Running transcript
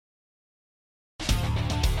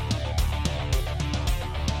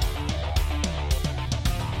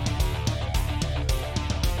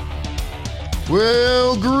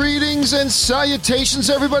Well, greetings and salutations,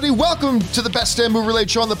 everybody. Welcome to the best damn movie-related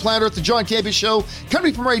show on the planet Earth, the John Campea Show,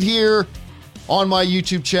 coming from right here on my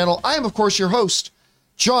YouTube channel. I am, of course, your host,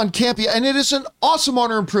 John Campea, and it is an awesome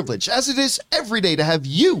honor and privilege, as it is every day, to have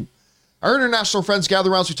you, our international friends, gather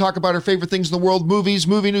around as we talk about our favorite things in the world, movies,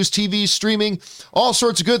 movie news, TV, streaming, all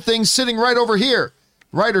sorts of good things, sitting right over here.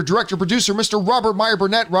 Writer, director, producer, Mr. Robert Meyer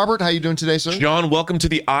Burnett. Robert, how you doing today, sir? John, welcome to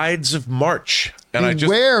the Ides of March. And I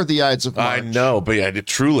wear the Ides of March. I know, but yeah,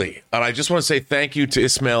 truly. And I just want to say thank you to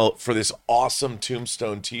Ismail for this awesome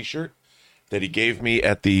Tombstone t-shirt that he gave me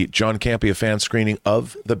at the John Campea fan screening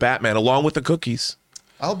of The Batman, along with the cookies.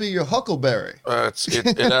 I'll be your huckleberry.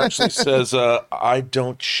 It actually says, I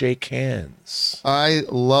don't shake hands. I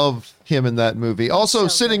love him in that movie. Also,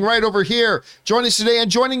 sitting right over here, joining us today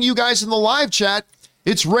and joining you guys in the live chat,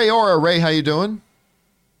 it's Ray Ora. Ray, how you doing?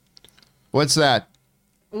 What's that?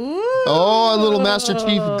 Ooh. Oh, a little Master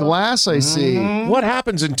Chief glass, I see. What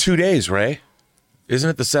happens in 2 days, Ray? Isn't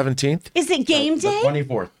it the 17th? Is it game day? The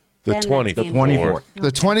 24th. The 20th. The 24th.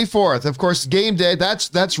 The 24th. Of course, game day.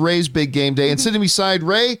 That's Ray's big game day. And sitting beside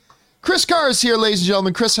Ray, Chris Carr is here, ladies and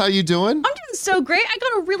gentlemen. Chris, how you doing? I'm doing so great. I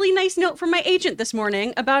got a really nice note from my agent this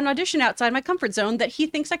morning about an audition outside my comfort zone that he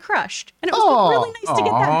thinks I crushed. And it was really nice to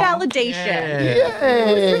get that validation. Yay.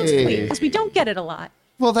 It was real sweet, because we don't get it a lot.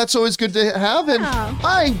 Well, that's always good to have. And Yeah.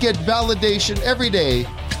 I get validation every day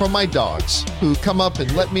from my dogs, who come up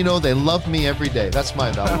and let me know they love me every day. That's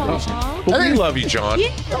my validation. Aw. But we love you, John. Yeah.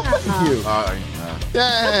 Thank you.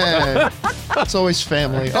 Yeah. It's always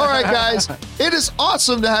family. All right, guys. It is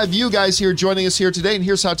awesome to have you guys here joining us here today. And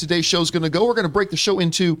here's how today's show is going to go. We're going to break the show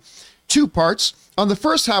into two parts. On the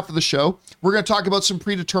first half of the show, we're going to talk about some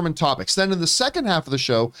predetermined topics. Then in the second half of the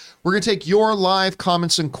show, we're going to take your live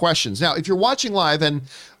comments and questions. Now, if you're watching live, and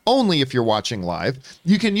only if you're watching live,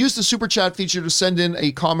 you can use the super chat feature to send in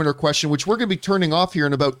a comment or question, which we're going to be turning off here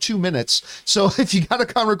in about 2 minutes. So if you got a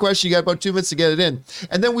comment or question, you got about 2 minutes to get it in.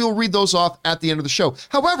 And then we will read those off at the end of the show.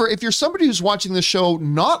 However, if you're somebody who's watching the show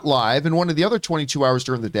not live in one of the other 22 hours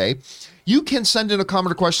during the day, you can send in a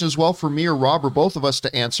comment or question as well for me or Rob or both of us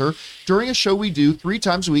to answer during a show we do 3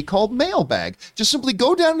 times a week called Mailbag. Just simply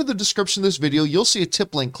go down to the description of this video. You'll see a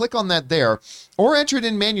tip link. Click on that there, or enter it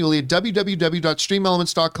in manually at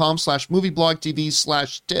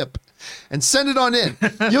www.streamelements.com/movieblogtv/tip and send it on in.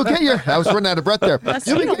 You'll get your, I was running out of breath there.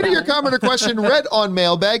 You'll be getting your comment or question read on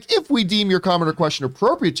Mailbag if we deem your comment or question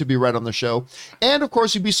appropriate to be read on the show. And of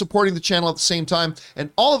course, you'd be supporting the channel at the same time. And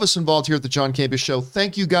all of us involved here at the John Campea Show,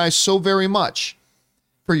 thank you guys so very much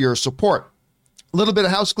for your support. A little bit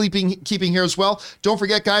of housekeeping here as well. Don't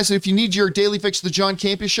forget, guys, that if you need your daily fix of the John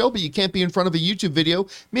Campea Show, but you can't be in front of a YouTube video,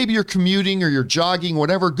 maybe you're commuting or you're jogging,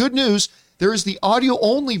 whatever, good news. There is the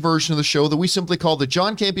audio-only version of the show that we simply call the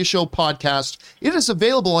John Campea Show podcast. It is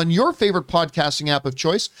available on your favorite podcasting app of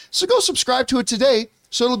choice, so go subscribe to it today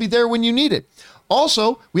so it'll be there when you need it.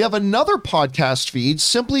 Also, we have another podcast feed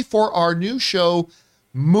simply for our new show,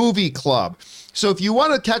 Movie Club. So if you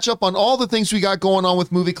want to catch up on all the things we got going on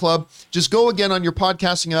with Movie Club, just go again on your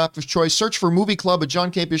podcasting app of choice, search for Movie Club, a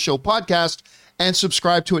John Campea Show podcast, and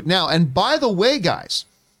subscribe to it now. And by the way, guys,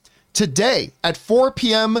 today at 4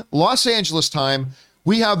 p.m. Los Angeles time,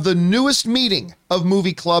 we have the newest meeting of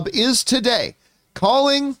Movie Club is today.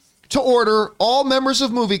 Calling to order all members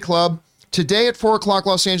of Movie Club. Today at 4 o'clock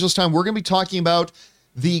Los Angeles time, we're going to be talking about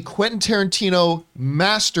the Quentin Tarantino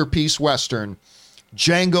masterpiece Western,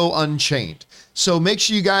 Django Unchained. So make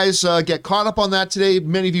sure you guys get caught up on that today.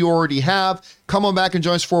 Many of you already have. Come on back and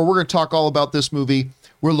join us for. We're going to talk all about this movie.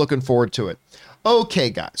 We're looking forward to it. Okay,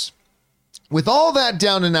 guys. With all that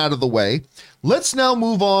down and out of the way, let's now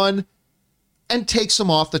move on and take some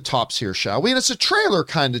off the tops here, shall we? And it's a trailer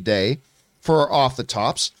kind of day for our off the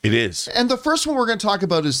tops. It is. And the first one we're going to talk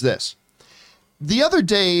about is this. The other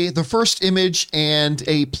day, the first image and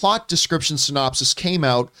a plot description synopsis came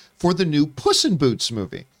out for the new Puss in Boots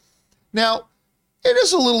movie. Now, it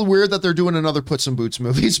is a little weird that they're doing another Puss in Boots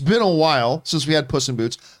movie. It's been a while since we had Puss in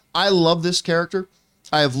Boots. I love this character.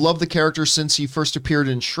 I have loved the character since he first appeared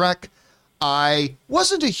in Shrek. I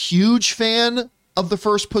wasn't a huge fan of the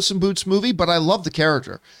first Puss in Boots movie, but I love the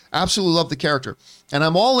character. Absolutely love the character. And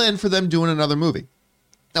I'm all in for them doing another movie.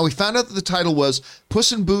 Now, we found out that the title was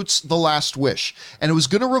Puss in Boots: The Last Wish. And it was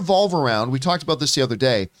going to revolve around, we talked about this the other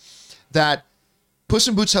day, that Puss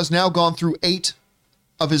in Boots has now gone through 8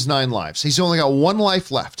 of his 9 lives. He's only got 1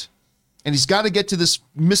 life left. And he's got to get to this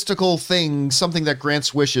mystical thing, something that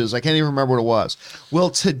grants wishes. I can't even remember what it was.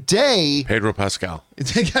 Well, today... Pedro Pascal.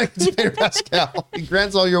 It's Pedro Pascal. He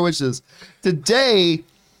grants all your wishes. Today,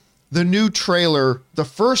 the new trailer, the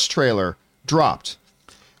first trailer, dropped.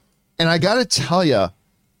 And I got to tell you,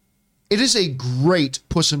 It is a great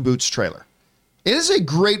Puss in Boots trailer. It is a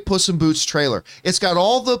great Puss in Boots trailer. It's got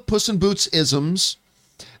all the Puss in Boots isms.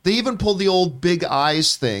 They even pulled the old big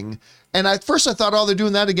eyes thing. And at first I thought, oh, they're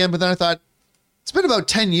doing that again. But then I thought, it's been about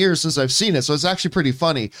 10 years since I've seen it. So it's actually pretty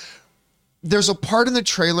funny. There's a part in the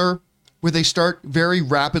trailer where they start very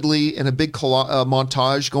rapidly in a big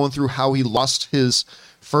montage going through how he lost his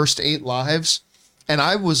first 8 lives. And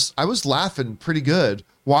I was laughing pretty good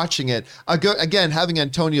watching it. Again, having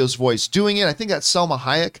Antonio's voice doing it. I think that's Selma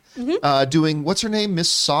Hayek doing, what's her name? Miss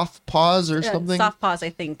Soft Paws or something? Soft Paws, I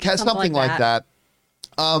think. Something like that.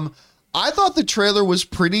 I thought the trailer was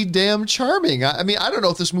pretty damn charming. I mean, I don't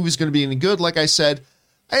know if this movie's going to be any good. Like I said,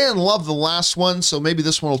 I didn't love the last one, so maybe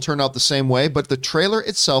this one will turn out the same way. But the trailer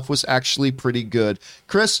itself was actually pretty good.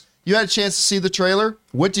 Chris, you had a chance to see the trailer.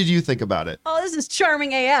 What did you think about it? Oh, this is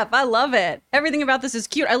charming AF. I love it. Everything about this is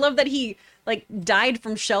cute. I love that he died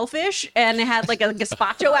from shellfish and had a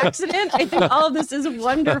gazpacho accident. I think all of this is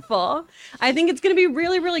wonderful. I think it's going to be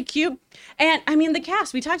really, really cute. And I mean, the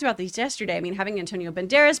cast, we talked about these yesterday. I mean, having Antonio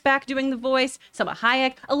Banderas back doing the voice, Selma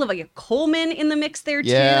Hayek, Olivia Colman in the mix there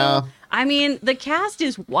too. I mean, the cast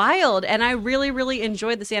is wild, and I really, really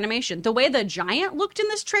enjoyed this animation. The way the giant looked in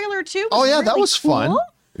this trailer too. Oh yeah, really that was cool. Fun.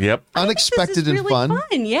 Yep. Unexpected and really fun.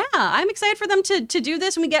 Yeah, I'm excited for them to do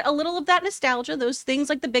this, and we get a little of that nostalgia, those things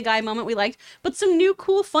like the big eye moment we liked, but some new,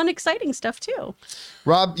 cool, fun, exciting stuff too.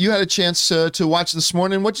 Rob, you had a chance to watch this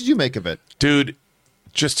morning. What did you make of it? Dude,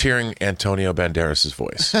 just hearing Antonio Banderas'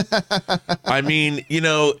 voice. I mean,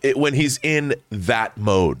 when he's in that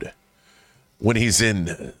mode, when he's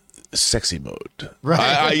in sexy mode,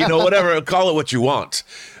 right? Whatever, call it what you want.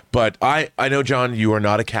 But I know, John, you are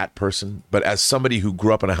not a cat person, but as somebody who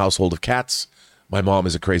grew up in a household of cats, my mom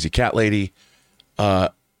is a crazy cat lady,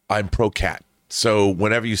 I'm pro-cat. So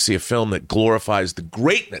whenever you see a film that glorifies the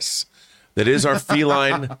greatness that is our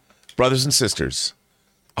feline brothers and sisters,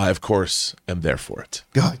 I, of course, am there for it.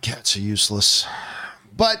 God, cats are useless.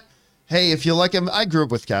 But, hey, if you like them, I grew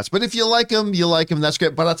up with cats, but if you like them, that's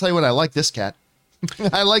great. But I'll tell you what, I like this cat.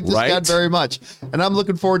 I like this cat very much, and I'm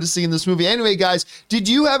looking forward to seeing this movie. Anyway, guys, did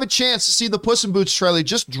you have a chance to see the Puss in Boots trailer?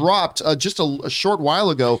 Just dropped just a short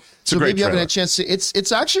while ago, so maybe you haven't had a chance to.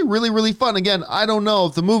 It's actually really, really fun. Again, I don't know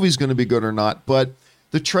if the movie's going to be good or not, but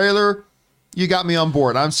the trailer, you got me on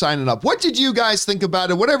board. I'm signing up. What did you guys think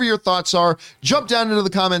about it? Whatever your thoughts are, jump down into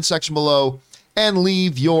the comment section below and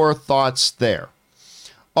leave your thoughts there.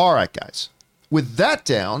 All right, guys. With that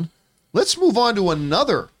down, let's move on to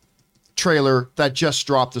another trailer that just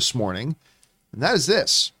dropped this morning, and that is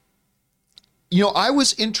this. I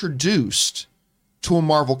was introduced to a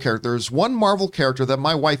Marvel character. There's one Marvel character that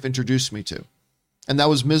my wife introduced me to, and that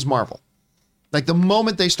was Ms. Marvel. Like the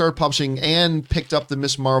moment they started publishing, Anne picked up the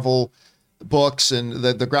Ms. Marvel books and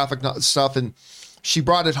the graphic stuff, and she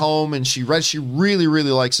brought it home and she read. She really,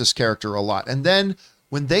 really likes this character a lot. And then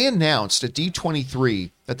when they announced at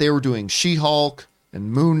D23 that they were doing She-Hulk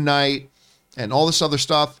and Moon Knight and all this other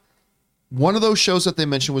stuff, one of those shows that they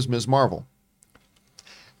mentioned was Ms. Marvel.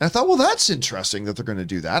 And I thought, well, that's interesting that they're going to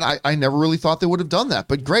do that. I never really thought they would have done that,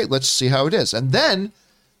 but great, let's see how it is. And then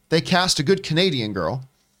they cast a good Canadian girl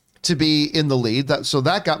to be in the lead, so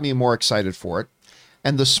that got me more excited for it.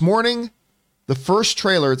 And this morning, the first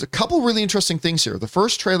trailer, it's a couple really interesting things here. The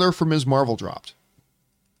first trailer for Ms. Marvel dropped.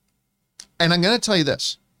 And I'm going to tell you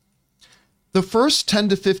this. The first 10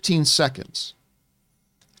 to 15 seconds,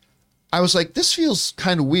 I was like, this feels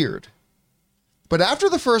kind of weird. But after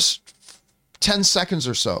the first 10 seconds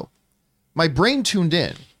or so, my brain tuned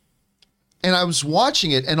in and I was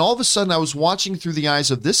watching it. And all of a sudden I was watching through the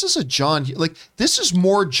eyes of, this is this is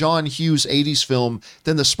more John Hughes 80s film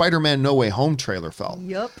than the Spider-Man No Way Home trailer felt.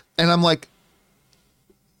 Yep. And I'm like,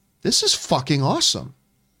 this is fucking awesome.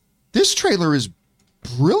 This trailer is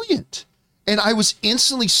brilliant. And I was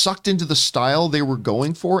instantly sucked into the style they were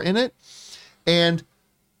going for in it. And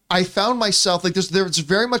I found myself there's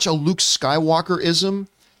very much a Luke Skywalker-ism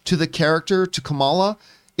to the character, to Kamala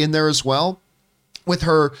in there as well, with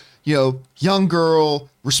her, young girl,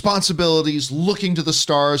 responsibilities, looking to the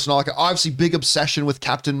stars and all that. Obviously big obsession with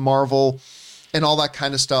Captain Marvel and all that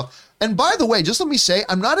kind of stuff. And by the way, just let me say,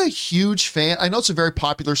 I'm not a huge fan. I know it's a very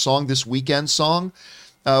popular song, this Weekend song.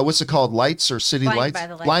 What's it called? Lights or City Lights?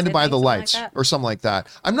 Blinded by the Lights or something like that.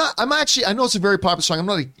 I know it's a very popular song. I'm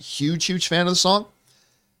not a huge fan of the song.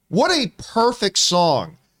 What a perfect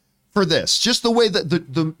song for this. Just the way that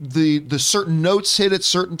the certain notes hit at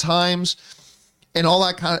certain times and all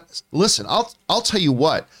that kind of. Listen, I'll tell you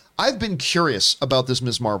what. I've been curious about this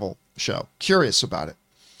Ms. Marvel show. Curious about it.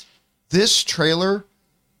 This trailer,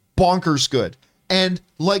 bonkers good. And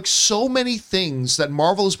like so many things that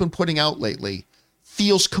Marvel has been putting out lately,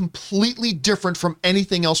 feels completely different from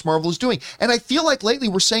anything else Marvel is doing. And I feel like lately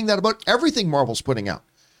we're saying that about everything Marvel's putting out.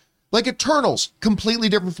 Like Eternals, completely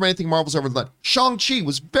different from anything Marvel's ever done. Shang-Chi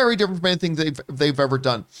was very different from anything they've ever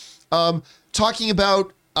done. Talking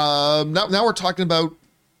about, now we're talking about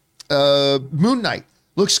Moon Knight.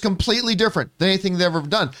 Looks completely different than anything they've ever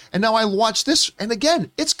done. And now I watch this, and again,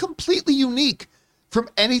 it's completely unique from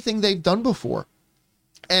anything they've done before.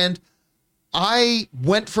 And I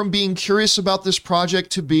went from being curious about this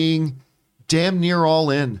project to being damn near all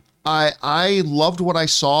in. I loved what I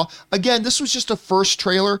saw. Again, this was just a first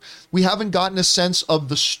trailer. We haven't gotten a sense of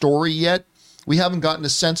the story yet. We haven't gotten a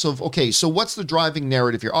sense of, okay, so what's the driving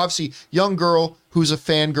narrative here? Obviously, young girl who's a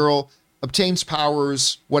fangirl, obtains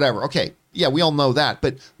powers, whatever. Okay, yeah, we all know that.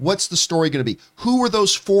 But what's the story going to be? Who are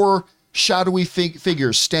those four shadowy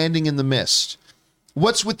figures standing in the mist?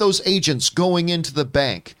 What's with those agents going into the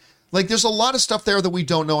bank? Like, there's a lot of stuff there that we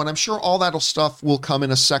don't know, and I'm sure all that stuff will come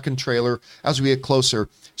in a second trailer as we get closer.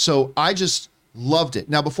 So I just loved it.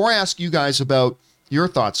 Now, before I ask you guys about your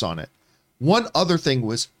thoughts on it, one other thing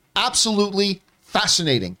was absolutely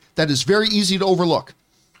fascinating that is very easy to overlook.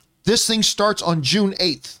 This thing starts on June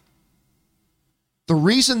 8th. The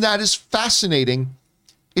reason that is fascinating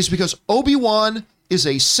is because Obi-Wan is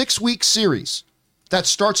a 6-week series that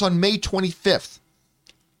starts on May 25th.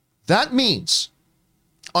 That means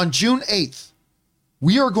on June 8th,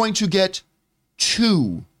 we are going to get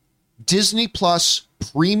 2 Disney Plus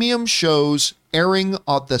premium shows airing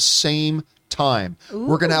at the same time. Ooh.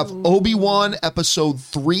 We're going to have Obi-Wan Episode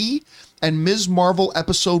 3 and Ms. Marvel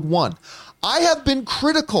Episode 1. I have been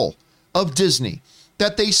critical of Disney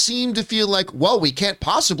that they seem to feel like, well, we can't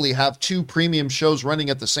possibly have 2 premium shows running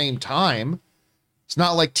at the same time. It's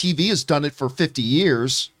not like TV has done it for 50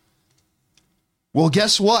 years. Well,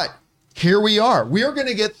 guess what? Here we are. We are going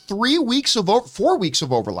to get 4 weeks of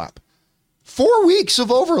overlap. 4 weeks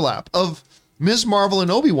of overlap of Ms. Marvel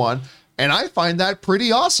and Obi-Wan, and I find that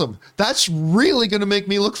pretty awesome. That's really going to make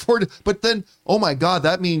me look forward to, but then, oh my God,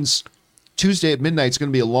 that means Tuesday at midnight is going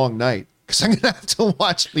to be a long night because I'm going to have to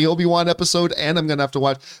watch the Obi-Wan episode and I'm going to have to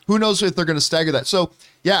watch, who knows if they're going to stagger that. So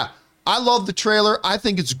yeah, I love the trailer. I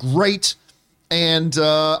think it's great. And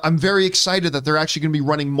I'm very excited that they're actually going to be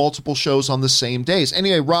running multiple shows on the same days.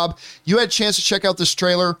 Anyway, Rob, you had a chance to check out this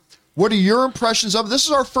trailer. What are your impressions of it? This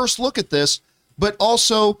is our first look at this, but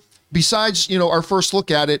also besides, our first look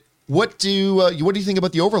at it, what do you think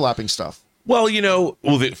about the overlapping stuff? Well,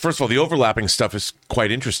 first of all, the overlapping stuff is quite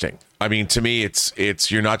interesting. I mean, to me, it's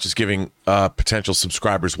you're not just giving potential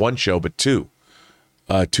subscribers one show, but 2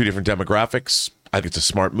 different demographics. I think it's a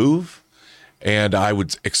smart move. And I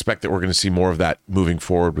would expect that we're going to see more of that moving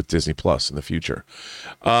forward with Disney Plus in the future.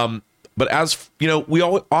 But as we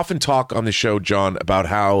often talk on the show, John, about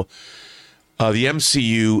how the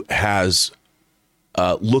MCU has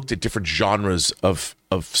looked at different genres of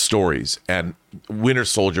stories. And Winter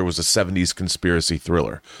Soldier was a 70s conspiracy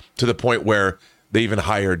thriller to the point where they even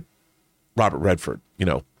hired Robert Redford,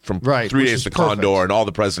 from 3 Days to Condor and All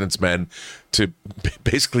the President's Men to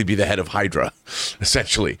basically be the head of Hydra,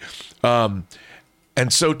 essentially. And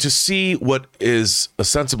so to see what is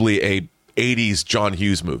ostensibly a 80s John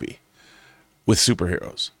Hughes movie with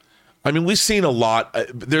superheroes. I mean, we've seen a lot.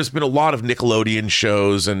 There's been a lot of Nickelodeon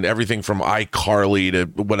shows and everything from iCarly to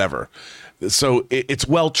whatever. So it's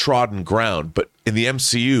well-trodden ground, but in the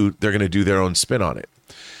MCU, they're going to do their own spin on it.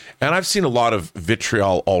 And I've seen a lot of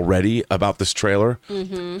vitriol already about this trailer.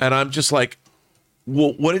 Mm-hmm. And I'm just like,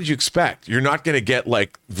 well, what did you expect? You're not going to get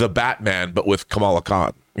like the Batman, but with Kamala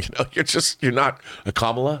Khan. You're not a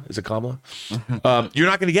Kamala. Is it Kamala? Mm-hmm. You're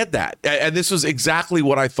not going to get that. And this was exactly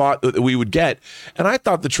what I thought that we would get. And I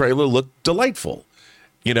thought the trailer looked delightful.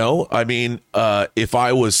 I mean, if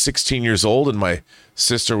I was 16 years old and my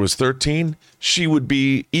sister was 13, she would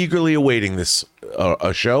be eagerly awaiting this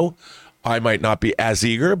a show. I might not be as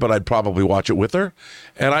eager, but I'd probably watch it with her.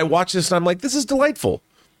 And I watch this and I'm like, this is delightful.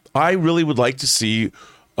 I really would like to see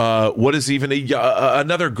what is even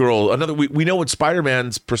another girl. We know what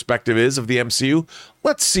Spider-Man's perspective is of the MCU.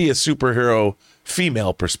 Let's see a superhero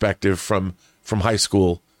female perspective from high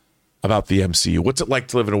school about the MCU. What's it like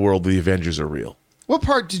to live in a world where the Avengers are real? What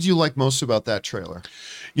part did you like most about that trailer?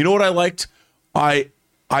 You know what I liked? I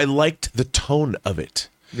liked the tone of it.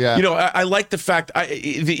 Yeah. I like the fact,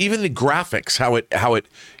 even the graphics, how it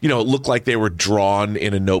looked like they were drawn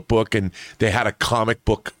in a notebook and they had a comic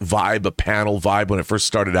book vibe, a panel vibe when it first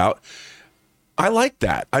started out. I like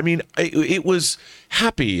that. I mean, it was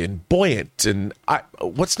happy and buoyant, and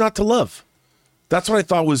what's not to love? That's what I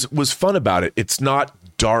thought was fun about it. It's not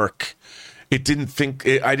dark. I didn't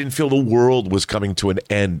feel the world was coming to an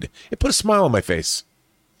end. It put a smile on my face.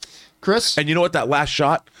 Chris? And you know what? That last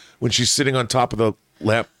shot when she's sitting on top of the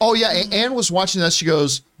lamp. Oh, yeah. Anne was watching that. She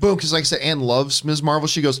goes, boom. Because like I said, Anne loves Ms. Marvel.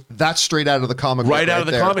 She goes, that's straight out of the comic book. Right out of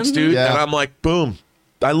the there. comics, dude. Yeah. And I'm like, boom.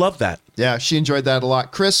 I love that. Yeah, she enjoyed that a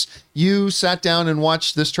lot. Chris, you sat down and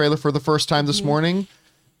watched this trailer for the first time this morning.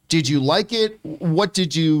 Did you like it? What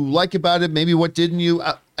did you like about it? Maybe what didn't you?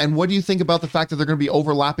 And what do you think about the fact that they're going to be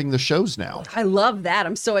overlapping the shows now? I love that.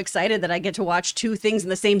 I'm so excited that I get to watch two things in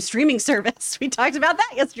the same streaming service. We talked about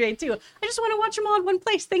that yesterday, too. I just want to watch them all in one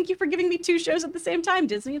place. Thank you for giving me two shows at the same time,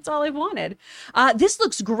 Disney. It's all I've wanted. This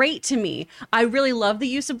looks great to me. I really love the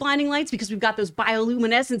use of blinding lights because we've got those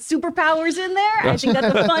bioluminescent superpowers in there. I think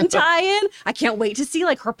that's a fun tie-in. I can't wait to see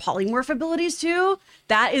like her polymorph abilities, too.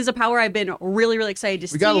 That is a power I've been really, really excited to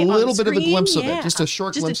see. We got a little bit of a glimpse of Yeah. it, just a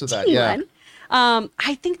short glimpse of that. teeny Yeah. one.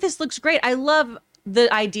 I think this looks great. I love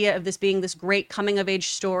the idea of this being this great coming of age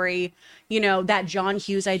story, you know, that John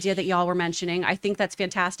Hughes idea that y'all were mentioning. I think that's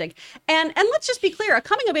fantastic. And let's just be clear, a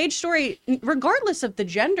coming of age story, regardless of the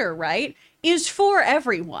gender, right, is for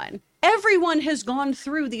everyone. Everyone has gone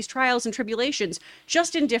through these trials and tribulations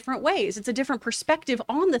just in different ways. It's a different perspective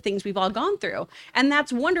on the things we've all gone through. And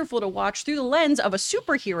that's wonderful to watch through the lens of a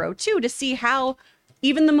superhero, too, to see how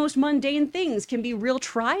even the most mundane things can be real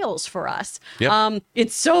trials for us. Yep.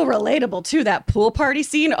 It's so relatable too, that pool party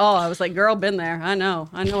scene. Oh, I was like, girl, been there. I know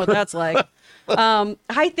what that's like.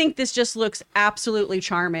 I think this just looks absolutely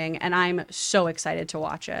charming and I'm so excited to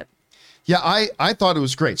watch it. Yeah, I thought it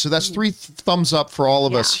was great. So that's three thumbs up for all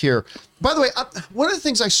of us here. By the way, one of the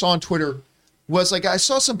things I saw on Twitter was like, I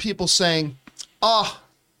saw some people saying,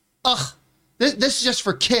 this is just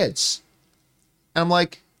for kids. And I'm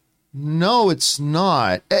like, no, it's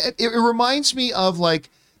not. It reminds me of like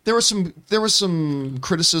there was some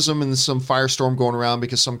criticism and some firestorm going around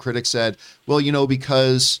because some critics said, well, you know,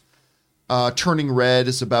 because Turning Red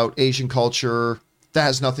is about Asian culture, that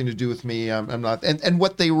has nothing to do with me. I'm not. And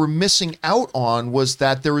what they were missing out on was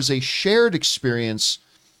that there was a shared experience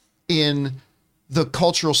in the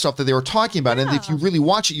cultural stuff that they were talking about. And if you really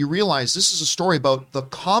watch it, you realize this is a story about the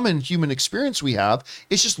common human experience we have.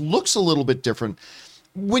 It just looks a little bit different.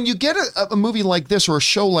 When you get a movie like this or a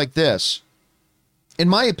show like this, in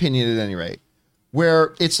my opinion, at any rate,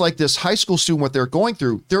 where it's like this high school student, what they're going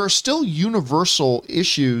through, there are still universal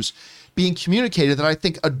issues being communicated that I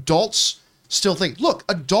think adults still think. Look,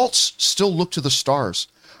 adults still look to the stars.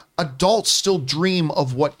 Adults still dream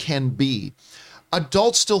of what can be.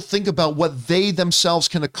 Adults still think about what they themselves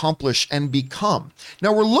can accomplish and become.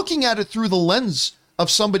 Now, we're looking at it through the lens of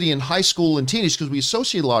somebody in high school and teenage because we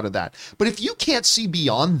associate a lot of that. But if you can't see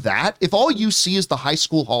beyond that, if all you see is the high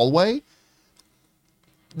school hallway,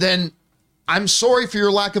 then I'm sorry for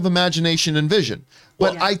your lack of imagination and vision.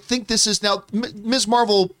 But I think this is now, Ms.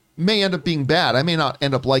 Marvel may end up being bad. I may not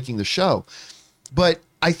end up liking the show. But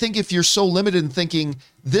I think if you're so limited in thinking,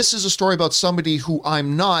 this is a story about somebody who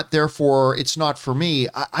I'm not, therefore it's not for me,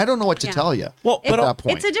 I don't know what to tell you. Well, at that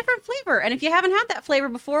point. It's a different flavor. And if you haven't had that flavor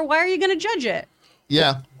before, why are you going to judge it?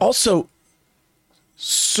 Yeah. Also,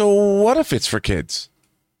 so what if it's for kids?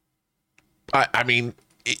 I mean,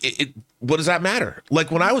 what does that matter? Like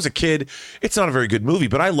when I was a kid, it's not a very good movie,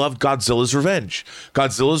 but I loved Godzilla's Revenge.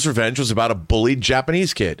 Godzilla's Revenge was about a bullied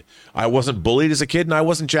Japanese kid. I wasn't bullied as a kid and I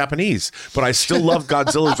wasn't Japanese, but I still love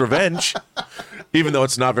Godzilla's Revenge, even though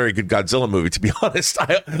it's not a very good Godzilla movie, to be honest.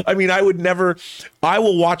 I mean, I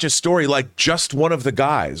will watch a story like Just One of the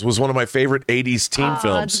Guys was one of my favorite 80s teen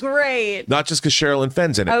films. That's great. Not just because Sherilyn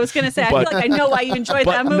Fenn's in it. I was going to say, I feel like I know why you enjoyed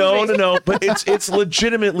that movie. No. But it's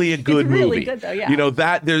legitimately a good It's really movie. good, though, yeah. You know,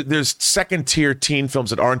 that there's second tier teen films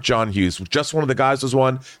that aren't John Hughes. Just One of the Guys was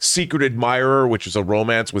one. Secret Admirer, which is a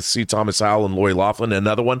romance with C. Thomas Howell and Lori Loughlin,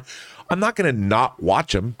 another one. I'm not going to not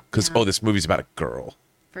watch them because, this movie's about a girl.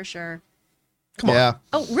 For sure. Come on.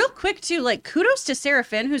 Oh, real quick, too, like kudos to Sarah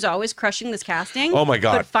Finn, who's always crushing this casting. Oh, my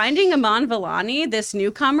God. But finding Aman Vellani, this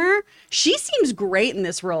newcomer, she seems great in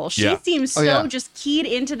this role. She seems so just keyed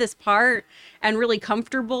into this part and really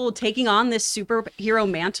comfortable taking on this superhero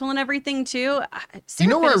mantle and everything, too. You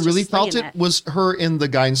know where I Finn is really just felt slinging it was her in the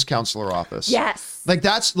guidance counselor office. Yes. Like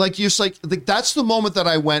that's like that's the moment that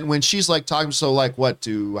I went when she's like talking. So like, what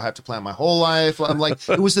do I have to plan my whole life? I'm like,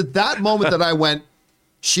 it was at that moment that I went,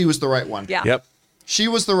 she was the right one. Yeah. Yep. She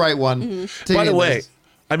was the right one. Mm-hmm. By the way,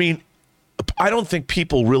 I mean, I don't think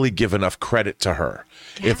people really give enough credit to her.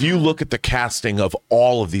 Yeah. If you look at the casting of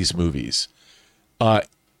all of these movies,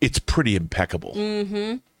 it's pretty impeccable.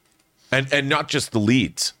 Mm-hmm. And not just the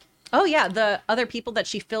leads. Oh, yeah. The other people that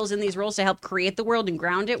she fills in these roles to help create the world and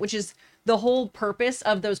ground it, which is the whole purpose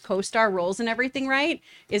of those co-star roles and everything, right?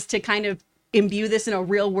 Is to kind of imbue this in a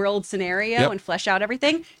real world scenario Yep. and flesh out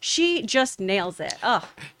everything. She just nails it. Oh,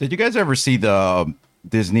 Did you guys ever see the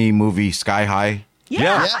Disney movie Sky High?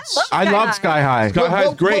 yeah. Yes. I love Sky High. Sky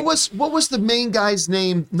High's great. What was the main guy's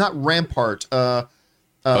name? Not Rampart. Oh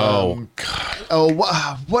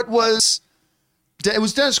God. What was? It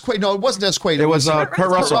was Dennis Quaid. No, it wasn't Dennis Quaid. It was Kurt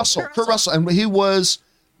Russell. Kurt Russell, and he was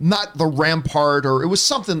not the Rampart, or it was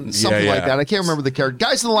something like yeah. that. I can't remember the character.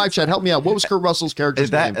 Guys in the live chat, help me out. What was Kurt Russell's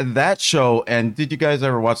character's name? That show, and did you guys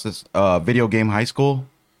ever watch this Video Game High School?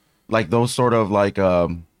 Like those sort of like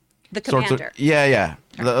The sorts of, Commander. yeah.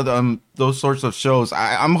 Those sorts of shows.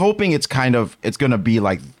 I'm hoping it's gonna be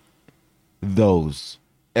like those.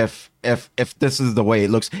 If this is the way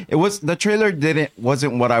it looks, the trailer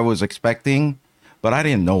wasn't what I was expecting, but I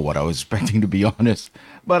didn't know what I was expecting, to be honest.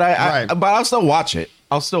 But but I'll still watch it.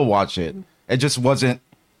 It just wasn't.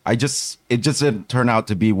 It just didn't turn out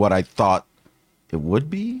to be what I thought it would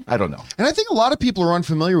be. I don't know. And I think a lot of people are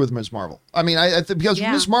unfamiliar with Ms. Marvel. I mean, because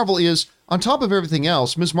Yeah. Ms. Marvel is, on top of everything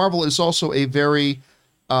else, Ms. Marvel is also a very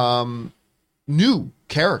new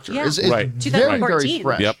character. Yeah. It's Right. very, very 2014.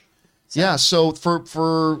 fresh. Yep. Yeah, so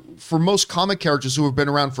for most comic characters who have been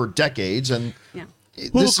around for decades, and Yeah. Who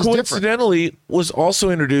this is different. coincidentally was also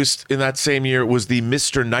introduced in that same year was the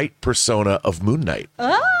Mr. Knight persona of Moon Knight.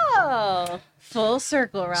 Oh, full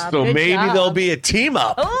circle, Rob. So Good maybe job. there'll be a team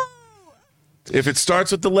up. Oh, If it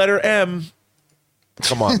starts with the letter M,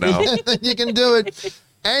 come on now. You can do it.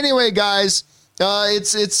 Anyway, guys,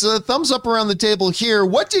 it's a thumbs up around the table here.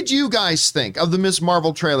 What did you guys think of the Ms.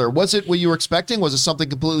 Marvel trailer? Was it what you were expecting? Was it something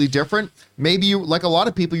completely different? Maybe you, like a lot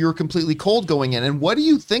of people, you were completely cold going in. And what do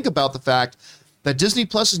you think about the fact that Disney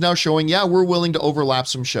Plus is now showing, yeah, we're willing to overlap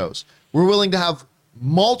some shows. We're willing to have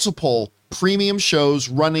multiple premium shows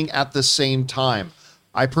running at the same time.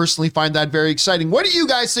 I personally find that very exciting. What do you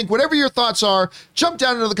guys think? Whatever your thoughts are, jump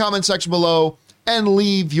down into the comment section below and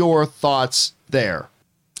leave your thoughts there.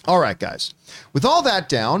 All right, guys. With all that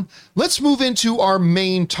down, let's move into our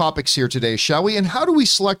main topics here today, shall we? And how do we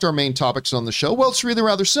select our main topics on the show? Well, it's really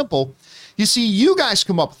rather simple. You see, you guys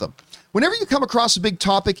come up with them. Whenever you come across a big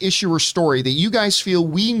topic, issue, or story that you guys feel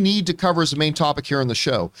we need to cover as a main topic here on the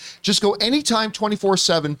show, just go anytime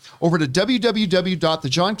 24/7 over to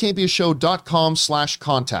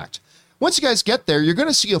www.thejohncampiashow.com/contact. Once you guys get there, you're going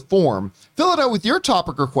to see a form. Fill it out with your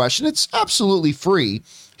topic or question. It's absolutely free.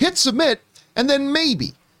 Hit submit, and then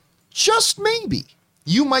maybe, just maybe,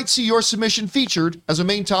 you might see your submission featured as a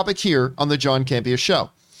main topic here on The John Campea Show.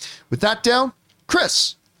 With that down,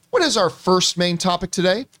 Chris, what is our first main topic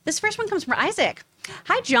today? this first one comes from Isaac.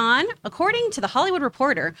 Hi, John. According to The Hollywood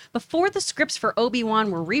Reporter, before the scripts for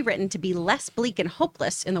Obi-Wan were rewritten to be less bleak and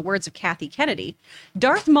hopeless, in the words of Kathy Kennedy,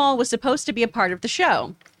 Darth Maul was supposed to be a part of the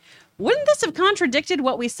show. Wouldn't this have contradicted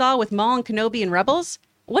what we saw with Maul and Kenobi in Rebels?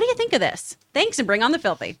 What do you think of this? Thanks, and bring on the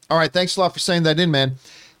filthy. All right, thanks a lot for saying that in, man.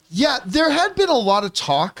 Yeah, there had been a lot of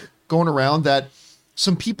talk going around that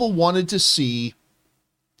some people wanted to see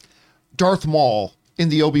Darth Maul in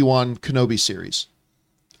the Obi-Wan Kenobi series,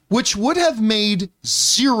 which would have made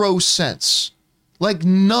zero sense. Like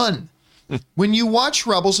none. When you watch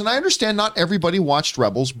Rebels, and I understand not everybody watched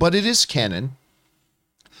Rebels, but it is canon,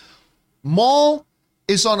 Maul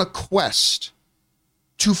is on a quest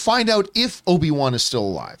to find out if Obi-Wan is still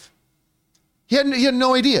alive. He had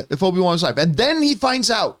no idea if Obi-Wan was alive. And then he finds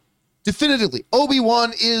out definitively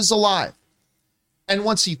Obi-Wan is alive. And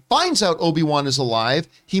once he finds out Obi-Wan is alive,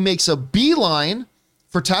 he makes a beeline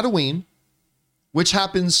for Tatooine, which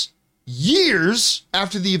happens years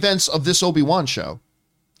after the events of this Obi-Wan show.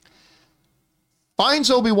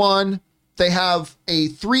 Finds Obi-Wan, they have a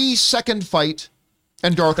 3-second fight,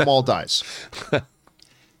 and Darth Maul dies.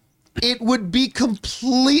 It would be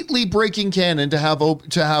completely breaking canon to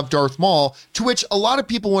have Darth Maul, to which a lot of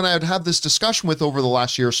people, when I would have this discussion with over the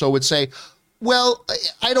last year or so, would say, well,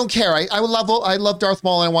 I don't care. I love Darth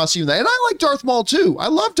Maul and I want to see him there. And I like Darth Maul too. I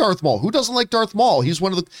love Darth Maul. Who doesn't like Darth Maul? He's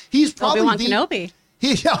probably Obi-Wan Kenobi.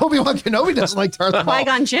 Obi-Wan Kenobi doesn't like Darth Maul.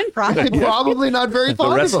 Qui-Gon Jinn, probably. Probably not very The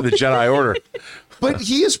fond rest of of him. the Jedi Order. But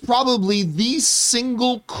he is probably the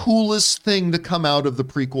single coolest thing to come out of the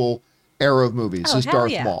prequel era of movies Oh, is hell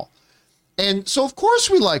Darth yeah. Maul. And so, of course,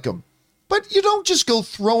 we like him. But you don't just go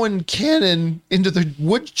throwing cannon into the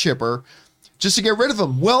wood chipper just to get rid of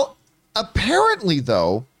him. Well, apparently,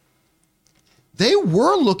 though, they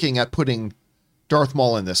were looking at putting Darth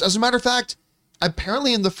Maul in this. As a matter of fact,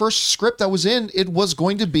 apparently in the first script that was in, it was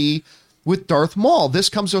going to be with Darth Maul. This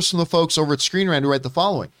comes to us from the folks over at Screen Rant who write the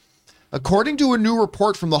following. According to a new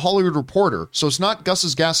report from the Hollywood Reporter, so it's not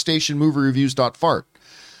Gus's gas station movie reviews.fart.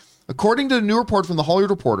 According to a new report from the Hollywood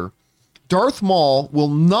Reporter, Darth Maul will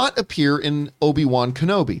not appear in Obi-Wan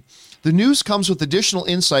Kenobi. The news comes with additional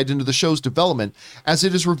insight into the show's development, as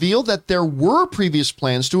it is revealed that there were previous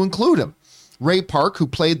plans to include him. Ray Park, who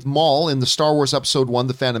played Maul in the Star Wars Episode 1,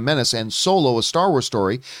 The Phantom Menace, and Solo, A Star Wars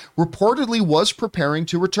Story, reportedly was preparing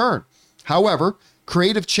to return. However,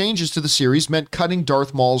 creative changes to the series meant cutting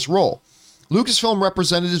Darth Maul's role. Lucasfilm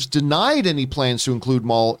representatives denied any plans to include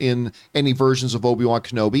Maul in any versions of Obi-Wan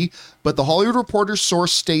Kenobi, but The Hollywood Reporter's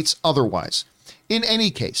source states otherwise. In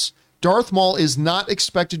any case, Darth Maul is not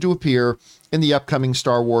expected to appear in the upcoming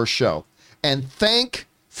Star Wars show. And thank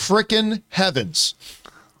frickin' heavens.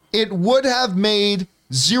 It would have made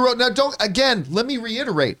zero. Now, let me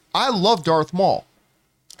reiterate. I love Darth Maul.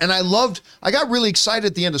 And I got really excited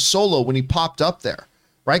at the end of Solo when he popped up there,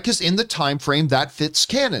 right? Because in the time frame, that fits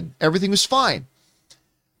canon. Everything was fine.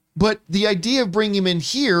 But the idea of bringing him in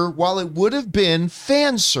here, while it would have been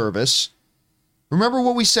fan service, remember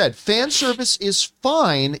what we said. Fan service is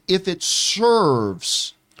fine if it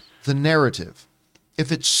serves the narrative,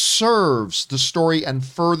 if it serves the story and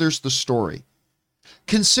furthers the story.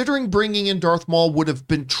 Considering bringing in Darth Maul would have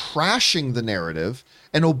been trashing the narrative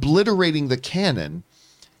and obliterating the canon,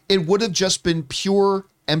 it would have just been pure,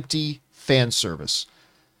 empty fan service.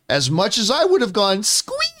 As much as I would have gone,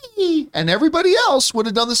 squee, and everybody else would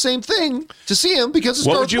have done the same thing to see him because it's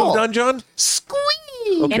Darth Maul. What would you have done, John? Squee!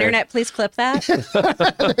 Okay. Internet, please clip that.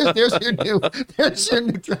 there's your new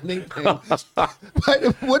trending thing. But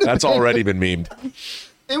it would have That's already been memed.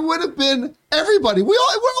 It would have been everybody. But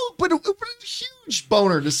it would have been a huge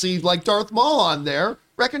boner to see like Darth Maul on there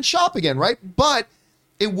wrecking shop again, right? But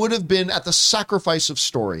it would have been at the sacrifice of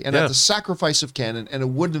story and at the sacrifice of canon, and it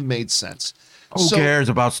wouldn't have made sense. Who cares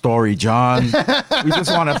about story, John? We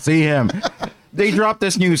just want to see him. They dropped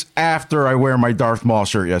this news after I wear my Darth Maul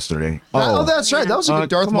shirt yesterday. Oh, that's right. That was a good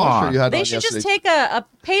Darth Maul shirt you had on yesterday. They should just take a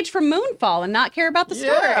page from Moonfall and not care about the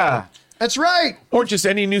story. Yeah. That's right. Or just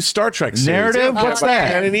any new Star Trek series. Narrative? What's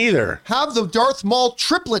that? Canon either. Have the Darth Maul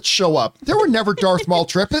triplets show up. There were never Darth Maul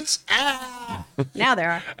triplets. Now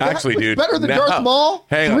there are. Actually, dude. Better than Darth Maul?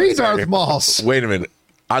 Hang on 3 a second. Darth Mauls. Wait a minute.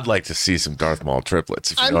 I'd like to see some Darth Maul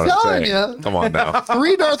triplets. If you I'm know what telling saying. you. Come on now.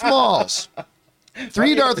 3 Darth Mauls.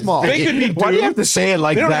 3 Darth Mauls. They could be Why do you have to say it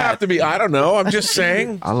like They don't that? have to be. I don't know. I'm just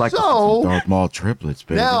saying. I like So- Darth Maul triplets,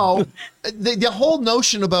 baby. Now, the whole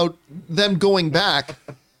notion about them going back,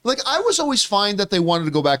 like I was always fine that they wanted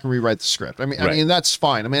to go back and rewrite the script. I mean that's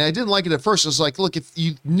fine. I mean, I didn't like it at first. It's like, look, if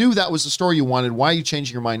you knew that was the story you wanted, why are you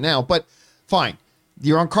changing your mind now? But fine.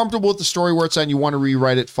 You're uncomfortable with the story where it's at and you want to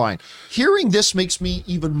rewrite it, fine. Hearing this makes me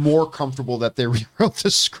even more comfortable that they rewrote the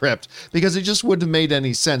script because it just wouldn't have made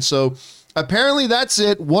any sense. So apparently that's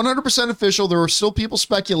it. 100% official. There are still people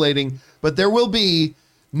speculating, but there will be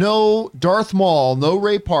no Darth Maul, no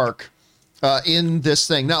Ray Park in this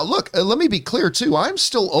thing. Now, look, let me be clear too. I'm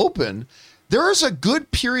still open. There is a good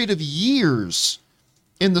period of years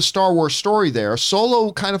in the Star Wars story there.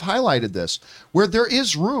 Solo kind of highlighted this, where there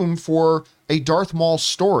is room for a Darth Maul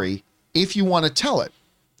story if you want to tell it,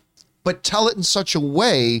 but tell it in such a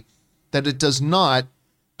way that it does not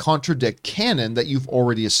contradict canon that you've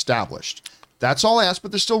already established. That's all I ask,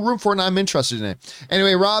 but there's still room for it, and I'm interested in it.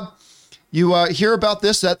 Anyway, Rob, you hear about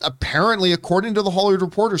this, that apparently, according to the Hollywood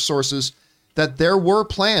Reporter sources, that there were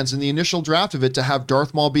plans in the initial draft of it to have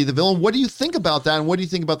Darth Maul be the villain. What do you think about that, and what do you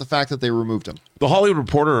think about the fact that they removed him? The Hollywood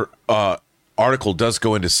Reporter article does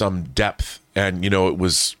go into some depth, and it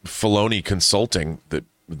was Filoni Consulting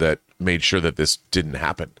that made sure that this didn't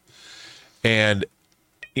happen. And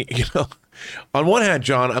on one hand,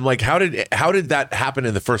 John, I'm like, how did that happen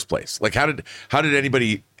in the first place? Like, how did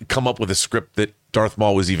anybody come up with a script that Darth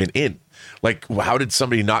Maul was even in? Like, how did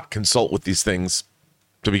somebody not consult with these things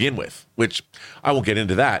to begin with? Which I won't get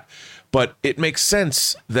into that, but it makes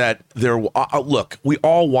sense that look, we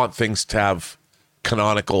all want things to have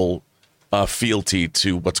canonical fealty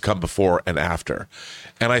to what's come before and after.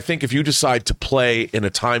 And I think if you decide to play in a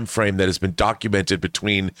time frame that has been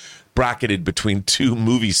bracketed between 2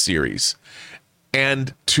 movie series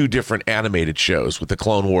and 2 different animated shows with the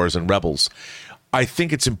Clone Wars and Rebels, I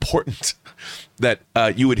think it's important that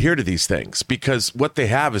you adhere to these things, because what they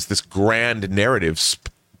have is this grand narrative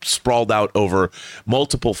sprawled out over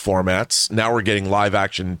multiple formats. Now we're getting live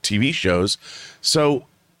action TV shows. So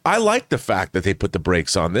I like the fact that they put the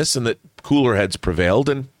brakes on this and that cooler heads prevailed,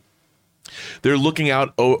 and they're looking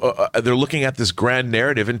at this grand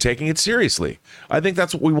narrative and taking it seriously. I think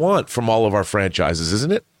that's what we want from all of our franchises,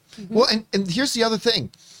 isn't it? Well, and here's the other thing.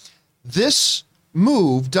 This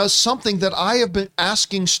move does something that I have been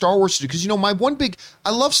asking Star Wars to do, because I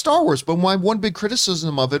love Star Wars, but my one big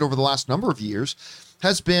criticism of it over the last number of years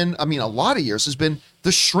has been, a lot of years, has been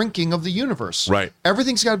the shrinking of the universe. Right.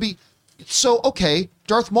 Everything's got to be, So, okay,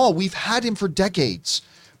 Darth Maul, we've had him for decades.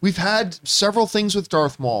 We've had several things with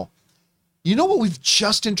Darth Maul. You know what we've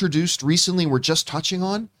just introduced recently and we're just touching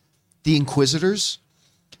on? The Inquisitors.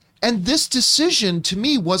 And this decision to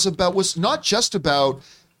me was not just about,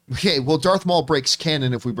 okay, well, Darth Maul breaks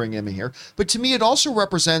canon if we bring him in here, but to me it also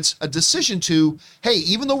represents a decision to, hey,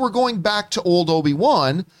 even though we're going back to old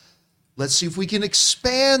Obi-Wan, let's see if we can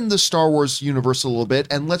expand the Star Wars universe a little bit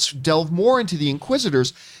and let's delve more into the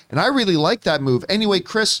Inquisitors. And I really like that move. Anyway,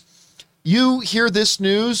 Chris, you hear this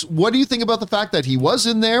news. What do you think about the fact that he was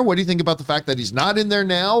in there? What do you think about the fact that he's not in there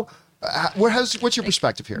now? What's your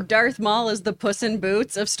perspective here? Darth Maul is the Puss in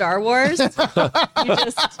Boots of Star Wars.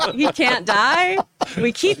 He can't die.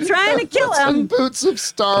 We keep trying to kill him. Boots of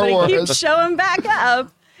Star But Wars. keep showing back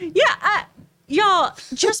up. Yeah, y'all,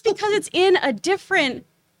 just because it's in a different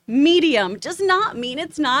medium does not mean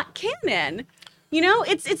it's not canon. You know,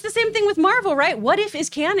 it's the same thing with Marvel, right? What if is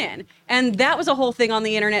canon? And that was a whole thing on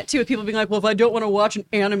the internet too, with people being like, well, if I don't want to watch an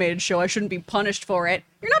animated show, I shouldn't be punished for it.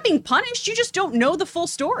 You're not being punished. You just don't know the full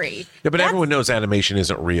story. Yeah, but everyone knows animation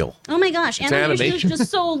isn't real. Oh my gosh, It's animation animation. is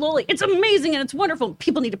just so lowly. It's amazing and it's wonderful.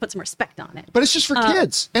 People need to put some respect on it. But it's just for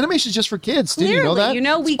kids. Animation is just for kids. Didn't you know Clearly, that? you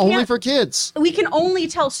know, we It's only can't- for kids. We can only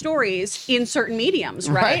tell stories in certain mediums,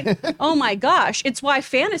 right? Oh my gosh. It's why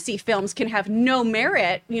fantasy films can have no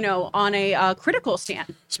merit, you know, on a critical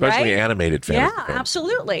stand. Especially right? animated Yeah, fantasy films.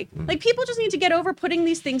 absolutely. Like people just need to get over putting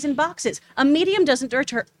these things in boxes. A medium doesn't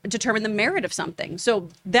determine the merit of something. So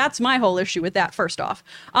that's my whole issue with that, first off.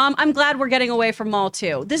 I'm glad we're getting away from Maul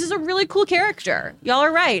too. This is a really cool character. Y'all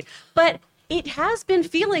are right. But it has been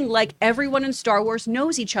feeling like everyone in Star Wars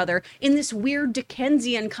knows each other in this weird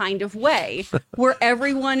Dickensian kind of way, where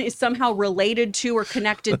everyone is somehow related to or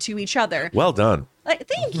connected to each other. Well done. Like,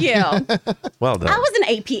 thank you. Well done. I was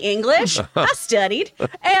an AP English. I studied. And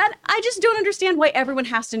I just don't understand why everyone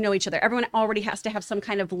has to know each other. Everyone already has to have some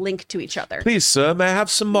kind of link to each other. Please, sir, may I have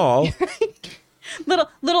some more?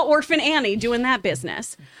 Little orphan Annie doing that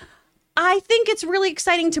business. I think it's really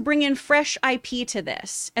exciting to bring in fresh IP to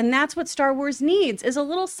this. And that's what Star Wars needs, is a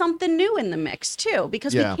little something new in the mix too,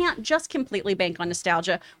 because Yeah. we can't just completely bank on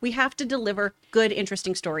nostalgia. We have to deliver good,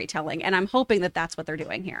 interesting storytelling. And I'm hoping that that's what they're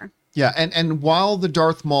doing here. Yeah, and while the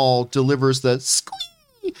Darth Maul delivers the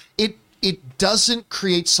squee, it doesn't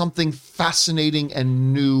create something fascinating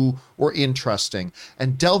and new or interesting.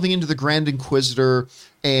 And delving into the Grand Inquisitor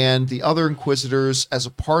and the other Inquisitors as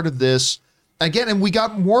a part of this, again, and we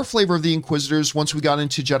got more flavor of the Inquisitors once we got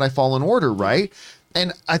into Jedi Fallen Order, right?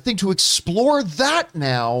 And I think to explore that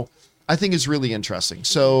now, I think is really interesting.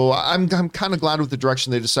 So I'm kind of glad with the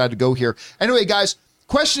direction they decided to go here. Anyway, guys,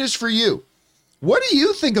 question is for you. What do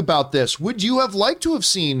you think about this? Would you have liked to have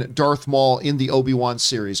seen Darth Maul in the Obi-Wan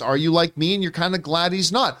series? Are you like me and you're kind of glad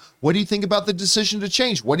he's not? What do you think about the decision to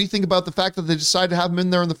change? What do you think about the fact that they decided to have him in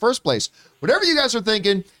there in the first place? Whatever you guys are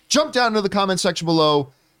thinking, jump down to the comment section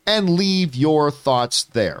below and leave your thoughts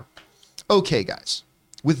there. Okay, guys.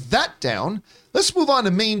 With that down, let's move on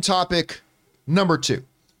to main topic number 2.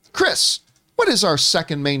 Chris, what is our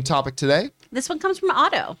second main topic today? This one comes from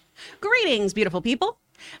Otto. Greetings, beautiful people.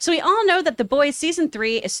 So we all know that The Boys Season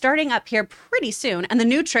 3 is starting up here pretty soon, and the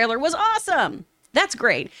new trailer was awesome. That's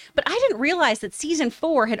great, but I didn't realize that Season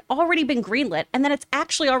 4 had already been greenlit and that it's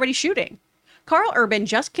actually already shooting. Carl Urban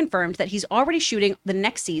just confirmed that he's already shooting the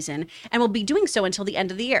next season and will be doing so until the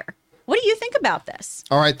end of the year. What do you think about this?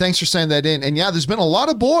 All right, thanks for saying that in. And yeah, there's been a lot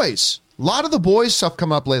of Boys. A lot of the Boys stuff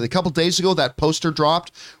come up lately. A couple days ago, that poster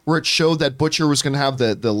dropped where it showed that Butcher was going to have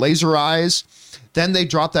the laser eyes. Then they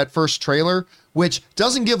dropped that first trailer, which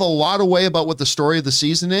doesn't give a lot away about what the story of the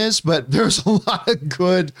season is, but there's a lot of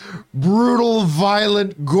good, brutal,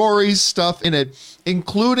 violent, gory stuff in it,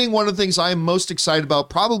 including one of the things I'm most excited about,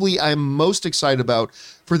 probably I'm most excited about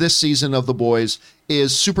for this season of The Boys,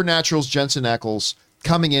 is Supernatural's Jensen Ackles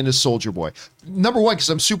coming in as Soldier Boy. Number one, because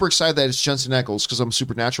I'm super excited that it's Jensen Ackles, because I'm a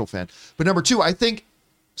Supernatural fan. But number two, I think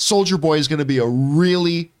Soldier Boy is going to be a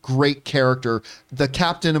really great character. The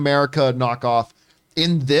Captain America knockoff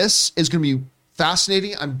in this is going to be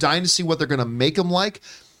fascinating. I'm dying to see what they're going to make him like.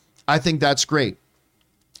 I think that's great.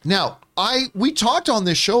 Now, we talked on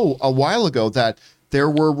this show a while ago that there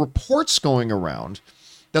were reports going around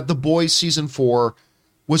that The Boys Season 4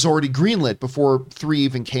 was already greenlit before 3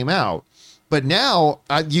 even came out. But now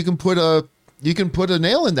you can put a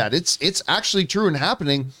nail in that. It's actually true and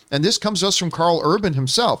happening. And this comes to us from Carl Urban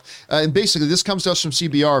himself. And basically, this comes to us from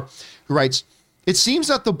CBR, who writes, "It seems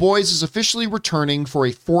that The Boys is officially returning for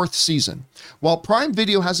a 4th season. While Prime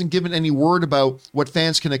Video hasn't given any word about what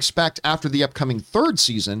fans can expect after the upcoming 3rd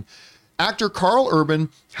season, actor Carl Urban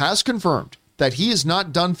has confirmed that he is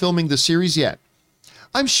not done filming the series yet.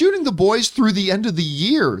 I'm shooting The Boys through the end of the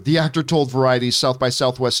year, the actor told Variety's South by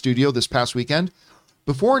Southwest studio this past weekend.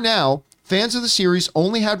 Before now, fans of the series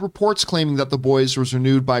only had reports claiming that The Boys was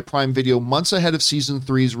renewed by Prime Video months ahead of season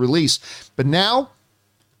 3's release. But now,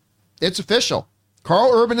 it's official.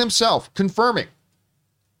 Carl Urban himself confirming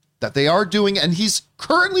that they are doing, and he's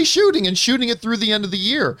currently shooting it through the end of the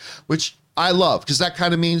year, which I love, because that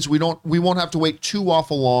kind of means we won't have to wait too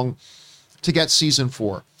awful long to get season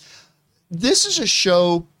 4. This is a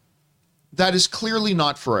show that is clearly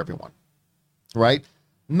not for everyone, right?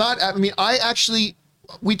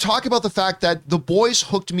 We talk about the fact that The Boys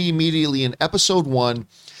hooked me immediately in episode 1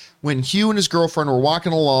 when Hugh and his girlfriend were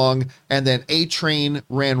walking along and then a train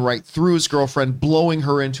ran right through his girlfriend, blowing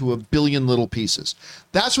her into a billion little pieces.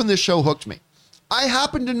 That's when this show hooked me. I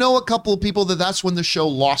happen to know a couple of people that's when the show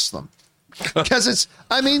lost them. Because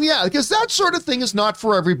because that sort of thing is not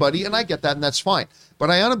for everybody, and I get that, and that's fine. But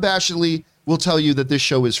I unabashedly will tell you that this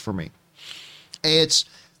show is for me. It's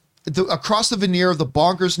across the veneer of the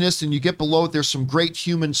bonkersness, and you get below it, there's some great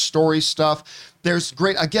human story stuff. There's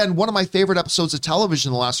great, again, one of my favorite episodes of television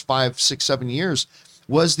in the last 5, 6, 7 years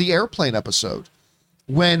was the airplane episode.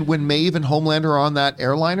 When Maeve and Homelander are on that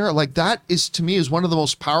airliner, like that is, to me, is one of the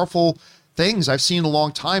most powerful things I've seen in a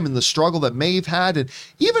long time, in the struggle that Maeve had. And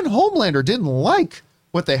even Homelander didn't like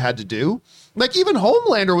what they had to do. Like, even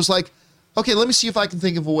Homelander was like, okay, let me see if I can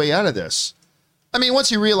think of a way out of this. I mean, once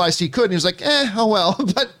he realized he couldn't, he was like, oh well.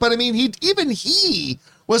 But I mean, he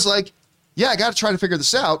was like, yeah, I got to try to figure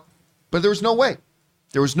this out. But there was no way.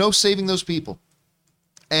 There was no saving those people.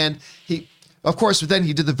 And he, of course, then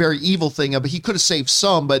he did the very evil thing of, he could have saved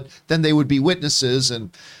some, but then they would be witnesses,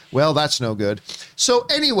 and well, that's no good. So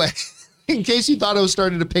anyway, in case you thought I was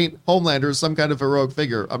starting to paint Homelander as some kind of heroic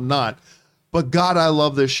figure, I'm not. But God, I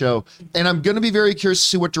love this show. And I'm going to be very curious to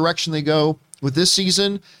see what direction they go with this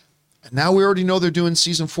season. Now we already know they're doing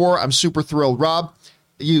season 4. I'm super thrilled. Rob,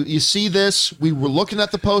 you see this. We were looking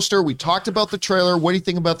at the poster. We talked about the trailer. What do you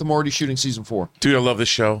think about them already shooting season 4? Dude, I love this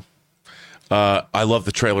show. I love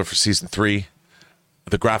the trailer for season 3.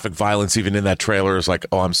 The graphic violence even in that trailer is like,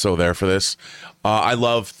 oh, I'm so there for this. I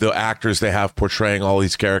love the actors they have portraying all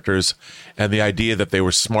these characters, and the idea that they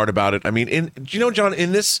were smart about it. I mean, John,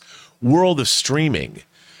 in this world of streaming,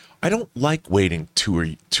 I don't like waiting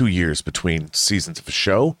 2 years between seasons of a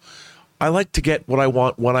show. I like to get what I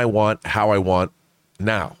want, when I want, how I want,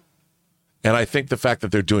 now. And I think the fact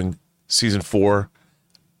that they're doing season 4,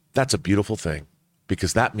 that's a beautiful thing,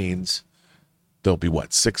 because that means there'll be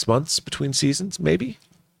 6 months between seasons, maybe?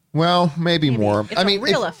 Well, maybe more. It's a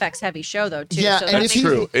real effects heavy show, though, too. Yeah, so and if he's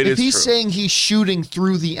true. saying he's shooting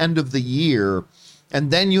through the end of the year,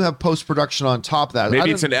 and then you have post-production on top of that.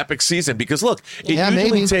 Maybe it's an epic season, because look,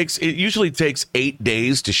 it usually takes 8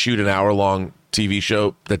 days to shoot an hour-long TV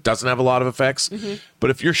show that doesn't have a lot of effects. Mm-hmm. But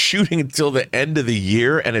if you're shooting until the end of the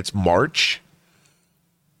year and it's March,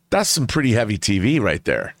 that's some pretty heavy TV right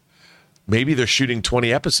there. Maybe they're shooting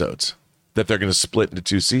 20 episodes that they're going to split into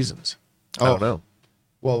 2 seasons. I don't know.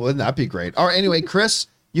 Well, wouldn't that be great? All right, anyway, Chris,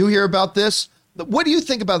 you hear about this. What do you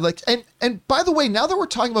think about and by the way, now that we're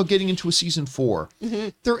talking about getting into a season 4,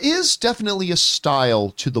 there is definitely a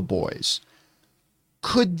style to The Boys.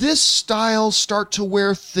 Could this style start to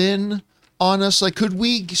wear thin on us? Like, could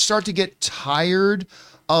we start to get tired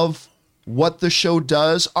of what the show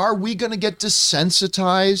does? Are we going to get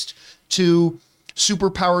desensitized to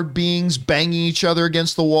superpowered beings banging each other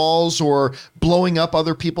against the walls or blowing up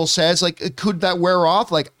other people's heads? Like, could that wear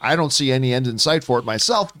off? Like, I don't see any end in sight for it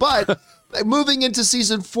myself, but moving into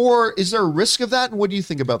season 4, is there a risk of that? And what do you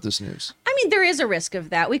think about this news? I mean, there is a risk of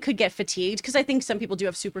that. We could get fatigued, because I think some people do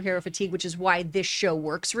have superhero fatigue, which is why this show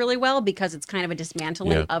works really well, because it's kind of a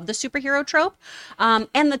dismantling of the superhero trope.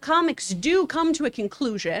 And the comics do come to a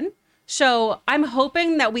conclusion. So I'm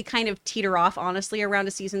hoping that we kind of teeter off, honestly, around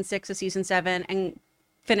a season 6, a season 7, and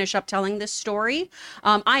finish up telling this story.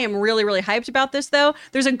 I am really, really hyped about this, though.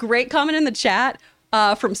 There's a great comment in the chat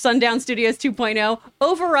from Sundown Studios 2.0,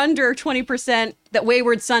 over under 20% that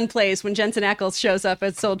Wayward Son plays when Jensen Ackles shows up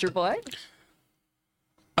as Soldier Boy.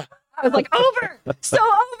 I was like, over! So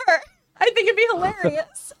over! I think it'd be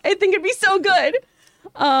hilarious. I think it'd be so good.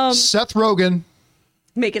 Seth Rogen.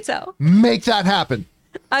 Make it so. Make that happen.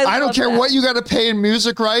 I don't care that. what you got to pay in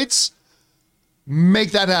music rights.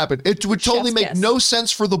 Make that happen. It would totally make no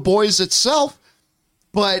sense for The Boys itself,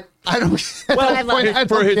 but I don't.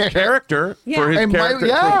 For his character, for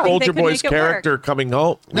Soldier Boy's character coming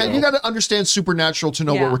home. Now you got to understand Supernatural to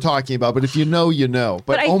know what we're talking about. But if you know, you know.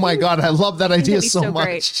 But oh my God, I love that idea so much.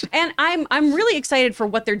 Great. And I'm really excited for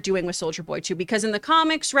what they're doing with Soldier Boy too, because in the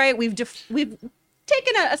comics, right, we've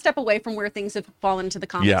taken a step away from where things have fallen into the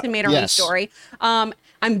comics Yeah. and made our own Yes. story.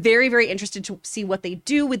 I'm very, very interested to see what they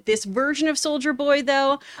do with this version of Soldier Boy,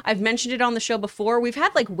 though. I've mentioned it on the show before. We've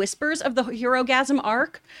had like whispers of the Herogasm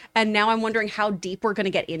arc, and now I'm wondering how deep we're going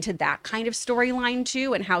to get into that kind of storyline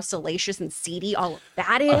too, and how salacious and seedy all of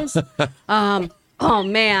that is. Oh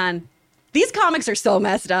man, these comics are so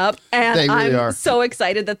messed up, and They really I'm are. so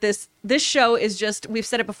excited that this show is just, we've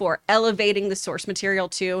said it before, elevating the source material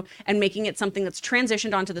too, and making it something that's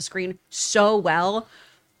transitioned onto the screen so well.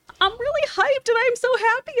 I'm really hyped, and I'm so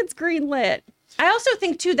happy it's greenlit. I also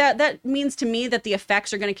think too that means to me that the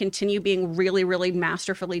effects are going to continue being really, really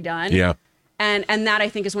masterfully done. Yeah. And that I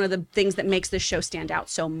think is one of the things that makes this show stand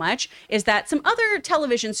out so much, is that some other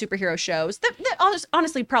television superhero shows that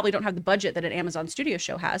honestly probably don't have the budget that an Amazon Studio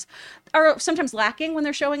show has are sometimes lacking when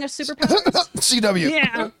they're showing us superpowers. CW.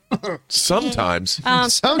 Yeah. Sometimes.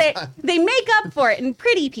 They make up for it in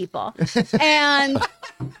pretty people. And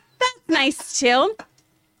that's nice too.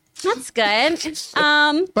 That's good.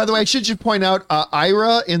 By the way, I should just point out,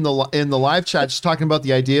 Ira in the live chat is talking about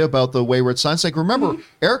the idea about the Wayward Sons. Like, remember,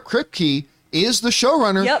 Eric Kripke is the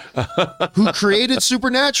showrunner Yep. who created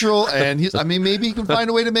Supernatural, and maybe he can find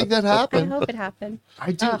a way to make that I happen. hope it happened.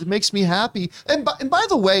 I do. It makes me happy. And by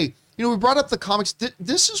the way, we brought up the comics.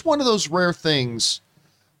 This is one of those rare things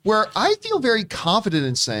where I feel very confident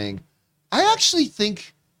in saying, I actually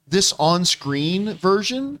think this on-screen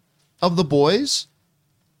version of The Boys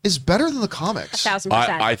is better than the comics. 1,000%.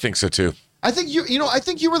 I think so too. I think I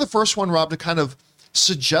think you were the first one, Rob, to kind of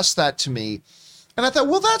suggest that to me. And I thought,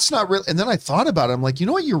 well, that's not real. And then I thought about it. I'm like, you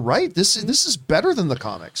know what? You're right. This is better than the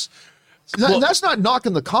comics. And that's not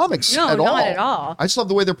knocking the comics No, at all. not at all. I just love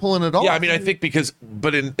the way they're pulling it off. Yeah, I mean, I think because,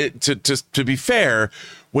 but to be fair,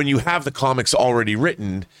 when you have the comics already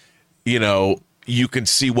written, you can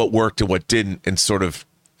see what worked and what didn't, and sort of.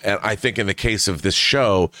 And I think in the case of this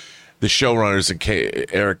show, the showrunners and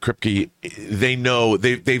Eric Kripke, they know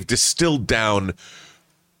they've distilled down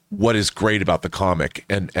what is great about the comic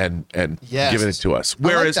and Yes. given it to us. I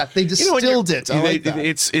like Whereas that. They distilled it. I like that.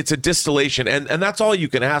 It's a distillation, and that's all you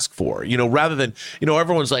can ask for. Rather than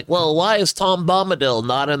everyone's like, well, why is Tom Bombadil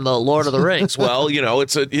not in the Lord of the Rings? Well,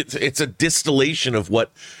 it's a distillation of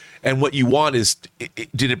what you want is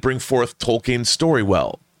did it bring forth Tolkien's story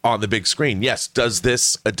well on the big screen? Yes. Does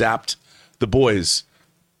this adapt The Boys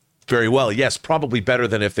very well? Yes, probably better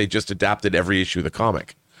than if they just adapted every issue of the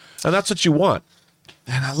comic, and that's what you want.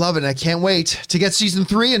 And I love it. I can't wait to get season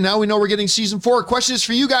 3. And now we know we're getting season 4. Question is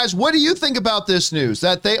for you guys. What do you think about this news?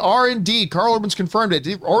 That they are indeed, Carl Urban's confirmed it.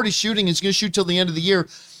 They're already shooting. He's going to shoot till the end of the year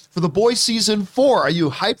for The Boys season 4. Are you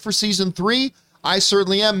hyped for season 3? I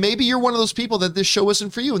certainly am. Maybe you're one of those people that this show isn't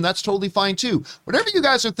for you, and that's totally fine too. Whatever you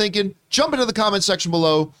guys are thinking, jump into the comment section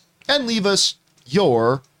below and leave us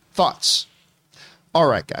your thoughts. All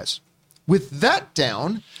right, guys. With that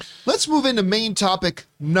down, let's move into main topic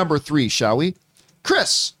number 3, shall we?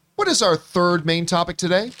 Chris, what is our third main topic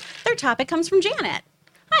today? Third topic comes from Janet.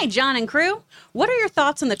 Hi, John and crew. What are your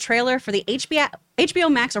thoughts on the trailer for the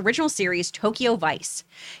HBO Max original series Tokyo Vice?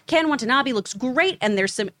 Ken Watanabe looks great, and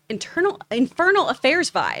there's some Infernal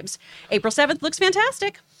Affairs vibes. April 7th looks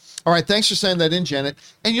fantastic. All right, thanks for sending that in, Janet.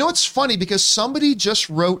 And it's funny because somebody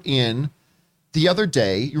just wrote in the other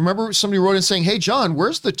day. You remember somebody wrote in saying, hey, John,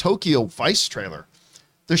 where's the Tokyo Vice trailer?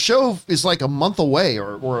 The show is like a month away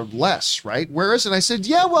or less, right? Where is it? I said,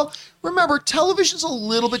 yeah, well, remember, television's a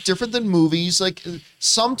little bit different than movies. Like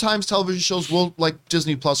sometimes television shows will, like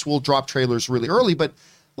Disney Plus, will drop trailers really early, but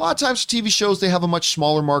a lot of times for TV shows, they have a much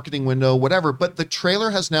smaller marketing window, whatever. But the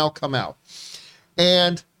trailer has now come out.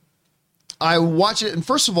 And I watched it. And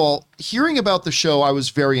first of all, hearing about the show, I was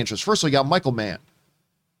very interested. First of all, you got Michael Mann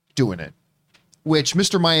doing it, which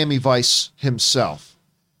Mr. Miami Vice himself.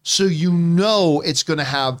 So it's going to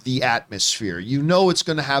have the atmosphere. It's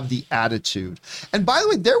going to have the attitude. And by the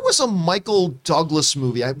way, there was a Michael Douglas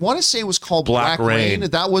movie. I want to say it was called Black Rain.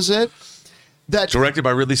 That was it. Directed by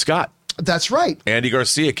Ridley Scott. That's right. Andy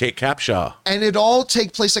Garcia, Kate Capshaw. And it all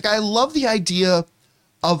take place. Like, I love the idea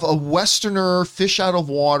of a Westerner, fish out of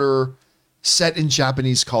water, set in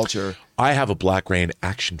Japanese culture. I have a Black Rain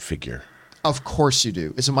action figure. Of course you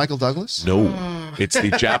do. Is it Michael Douglas? No, it's the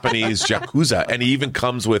Japanese Yakuza. And he even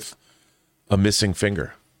comes with a missing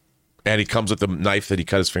finger. And he comes with the knife that he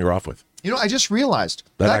cut his finger off with. I just realized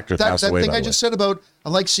that actor passed away. That thing by I the just way. said about I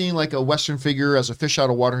like seeing like a Western figure as a fish out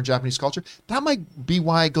of water in Japanese culture. That might be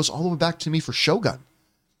why it goes all the way back to me for Shogun.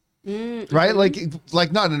 Right?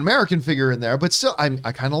 Like not an American figure in there, but still, I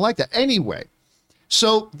kind of like that. Anyway,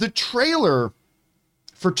 so the trailer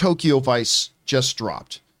for Tokyo Vice just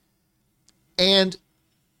dropped. And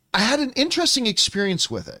I had an interesting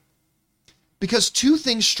experience with it because two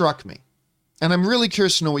things struck me, and I'm really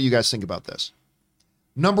curious to know what you guys think about this.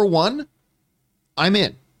 Number one, I'm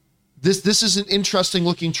in. This is an interesting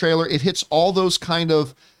looking trailer. It hits all those kind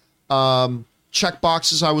of check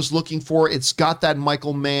boxes I was looking for. It's got that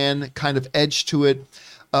Michael Mann kind of edge to it,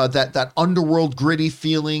 that underworld gritty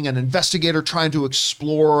feeling, an investigator trying to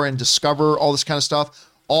explore and discover all this kind of stuff.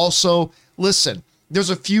 Also, listen, there's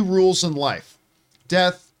a few rules in life.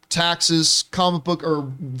 Death, taxes, comic book or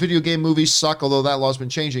video game movies suck, although that law's been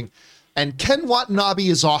changing. And Ken Watanabe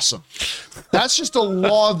is awesome. That's just a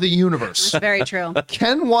law of the universe. That's very true.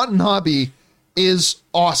 Ken Watanabe is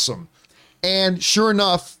awesome. And sure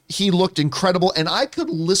enough, he looked incredible. And I could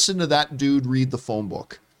listen to that dude read the phone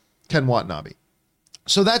book, Ken Watanabe.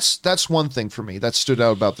 So that's one thing for me that stood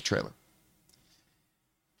out about the trailer.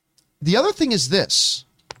 The other thing is this.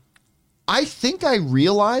 I think I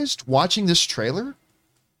realized watching this trailer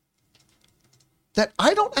that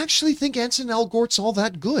I don't actually think Anson Elgort's all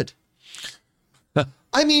that good.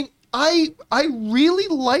 I mean, I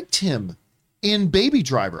really liked him in Baby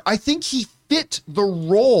Driver. I think he fit the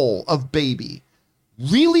role of Baby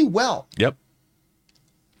really well. Yep.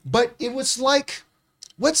 But it was like,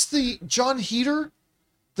 what's the John Heder,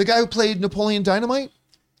 the guy who played Napoleon Dynamite?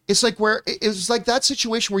 It's like where it was like that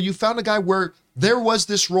situation where you found a guy where there was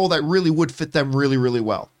this role that really would fit them really, really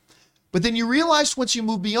well. But then you realized once you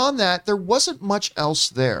move beyond that, there wasn't much else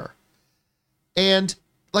there. And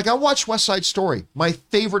like I watched West Side Story, my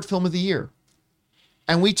favorite film of the year.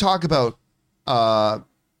 And we talk about a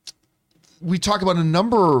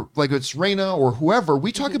number, like it's Raina or whoever,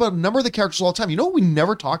 we talk about a number of the characters all the time. You know what we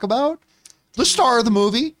never talk about? The star of the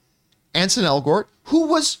movie, Anson Elgort, who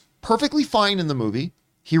was perfectly fine in the movie.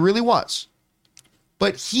 He really was.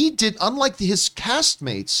 But he did, unlike his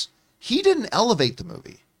castmates, he didn't elevate the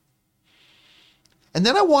movie. And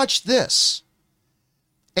then I watched this.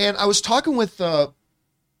 And I was talking with a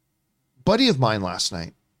buddy of mine last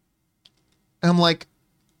night. And I'm like,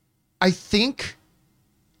 I think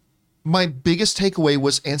my biggest takeaway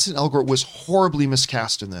was Anson Elgort was horribly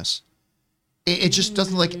miscast in this. It just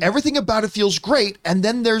doesn't, like, everything about it feels great. And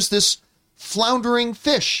then there's this floundering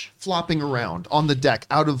fish flopping around on the deck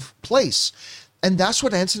out of place. And that's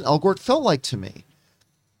what Anson Elgort felt like to me.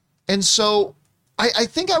 And so I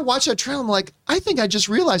think I watched that trailer. I'm like, I think I just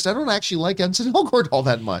realized I don't actually like Anson Elgort all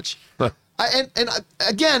that much.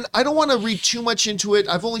 Again, I don't want to read too much into it.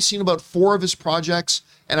 I've only seen about 4 of his projects,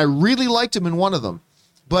 and I really liked him in one of them.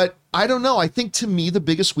 But I don't know. I think to me, the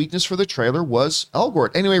biggest weakness for the trailer was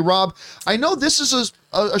Elgort. Anyway, Rob, I know this is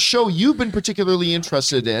a show you've been particularly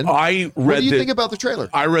interested in. What do you think about the trailer?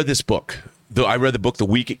 I read this book. I read the book the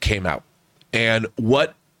week it came out. And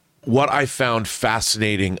what I found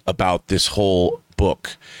fascinating about this whole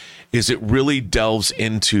book is it really delves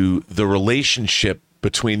into the relationship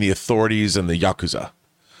between the authorities and the Yakuza,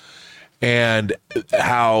 and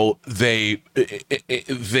how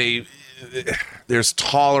there's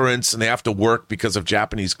tolerance and they have to work because of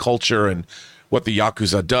Japanese culture and what the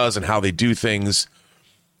Yakuza does and how they do things.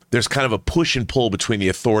 There's kind of a push and pull between the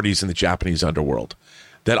authorities and the Japanese underworld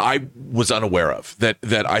that I was unaware of, that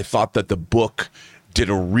I thought that the book did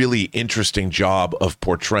a really interesting job of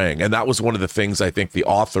portraying. And that was one of the things I think the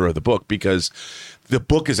author of the book, because the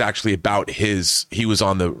book is actually about he was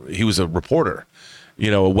a reporter,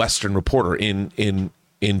 a Western reporter in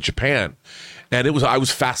Japan. And I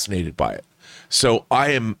was fascinated by it. So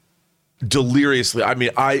I am deliriously,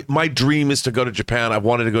 my dream is to go to Japan. I've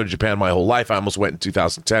wanted to go to Japan my whole life. I almost went in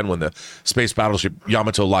 2010 when the Space Battleship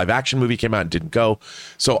Yamato live action movie came out and didn't go.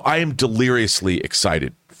 So I am deliriously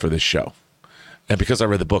excited for this show. And because I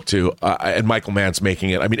read the book too, and Michael Mann's making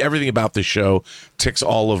it, everything about this show ticks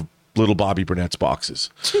all of little Bobby Burnett's boxes.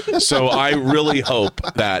 So I really hope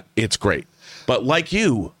that it's great. But like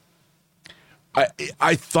you,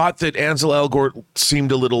 I thought that Ansel Elgort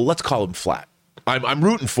seemed a little, let's call him flat. I'm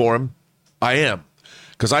rooting for him. I am.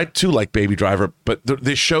 Because I too like Baby Driver. But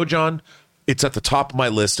this show, John, it's at the top of my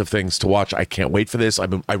list of things to watch. I can't wait for this.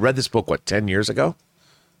 I read this book, 10 years ago?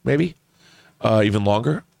 Maybe? Even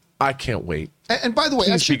longer? I can't wait. And by the way,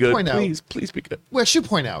 please I should point out. Please be good. Well, I should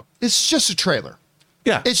point out, it's just a trailer.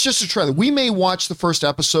 Yeah. It's just a trailer. We may watch the first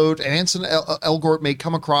episode, and Anson Elgort may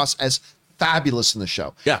come across as fabulous in the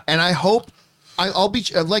show. Yeah. And I hope, I'll be,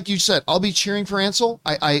 like you said, I'll be cheering for Ansel.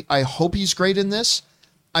 I hope he's great in this.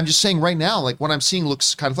 I'm just saying right now, like what I'm seeing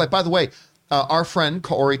looks kind of like, by the way, our friend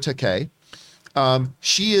Kaori Takei,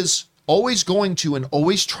 she is always going to and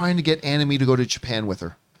always trying to get Anime to go to Japan with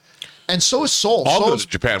her. And so is Soul. I'll go to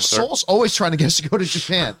Japan with her. Soul's always trying to get us to go to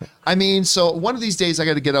Japan. So one of these days I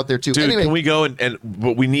got to get out there too. Dude, anyway, can we go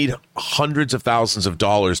but we need hundreds of thousands of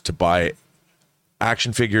dollars to buy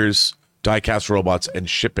action figures, die-cast robots and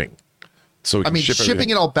shipping. So we I can mean, ship shipping everything.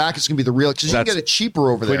 it all back is going to be the real, because you can That's- get it cheaper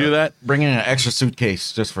over Can there. we do that? Bring in an extra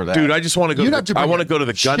suitcase just for that. Dude, I just want to go. You'd have to I bring want to a go to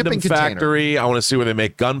the shipping Gundam container. factory. I want to see where they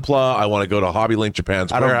make Gunpla. I want to go to Hobby Link Japan's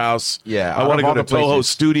don't- warehouse. yeah, I out want to of go all to the Toho places.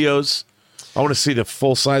 Studios. I want to see the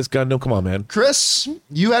full-size Gundam. Come on, man. Chris,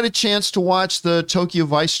 you had a chance to watch the Tokyo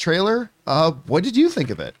Vice trailer. What did you think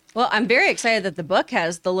of it? Well, I'm very excited that the book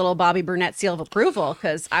has the little Bobby Burnett seal of approval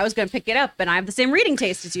because I was going to pick it up and I have the same reading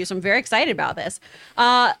taste as you, so I'm very excited about this.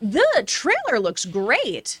 The trailer looks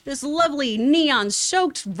great. This lovely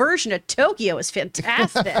neon-soaked version of Tokyo is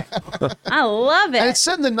fantastic. I love it. And it's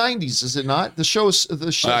set in the 90s, is it not? The show's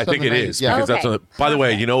I think it is. Yeah. Because that's Okay, by the way,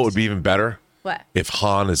 perfect. you know what would be even better? What? If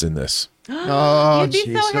Han is in this. Oh, You'd be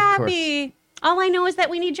jeez, so of course. happy. All I know is that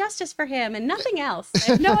we need justice for him and nothing else.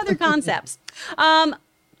 I have no other concepts.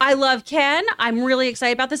 I love Ken. I'm really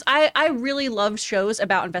excited about this. I really love shows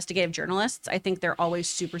about investigative journalists. I think they're always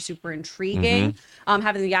super, super intriguing.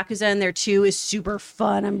 Having the Yakuza in there too is super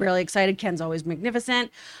fun. I'm really excited. Ken's always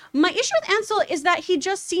magnificent. My issue with Ansel is that he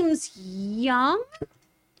just seems young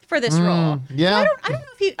for this role. yeah. I don't know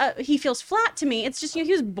if he feels flat to me. It's just, he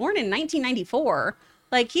was born in 1994.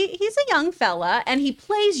 Like he's a young fella and he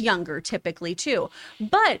plays younger typically too.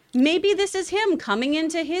 But maybe this is him coming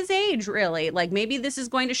into his age really. Like maybe this is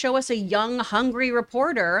going to show us a young, hungry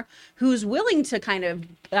reporter who's willing to kind of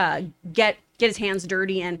get his hands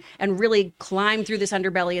dirty and really climb through this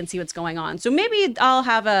underbelly and see what's going on. So maybe I'll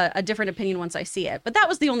have a different opinion once I see it. But that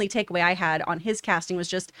was the only takeaway I had on his casting was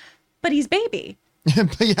just, but he's baby.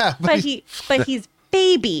 But he's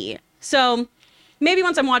baby. So maybe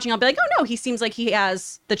once I'm watching, I'll be like, oh no, he seems like he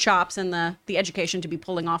has the chops and the education to be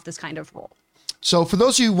pulling off this kind of role. So for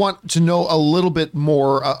those of you who want to know a little bit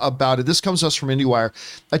more about it, this comes to us from IndieWire.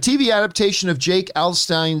 A TV adaptation of Jake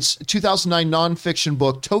Alstein's 2009 nonfiction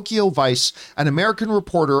book, Tokyo Vice, An American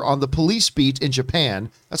Reporter on the Police Beat in Japan,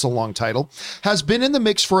 that's a long title, has been in the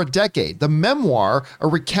mix for a decade. The memoir, a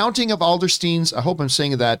recounting of Alderstein's, I hope I'm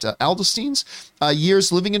saying that, Alderstein's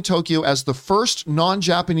years living in Tokyo as the first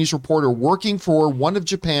non-Japanese reporter working for one of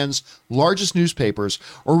Japan's largest newspapers,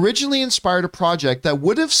 originally inspired a project that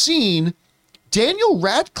would have seen Daniel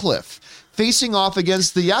Radcliffe facing off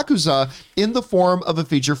against the Yakuza in the form of a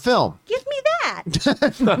feature film. Give me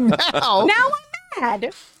that. Now, Now I'm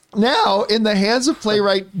mad. now, in the hands of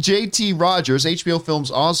playwright J.T. Rogers, HBO Films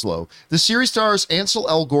Oslo, the series stars Ansel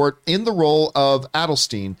Elgort in the role of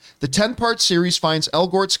Adelstein. The 10-part series finds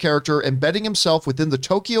Elgort's character embedding himself within the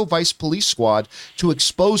Tokyo Vice Police Squad to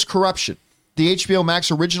expose corruption. The HBO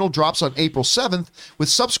Max original drops on April 7th, with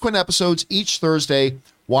subsequent episodes each Thursday.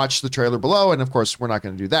 Watch the trailer below, and of course, we're not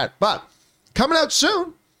going to do that. But coming out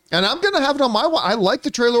soon, and I'm going to have it on my wall. I like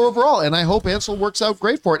the trailer overall, and I hope Ansel works out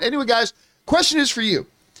great for it. Anyway, guys, question is for you.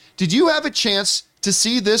 Did you have a chance to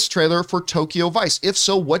see this trailer for Tokyo Vice? If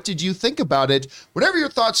so, what did you think about it? Whatever your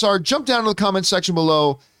thoughts are, jump down to the comment section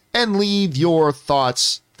below and leave your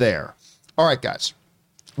thoughts there. All right, guys.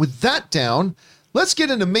 With that down, let's get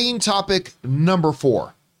into main topic number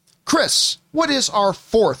 4. Chris, what is our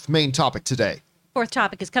 4th main topic today? Fourth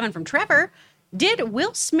topic is coming from Trevor. Did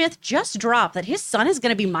Will Smith just drop that his son is going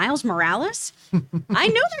to be Miles Morales? I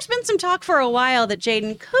know there's been some talk for a while that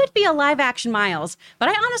Jaden could be a live-action Miles, but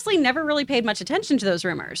I honestly never really paid much attention to those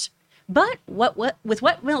rumors. But with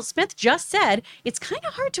what Will Smith just said, it's kind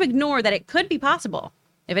of hard to ignore that it could be possible.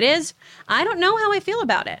 If it is, I don't know how I feel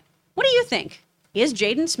about it. What do you think? Is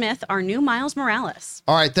Jaden Smith our new Miles Morales?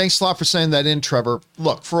 All right, thanks a lot for saying that in, Trevor.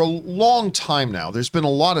 Look, for a long time now, there's been a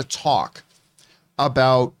lot of talk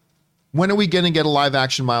about when are we going to get a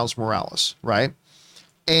live-action Miles Morales, right?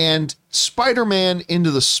 And Spider-Man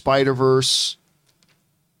Into the Spider-Verse,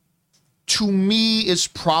 to me, is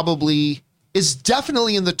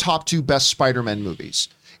definitely in the top 2 best Spider-Man movies.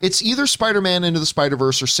 It's either Spider-Man Into the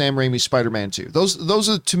Spider-Verse or Sam Raimi's Spider-Man 2. Those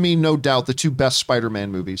are, to me, no doubt, the 2 best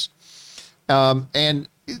Spider-Man movies. And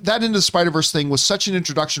that Into the Spider-Verse thing was such an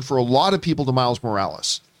introduction for a lot of people to Miles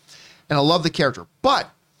Morales. And I love the character. But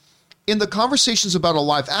in the conversations about a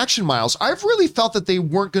live action Miles, I've really felt that they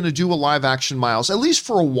weren't going to do a live action Miles, at least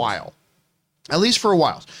for a while.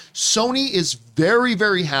 Sony is very,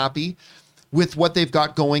 very happy with what they've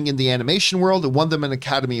got going in the animation world. It won them an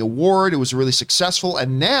Academy Award. It was really successful.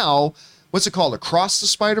 And now, what's it called? Across the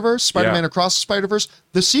Spider-Verse? Spider-Man Across the Spider-Verse?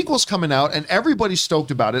 The sequel's coming out, and everybody's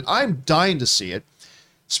stoked about it. I'm dying to see it.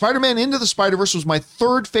 Spider-Man Into the Spider-Verse was my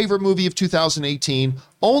 3rd favorite movie of 2018,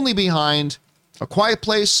 only behind A Quiet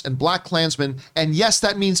Place and Black Klansman. And yes,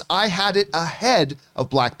 that means I had it ahead of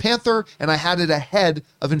Black Panther, and I had it ahead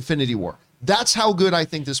of Infinity War. That's how good I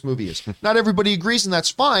think this movie is. Not everybody agrees, and that's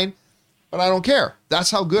fine, but I don't care. That's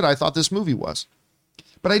how good I thought this movie was.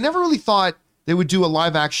 but I never really thought they would do a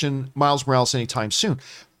live action Miles Morales anytime soon.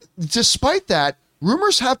 Despite that,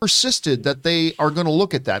 rumors have persisted that they are going to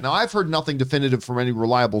look at that. Now, I've heard nothing definitive from any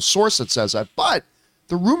reliable source that says that, but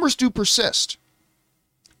the rumors do persist.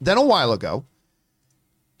 Then a while ago,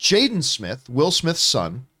 Jaden Smith, Will Smith's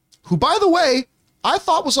son, who, by the way, I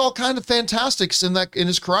thought was all kind of fantastic in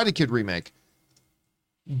his Karate Kid remake.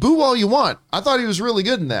 Boo all you want. I thought he was really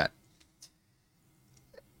good in that.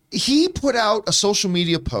 He put out a social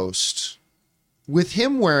media post with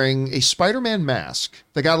him wearing a Spider-Man mask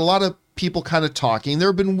that got a lot of people kind of talking. There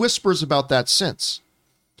have been whispers about that since.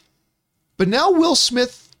 But now Will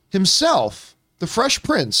Smith himself, the Fresh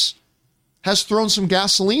Prince, has thrown some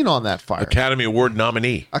gasoline on that fire. Academy Award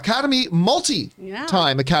nominee.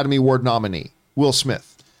 Multi-time Academy Award nominee, Will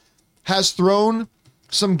Smith, has thrown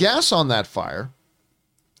some gas on that fire.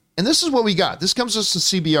 And this is what we got. This comes to us from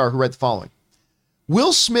CBR, who read the following.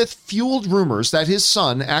 Will Smith fueled rumors that his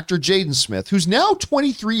son, actor Jaden Smith, who's now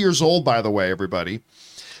 23 years old, by the way, everybody,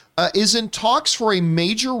 is in talks for a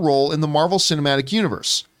major role in the Marvel Cinematic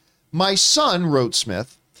Universe. My son, wrote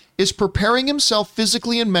Smith, is preparing himself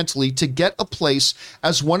physically and mentally to get a place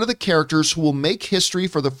as one of the characters who will make history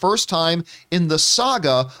for the first time in the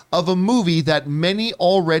saga of a movie that many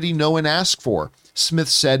already know and ask for, Smith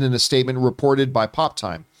said in a statement reported by Pop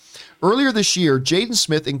Time. Earlier this year, Jaden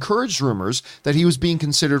Smith encouraged rumors that he was being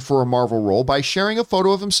considered for a Marvel role by sharing a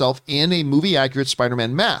photo of himself in a movie-accurate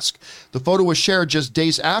Spider-Man mask. The photo was shared just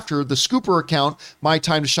days after the Scooper account, My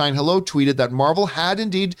Time to Shine Hello, tweeted that Marvel had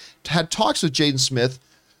indeed had talks with Jaden Smith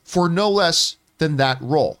for no less than that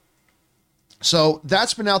role. So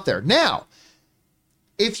that's been out there. Now,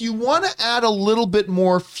 if you want to add a little bit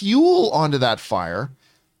more fuel onto that fire,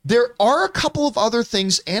 there are a couple of other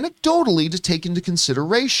things anecdotally to take into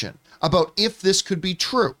consideration about if this could be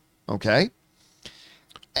true, okay?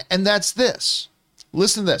 And that's this.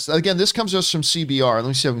 Listen to this. Again, this comes to us from CBR. Let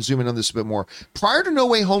me see if I can zoom in on this a bit more. Prior to No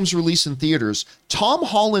Way Home's release in theaters, Tom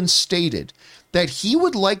Holland stated that he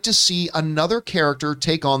would like to see another character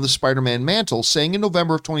take on the Spider-Man mantle, saying in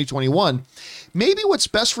November of 2021, maybe what's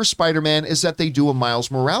best for Spider-Man is that they do a Miles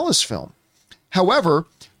Morales film. However,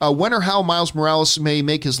 when or how Miles Morales may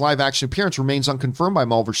make his live-action appearance remains unconfirmed by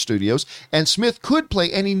Marvel Studios, and Smith could play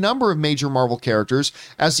any number of major Marvel characters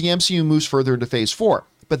as the MCU moves further into Phase 4.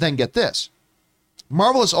 But then get this.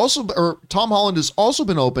 Tom Holland has also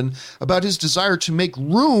been open about his desire to make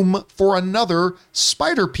room for another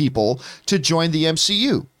Spider-People to join the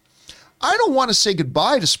MCU. I don't want to say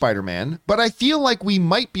goodbye to Spider-Man, but I feel like we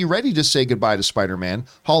might be ready to say goodbye to Spider-Man,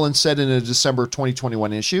 Holland said in a December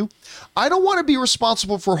 2021 issue. I don't want to be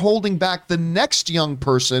responsible for holding back the next young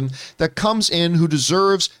person that comes in who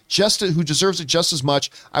deserves it just as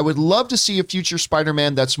much. I would love to see a future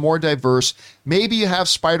Spider-Man that's more diverse. Maybe you have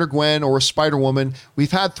Spider-Gwen or a Spider-Woman.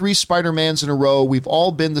 We've had 3 Spider-Mans in a row. We've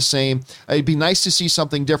all been the same. It'd be nice to see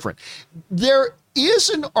something different. There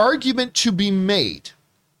is an argument to be made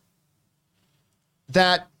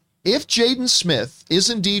that if Jaden Smith is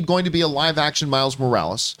indeed going to be a live-action Miles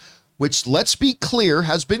Morales, which, let's be clear,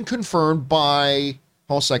 has been confirmed by,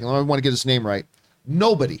 hold a second, I want to get his name right,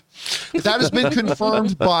 nobody. That has been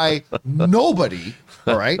confirmed by nobody,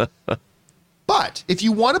 all right? But if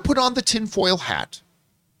you want to put on the tinfoil hat,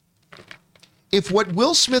 if what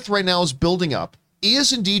Will Smith right now is building up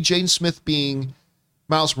is indeed Jaden Smith being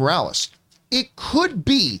Miles Morales, it could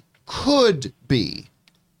be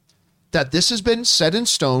that this has been set in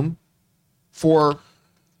stone for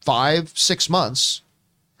 5-6 months,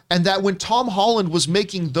 and that when Tom Holland was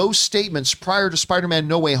making those statements prior to Spider-Man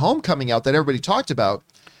No Way Home coming out that everybody talked about,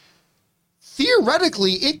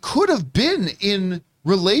 theoretically, it could have been in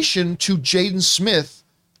relation to Jaden Smith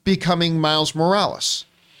becoming Miles Morales.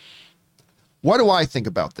 What do I think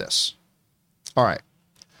about this? All right.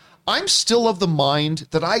 I'm still of the mind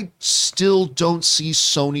that I still don't see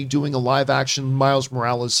Sony doing a live-action Miles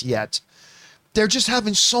Morales yet. They're just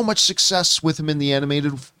having so much success with him in the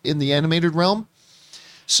animated realm.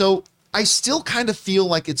 So I still kind of feel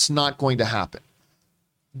like it's not going to happen.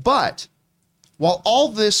 But while all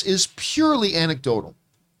this is purely anecdotal,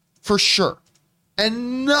 for sure,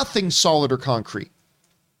 and nothing solid or concrete,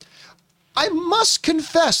 I must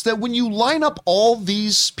confess that when you line up all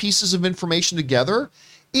these pieces of information together,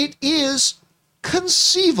 it is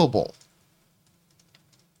conceivable.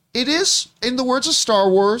 It is, in the words of Star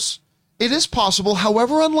Wars, it is possible,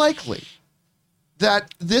 however unlikely,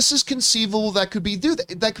 that this is conceivable that could be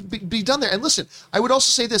done there. And listen, I would also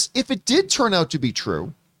say this, if it did turn out to be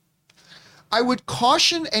true, I would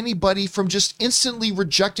caution anybody from just instantly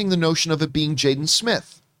rejecting the notion of it being Jaden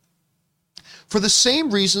Smith. for the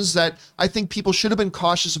same reasons that I think people should have been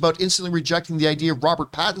cautious about instantly rejecting the idea of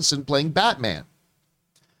Robert Pattinson playing Batman.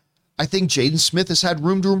 I think Jaden Smith has had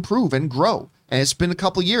room to improve and grow. And it's been a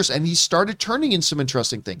couple years, and he's started turning in some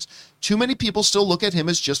interesting things. Too many people still look at him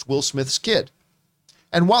as just Will Smith's kid.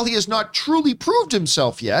 And while he has not truly proved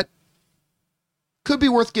himself yet, could be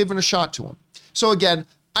worth giving a shot to him. So again,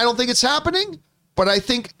 I don't think it's happening, but I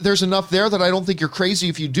think there's enough there that I don't think you're crazy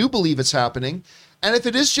if you do believe it's happening. And if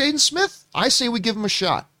it is Jaden Smith, I say we give him a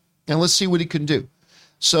shot, and let's see what he can do.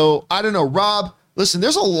 So I don't know, Rob, listen,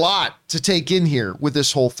 there's a lot to take in here with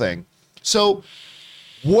this whole thing. So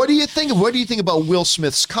what do you think? What do you think about Will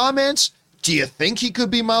Smith's comments? Do you think he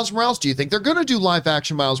could be Miles Morales? Do you think they're going to do live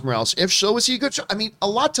action Miles Morales? If so, is he a good? I mean, a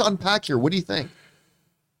lot to unpack here. What do you think?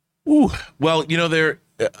 Ooh, well,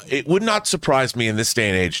 it would not surprise me in this day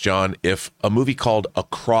and age, John, if a movie called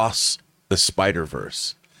Across the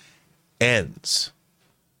Spider-Verse ends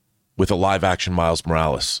with a live action Miles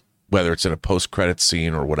Morales, whether it's in a post-credits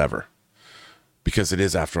scene or whatever. Because it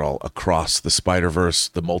is, after all, across the Spider-Verse.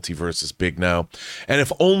 The multiverse is big now. And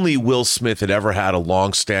if only Will Smith had ever had a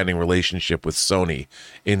long-standing relationship with Sony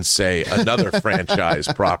in, say, another franchise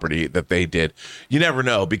property that they did. You never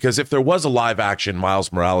know, because if there was a live-action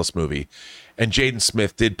Miles Morales movie and Jaden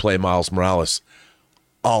Smith did play Miles Morales,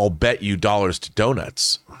 I'll bet you dollars to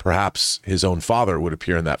donuts, perhaps his own father would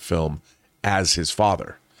appear in that film as his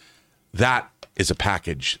father. That is a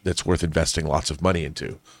package that's worth investing lots of money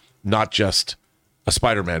into, not just a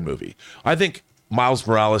Spider-Man movie. I think Miles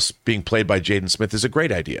Morales being played by Jaden Smith is a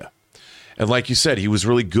great idea. And like you said, he was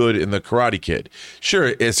really good in The Karate Kid.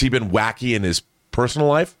 Sure, has he been wacky in his personal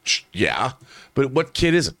life? Yeah. But what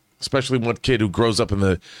kid isn't? Especially what kid who grows up in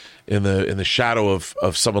the shadow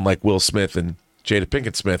of someone like Will Smith and Jada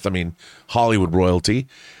Pinkett Smith. I mean, Hollywood royalty.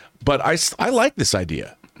 But I like this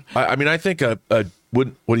idea. I mean, I think what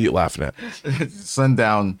are you laughing at?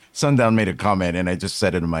 Sundown made a comment, and I just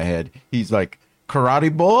said it in my head. He's like,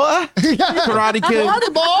 Karate boy? Karate Kid.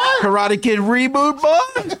 Karate boy? Karate Kid reboot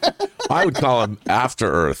boy? I would call him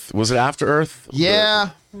After Earth. Was it After Earth? Yeah.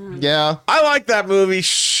 Yeah. I like that movie.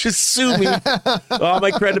 Sue me. All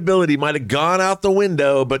my credibility might have gone out the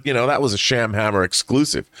window, but that was a Sham Hammer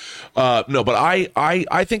exclusive. No, but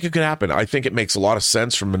I think it could happen. I think it makes a lot of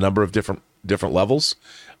sense from a number of different levels.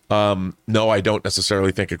 No, I don't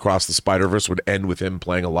necessarily think Across the Spider-Verse would end with him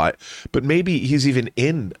playing a live, but maybe he's even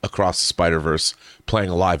in Across the Spider-Verse playing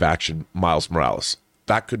a live action Miles Morales.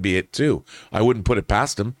 That could be it too. I wouldn't put it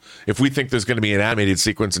past him. If we think there's going to be an animated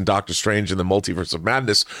sequence in Doctor Strange in the Multiverse of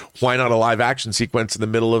Madness, why not a live action sequence in the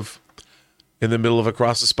middle of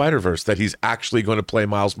Across the Spider-Verse that he's actually going to play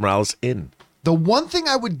Miles Morales in? The one thing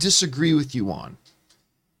I would disagree with you on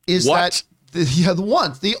is that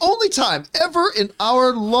the only time ever in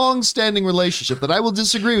our long-standing relationship that I will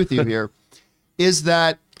disagree with you here is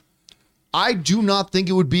that I do not think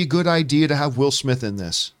it would be a good idea to have Will Smith in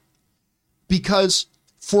this. Because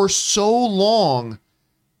for so long,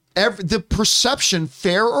 the perception,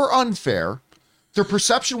 fair or unfair, the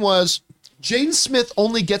perception was Jaden Smith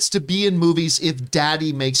only gets to be in movies if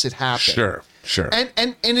daddy makes it happen. Sure.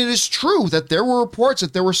 And it is true that there were reports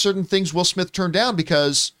that there were certain things Will Smith turned down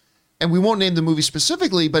because, and we won't name the movie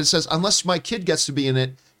specifically, but it says, unless my kid gets to be in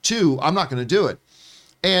it too, I'm not going to do it.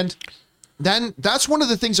 And then that's one of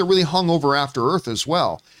the things that really hung over After Earth as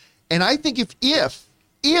well. And I think if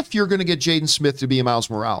you're going to get Jaden Smith to be Miles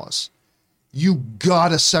Morales, you got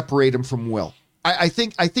to separate him from Will. I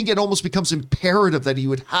think it almost becomes imperative that he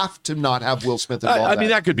would have to not have Will Smith involved. I mean,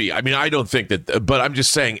 that could be. I mean, I don't think that, but I'm just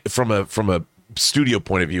saying from a studio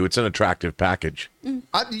point of view, it's an attractive package.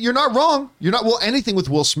 You're not wrong. You're not. Well, anything with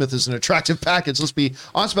Will Smith is an attractive package. Let's be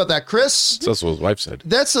honest about that, Chris. That's what his wife said.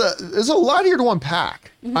 There's a lot here to unpack.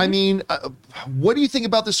 Mm-hmm. I mean, what do you think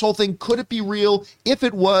about this whole thing? Could it be real? If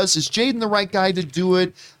it was, is Jaden the right guy to do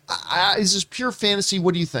it? Is this pure fantasy?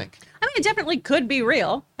 What do you think? I mean, it definitely could be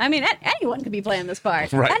real. I mean, anyone could be playing this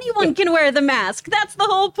part. Right. Anyone can wear the mask. That's the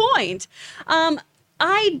whole point.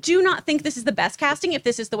 I do not think this is the best casting if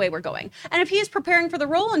this is the way we're going. And if he is preparing for the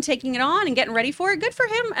role and taking it on and getting ready for it, good for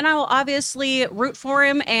him. And I will obviously root for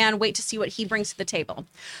him and wait to see what he brings to the table.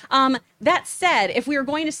 That said, if we were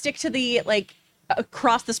going to stick to the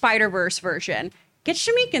Across the Spider-Verse version, get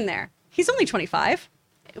Shameik in there. He's only 25.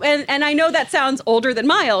 And I know that sounds older than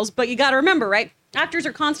Miles, but you got to remember, right? Actors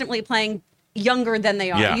are constantly playing younger than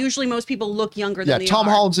they are. Yeah. Usually most people look younger than they are. Yeah, Tom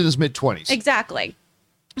Holland's in his mid-20s. Exactly.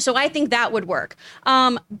 So I think that would work.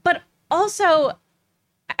 But also,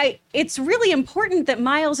 it's really important that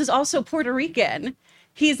Miles is also Puerto Rican.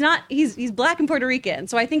 He's Black and Puerto Rican.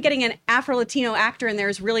 So I think getting an Afro-Latino actor in there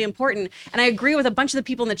is really important. And I agree with a bunch of the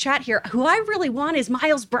people in the chat here. Who I really want is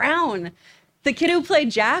Miles Brown. The kid who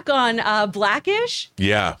played Jack on Blackish.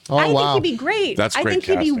 Yeah. Oh, I wow. think he'd be great. That's I great think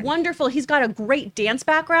he'd be casting. wonderful. He's got a great dance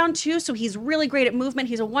background too, so he's really great at movement.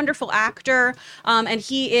 He's a wonderful actor, and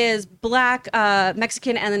he is Black,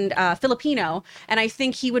 Mexican, and Filipino. And I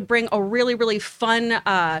think he would bring a really, really fun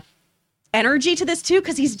energy to this too,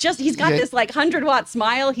 because he's got this like 100-watt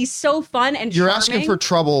smile. He's so fun and You're charming. asking for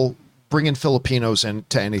trouble bringing Filipinos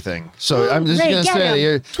into anything. So I'm just Ray, going to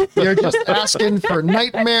get say you're just asking for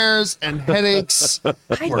nightmares and headaches.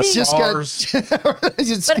 think- Just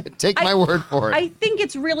take my word for it. I think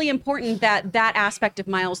it's really important that that aspect of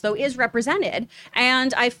Miles, though, is represented.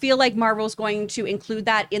 And I feel like Marvel's going to include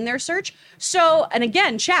that in their search. So, and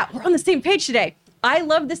again, chat, we're on the same page today. I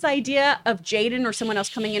love this idea of Jaden or someone else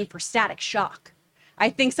coming in for Static Shock. I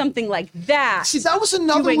think something like that. See, that was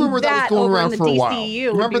another doing rumor that was going over around in for the a while. DCU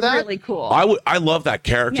would Remember be that? really cool. I love that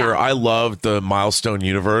character. Yeah. I love the Milestone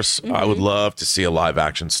universe. I would love to see a live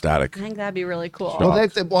action Static. I think that'd be really cool.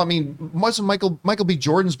 Well, I mean, wasn't Michael B.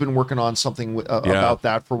 Jordan's been working on something about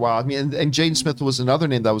that for a while. I mean, and Jaden Smith was another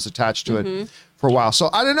name that was attached to it for a while. So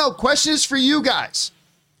I don't know. Question is for you guys.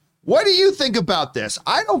 What do you think about this?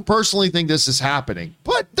 I don't personally think this is happening,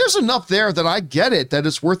 but there's enough there that I get it, that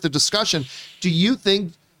it's worth the discussion. Do you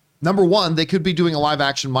think, number one, they could be doing a live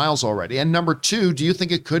action Miles already? And number two, do you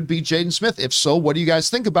think it could be Jaden Smith? If so, what do you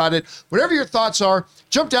guys think about it? Whatever your thoughts are,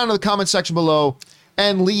 jump down to the comment section below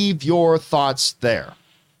and leave your thoughts there.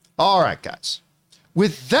 All right, guys.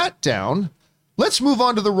 With that down, let's move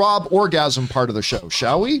on to the Rob Orgasm part of the show,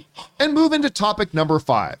 shall we? And move into topic number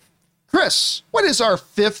 5. Chris, what is our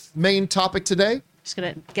 5th main topic today? Just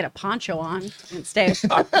gonna get a poncho on and stay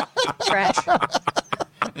fresh.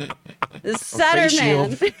 The Saturn Man.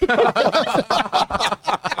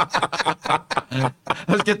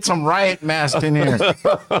 Let's get some riot mask in here.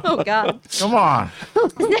 Oh God. Come on.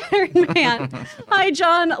 Saturn Man. Hi,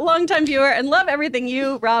 John, longtime viewer, and love everything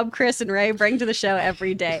you, Rob, Chris, and Ray bring to the show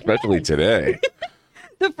every day. Especially today.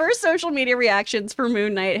 The first social media reactions for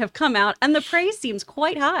Moon Knight have come out, and the praise seems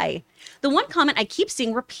quite high. The one comment I keep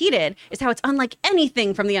seeing repeated is how it's unlike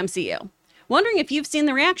anything from the MCU. Wondering if you've seen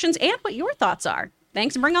the reactions and what your thoughts are.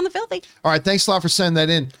 Thanks, and bring on the filthy. All right, thanks a lot for sending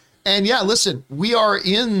that in. And yeah, listen, we are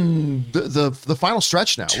in the final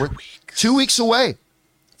stretch now. We're 2 weeks away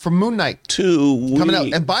from Moon Knight 2 weeks. coming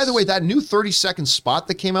out. And by the way, that new 30-second spot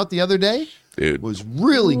that came out the other day was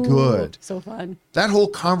really good. So fun. That whole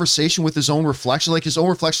conversation with his own reflection, like his own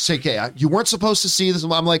reflection saying, okay, you weren't supposed to see this.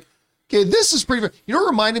 I'm like, okay, this is pretty. You know what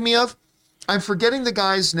it reminded me of? I'm forgetting the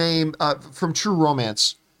guy's name from True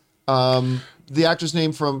Romance. The actor's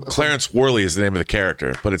name from Clarence Worley is the name of the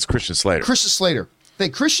character, but it's Christian Slater. Christian Slater.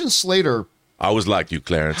 Christian Slater I was like you,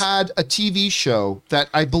 Clarence. had a TV show that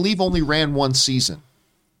I believe only ran one season.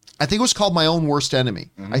 I think it was called My Own Worst Enemy.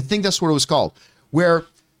 I think that's what it was called, where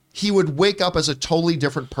he would wake up as a totally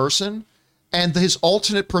different person, and his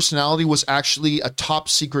alternate personality was actually a top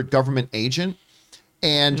secret government agent.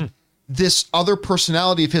 And this other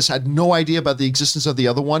personality of his had no idea about the existence of the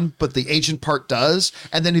other one, but the agent part does.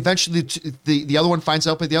 And then eventually the other one finds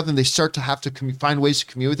out by the other, and they start to have to find ways to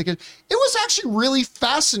communicate with it. It was actually really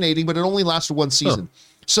fascinating, but it only lasted one season.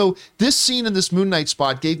 So this scene in this Moon Knight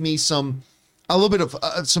spot gave me a little bit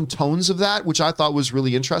of some tones of that, which I thought was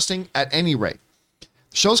really interesting. At any rate,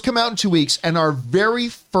 the show's come out in 2 weeks, and our very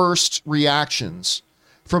first reactions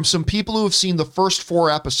from some people who have seen the first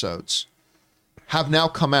 4 episodes have now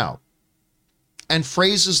come out. And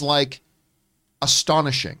phrases like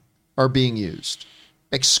astonishing are being used.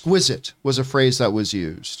 Exquisite was a phrase that was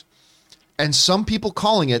used. And some people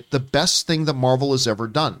calling it the best thing that Marvel has ever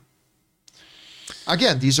done.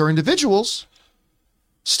 Again, these are individuals.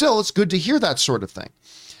 Still, it's good to hear that sort of thing.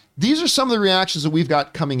 These are some of the reactions that we've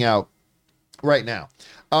got coming out right now.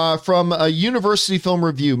 From a University Film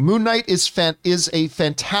Review, Moon Knight is a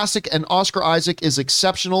fantastic, and Oscar Isaac is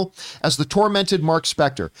exceptional as the tormented Mark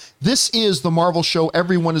Spector. This is the Marvel show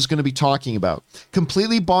everyone is going to be talking about.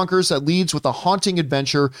 Completely bonkers that leads with a haunting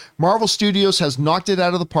adventure. Marvel Studios has knocked it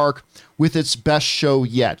out of the park with its best show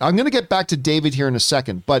yet. I'm going to get back to David here in a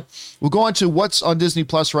second, but we'll go on to what's on Disney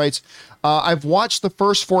Plus rights. I've watched the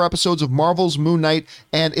first 4 episodes of Marvel's Moon Knight,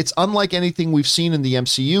 and it's unlike anything we've seen in the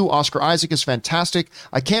MCU. Oscar Isaac is fantastic.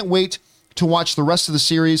 I can't wait to watch the rest of the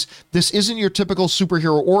series. This isn't your typical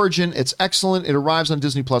superhero origin. It's excellent. It arrives on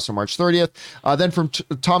Disney Plus on March 30th. Then from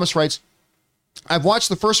Thomas writes, I've watched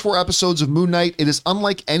the first 4 episodes of Moon Knight. It is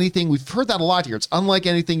unlike anything. We've heard that a lot here. It's unlike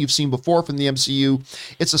anything you've seen before from the MCU.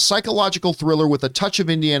 It's a psychological thriller with a touch of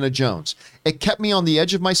Indiana Jones. It kept me on the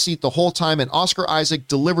edge of my seat the whole time, and Oscar Isaac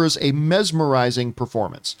delivers a mesmerizing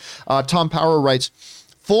performance. Tom Power writes,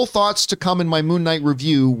 full thoughts to come in my Moon Knight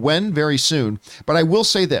review very soon. But I will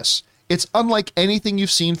say this. It's unlike anything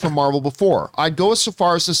you've seen from Marvel before. I'd go so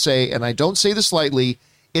far as to say, and I don't say this lightly,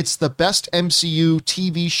 it's the best MCU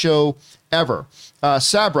TV show ever.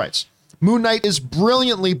 Sab writes, Moon Knight is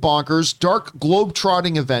brilliantly bonkers, dark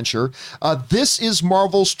globe-trotting adventure. This is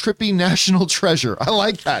Marvel's trippy national treasure. I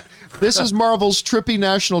like that. This is Marvel's trippy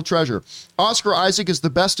national treasure. Oscar Isaac is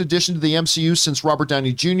the best addition to the MCU since Robert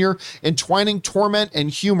Downey Jr., entwining torment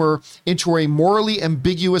and humor into a morally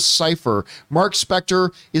ambiguous cipher. Mark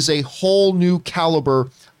Spector is a whole new caliber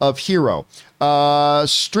of hero.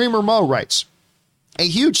 Streamer Mo writes, a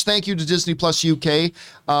huge thank you to Disney Plus UK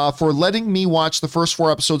for letting me watch the first 4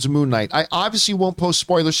 episodes of Moon Knight. I obviously won't post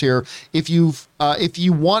spoilers here. If you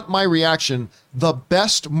want my reaction, the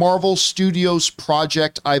best Marvel Studios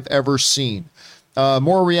project I've ever seen.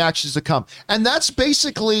 More reactions to come. And that's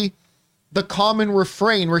basically the common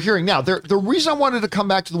refrain we're hearing. Now, the reason I wanted to come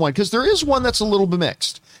back to the one, because there is one that's a little bit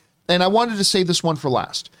mixed. And I wanted to save this one for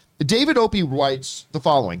last. David Opie writes the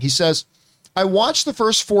following. He says, I watched the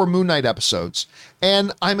first 4 Moon Knight episodes,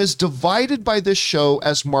 and I'm as divided by this show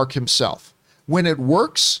as Mark himself. When it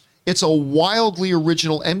works, it's a wildly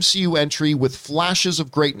original MCU entry with flashes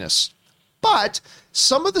of greatness. But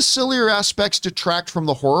some of the sillier aspects detract from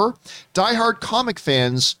the horror. Die-hard comic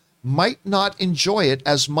fans might not enjoy it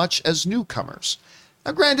as much as newcomers.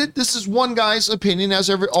 Now, granted, this is one guy's opinion, as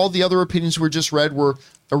all the other opinions we just read were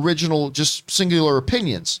original, just singular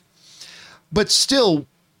opinions. But still,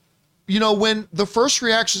 you know, when the first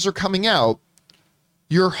reactions are coming out,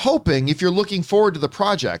 you're hoping, if you're looking forward to the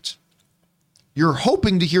project, you're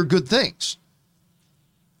hoping to hear good things.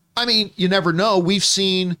 I mean, you never know. We've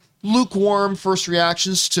seen lukewarm first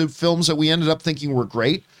reactions to films that we ended up thinking were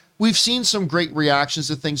great. We've seen some great reactions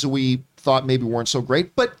to things that we thought maybe weren't so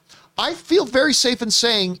great. But I feel very safe in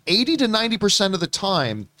saying 80 to 90% of the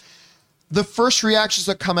time, the first reactions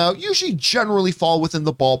that come out usually generally fall within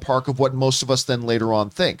the ballpark of what most of us then later on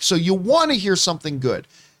think. So you want to hear something good.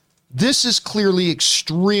 This is clearly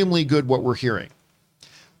extremely good what we're hearing.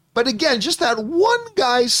 But again, just that one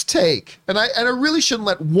guy's take, and I really shouldn't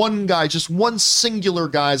let one guy, just one singular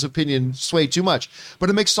guy's opinion sway too much. But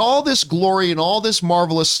amidst all this glory and all this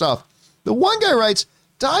marvelous stuff, the one guy writes,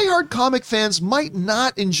 die-hard comic fans might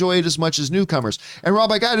not enjoy it as much as newcomers. And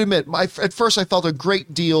Rob, I got to admit, at first I felt a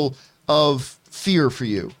great deal of fear for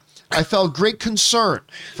you. I felt great concern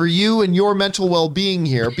for you and your mental well-being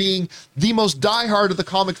here, being the most diehard of the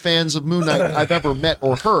comic fans of Moon Knight I've ever met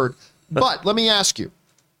or heard. But let me ask you,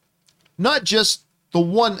 not just the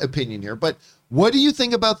one opinion here, but what do you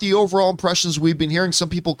think about the overall impressions we've been hearing? Some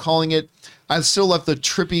people calling it, I still love the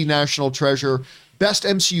trippy national treasure, best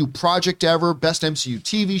MCU project ever, best MCU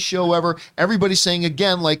TV show ever. Everybody's saying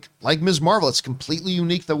again, like Ms. Marvel, it's completely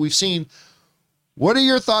unique that we've seen. What are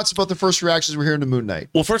your thoughts about the first reactions we're hearing to Moon Knight?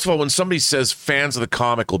 Well, first of all, when somebody says fans of the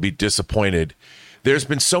comic will be disappointed, there's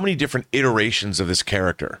been so many different iterations of this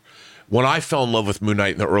character. When I fell in love with Moon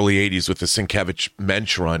Knight in the early 80s with the Sienkiewicz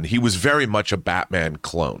Mensch run, he was very much a Batman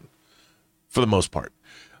clone, for the most part.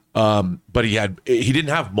 But he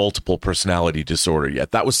didn't have multiple personality disorder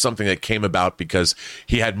yet. That was something that came about because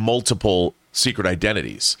he had multiple secret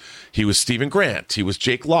identities. He was Stephen Grant, he was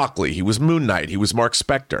Jake Lockley, he was Moon Knight, he was Mark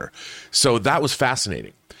Spector. So that was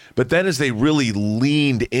fascinating. But then as they really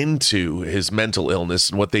leaned into his mental illness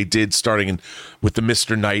and what they did starting with the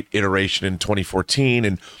Mr. Knight iteration in 2014,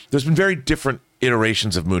 and there's been very different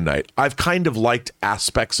iterations of Moon Knight. I've kind of liked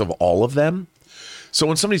aspects of all of them. So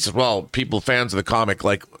when somebody says, well, fans of the comic,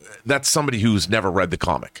 like, that's somebody who's never read the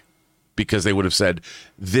comic, because they would have said,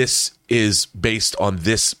 this is based on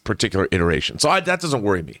this particular iteration. So that doesn't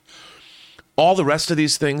worry me. All the rest of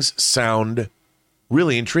these things sound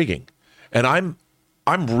really intriguing. And I'm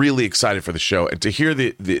really excited for the show, and to hear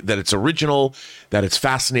that it's original, that it's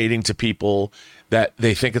fascinating to people, that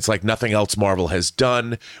they think it's like nothing else Marvel has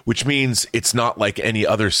done, which means it's not like any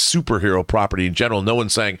other superhero property in general. No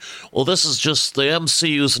one's saying, well, this is just the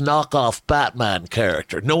MCU's knockoff Batman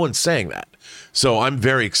character. No one's saying that. So I'm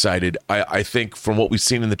very excited. I think from what we've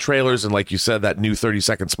seen in the trailers, and like you said, that new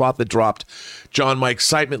 30-second spot that dropped, John, my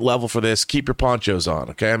excitement level for this, keep your ponchos on,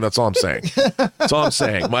 okay? And that's all I'm saying. That's all I'm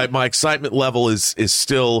saying. My excitement level is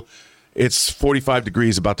still, it's 45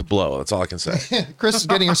 degrees about to blow. That's all I can say. Chris is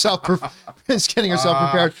getting herself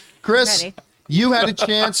prepared. Chris, Ready. you had a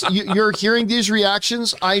chance. You're hearing these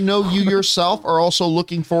reactions. I know you yourself are also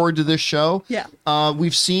looking forward to this show. Yeah.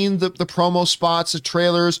 We've seen the promo spots, the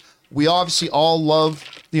trailers. We obviously all love,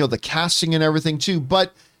 the casting and everything too.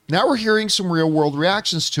 But now we're hearing some real world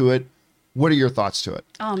reactions to it. What are your thoughts to it?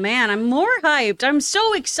 Oh man, I'm more hyped. I'm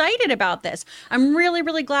so excited about this. I'm really,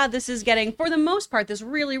 really glad this is getting, for the most part, this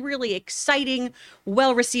really, really exciting,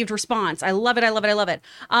 well-received response. I love it. I love it. I love it.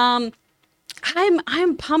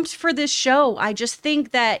 I'm pumped for this show. I just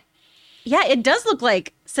think that, yeah, it does look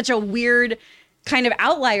like such a weird kind of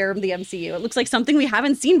outlier of the MCU. It looks like something we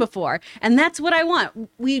haven't seen before. And that's what I want.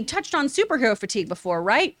 We touched on superhero fatigue before,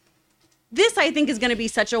 right? This, I think, is going to be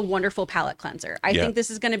such a wonderful palate cleanser. I think this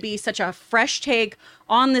is going to be such a fresh take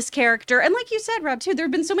on this character. And like you said, Rob, too, there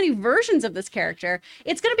have been so many versions of this character.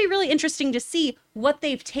 It's going to be really interesting to see what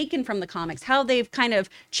they've taken from the comics, how they've kind of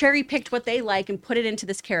cherry-picked what they like and put it into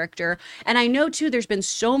this character. And I know, too, there's been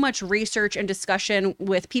so much research and discussion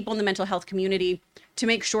with people in the mental health community to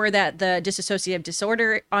make sure that the dissociative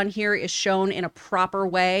disorder on here is shown in a proper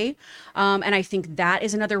way. And I think that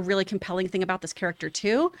is another really compelling thing about this character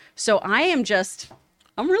too. So I'm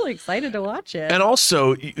really excited to watch it. And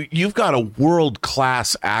also, you've got a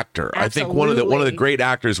world-class actor. Absolutely. I think one of the great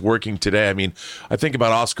actors working today. I mean, I think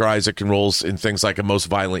about Oscar Isaac in roles in things like A Most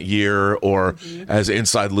Violent Year or as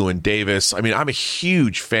Inside Llewyn Davis. I mean, I'm a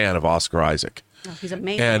huge fan of Oscar Isaac. Oh, he's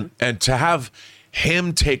amazing. And to have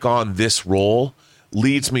him take on this role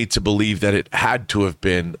leads me to believe that it had to have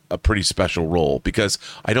been a pretty special role, because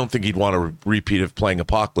I don't think he'd want a repeat of playing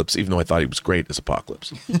Apocalypse, even though I thought he was great as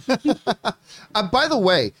Apocalypse. By the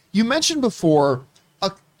way, you mentioned before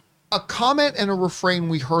a comment and a refrain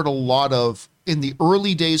we heard a lot of in the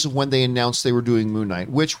early days of when they announced they were doing Moon Knight,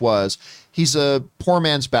 which was, he's a poor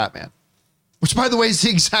man's Batman. Which, by the way, is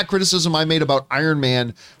the exact criticism I made about Iron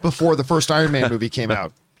Man before the first Iron Man movie came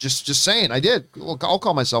out. Just saying, I did. I'll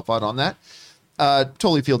call myself out on that.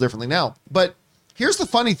 Totally feel differently now. But here's the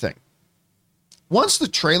funny thing. Once the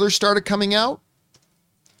trailer started coming out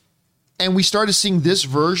and we started seeing this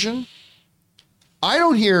version, I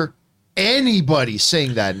don't hear anybody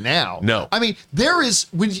saying that now. No. I mean,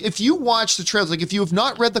 if you watch the trailers, like if you have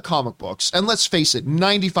not read the comic books, and let's face it,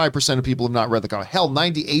 95% of people have not read the comic. Hell,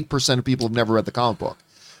 98% of people have never read the comic book.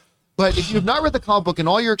 But if you have not read the comic book and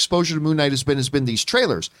all your exposure to Moon Knight has been these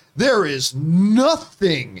trailers, there is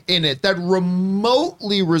nothing in it that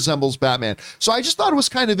remotely resembles Batman. So I just thought it was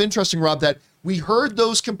kind of interesting, Rob, that we heard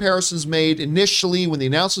those comparisons made initially when the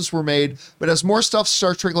announcements were made, but as more stuff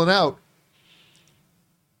starts trickling out,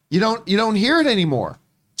 you don't hear it anymore.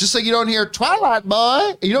 Just like you don't hear Twilight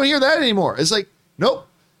Boy, you don't hear that anymore. It's like, nope,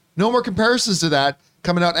 no more comparisons to that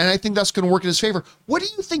coming out, and I think that's going to work in his favor. What do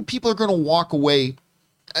you think people are going to walk away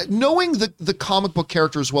knowing the comic book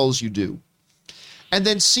character as well as you do, and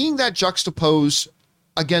then seeing that juxtapose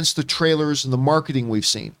against the trailers and the marketing we've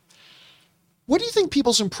seen? What do you think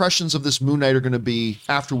people's impressions of this Moon Knight are going to be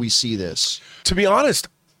after we see this? To be honest,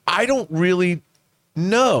 I don't really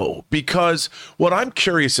know, because what I'm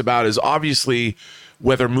curious about is obviously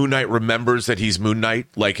whether Moon Knight remembers that he's Moon Knight,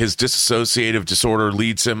 like his dissociative disorder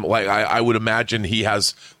leads him. Like I would imagine he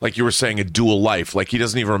has, like you were saying, a dual life. Like he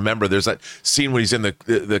doesn't even remember. There's that scene when he's in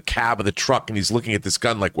the cab of the truck and he's looking at this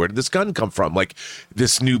gun. Like, where did this gun come from? Like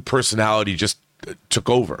this new personality just took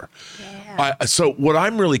over. Yeah. So what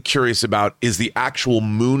I'm really curious about is the actual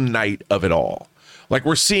Moon Knight of it all. Like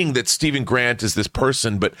we're seeing that Stephen Grant is this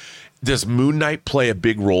person, but does Moon Knight play a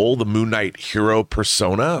big role, the Moon Knight hero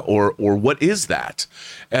persona, or what is that?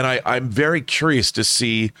 And I'm very curious to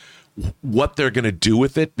see what they're going to do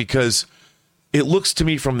with it, because it looks to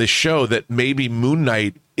me from this show that maybe Moon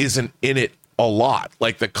Knight isn't in it a lot,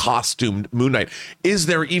 like the costumed Moon Knight. Is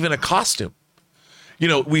there even a costume? You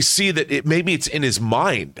know, we see that maybe it's in his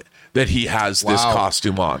mind that he has this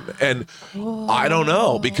costume on. And I don't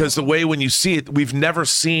know, because the way when you see it, we've never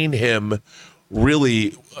seen him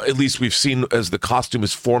really, at least we've seen as the costume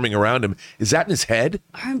is forming around him. Is that in his head?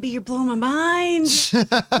 R&B, you're blowing my mind.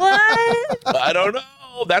 What? I don't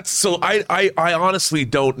know. That's so, I honestly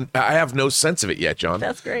don't, I have no sense of it yet, John.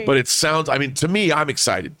 That's great. But it sounds, I mean, to me, I'm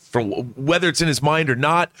excited for whether it's in his mind or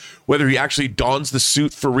not, whether he actually dons the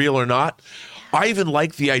suit for real or not. I even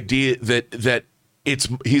like the idea that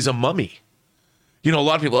he's a mummy. You know, a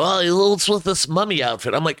lot of people, what's with this mummy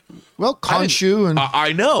outfit? I'm like, well, Khonshu, and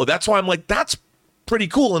I know. That's why I'm like, that's pretty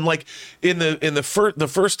cool. And like in the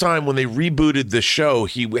first time when they rebooted the show,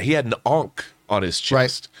 he had an Ankh on his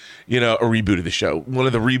chest. Right. You know, or rebooted the show. One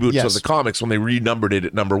of the reboots of the comics when they renumbered it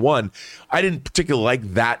at #1. I didn't particularly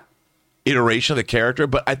like that iteration of the character,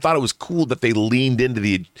 but I thought it was cool that they leaned into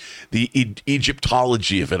the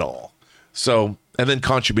Egyptology of it all. So. And then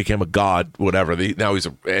Khonshu became a god, whatever. Now he's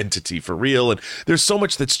an entity for real. And there's so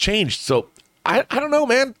much that's changed. So I don't know,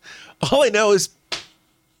 man. All I know is...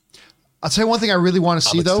 I'll tell you one thing I really want to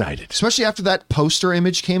see, though. Excited. Especially after that poster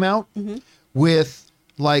image came out with,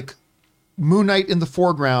 like, Moon Knight in the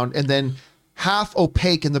foreground, and then half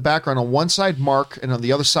opaque in the background. On one side, Mark, and on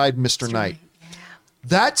the other side, Mr. Knight. Yeah.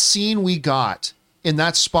 That scene we got in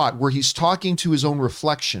that spot where he's talking to his own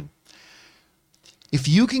reflection. If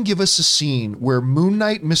you can give us a scene where Moon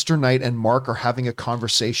Knight, Mr. Knight, and Mark are having a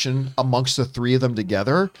conversation amongst the three of them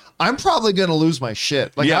together, I'm probably going to lose my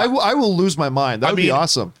shit. Like, I will lose my mind. That would be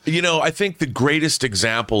awesome. You know, I think the greatest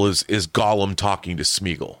example is Gollum talking to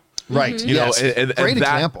Smeagol. Right. You know, and great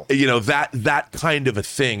that, example. You know, that kind of a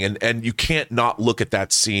thing. And you can't not look at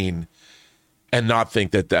that scene and not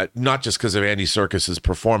think that not just because of Andy Serkis's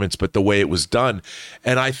performance, but the way it was done.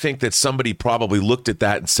 And I think that somebody probably looked at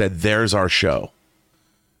that and said, there's our show.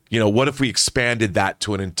 You know, what if we expanded that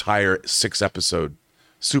to an entire 6-episode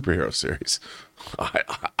superhero series?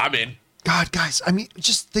 I'm in. God, guys, I mean,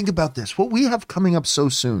 just think about this. What we have coming up so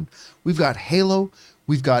soon. We've got Halo.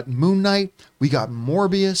 We've got Moon Knight. We got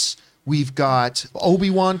Morbius. We've got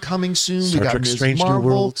Obi-Wan coming soon. Star we got Trek Ms. Strange Marvel. New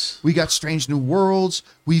Worlds. We got Strange New Worlds.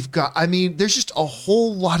 We've got, I mean, there's just a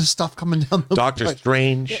whole lot of stuff coming down the Doctor pipe.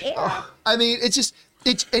 Strange. I mean, it's just,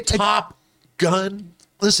 Top Gun.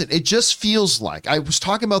 Listen, it just feels like, I was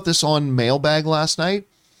talking about this on Mailbag last night,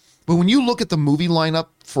 but when you look at the movie lineup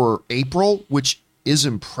for April, which is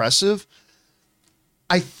impressive,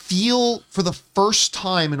 I feel for the first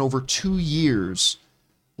time in over 2 years,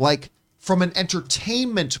 like from an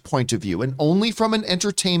entertainment point of view, and only from an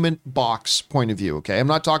entertainment box point of view, okay? I'm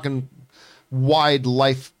not talking wide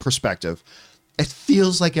life perspective. It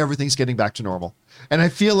feels like everything's getting back to normal. And I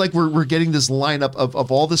feel like we're getting this lineup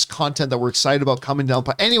of all this content that we're excited about coming down.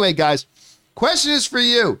 Anyway, guys, question is for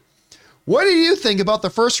you. What do you think about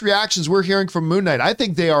the first reactions we're hearing from Moon Knight? I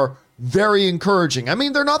think they are very encouraging. I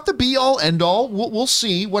mean, they're not the be-all, end-all. We'll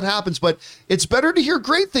see what happens, but it's better to hear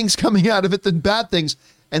great things coming out of it than bad things,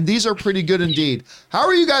 and these are pretty good indeed. How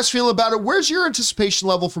are you guys feeling about it? Where's your anticipation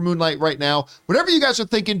level for Moon Knight right now? Whatever you guys are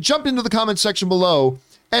thinking, jump into the comment section below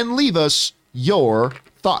and leave us your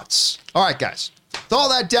thoughts. All right, guys. With all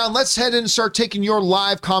that down, let's head in and start taking your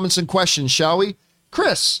live comments and questions, shall we?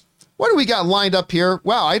 Chris, what do we got lined up here?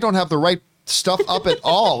 Wow, I don't have the right stuff up at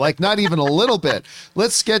all, like not even a little bit.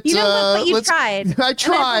 Let's get you know what, but you tried.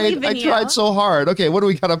 I tried so hard. Okay, what do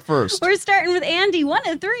we got up first? We're starting with Andy, 1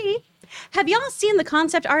 of 3. Have y'all seen the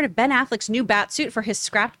concept art of Ben Affleck's new Batsuit for his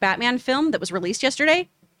scrapped Batman film that was released yesterday?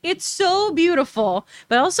 It's so beautiful,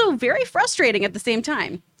 but also very frustrating at the same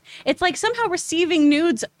time. It's like somehow receiving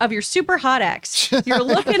nudes of your super hot ex. You're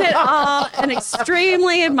looking at all and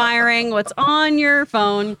extremely admiring what's on your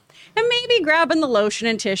phone and maybe grabbing the lotion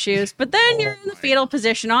and tissues, but then you're in the fetal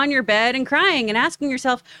position on your bed and crying and asking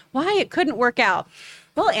yourself why it couldn't work out.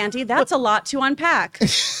 Well, Auntie, that's a lot to unpack.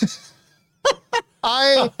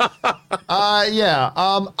 I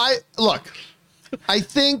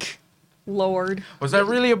think... Lord. Was that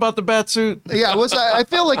really about the bat suit? Yeah, I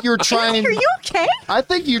feel like you were trying... Are you okay? I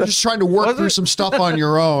think you're just trying to work through some stuff on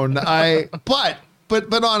your own. But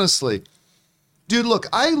honestly, dude, look,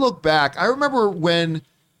 I look back. I remember when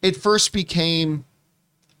it first became...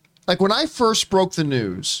 Like, when I first broke the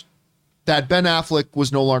news that Ben Affleck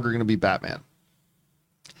was no longer going to be Batman,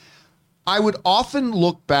 I would often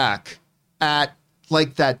look back at,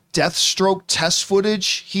 like, that Deathstroke test footage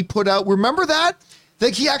he put out. Remember that?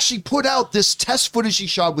 Like, he actually put out this test footage he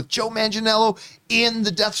shot with Joe Manganiello in the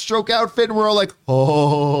Deathstroke outfit, and we're all like,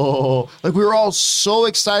 oh, like we were all so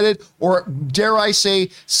excited, or dare I say,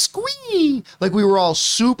 squee, like we were all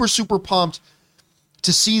super, super pumped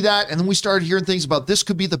to see that. And then we started hearing things about this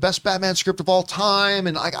could be the best Batman script of all time,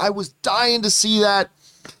 and I was dying to see that,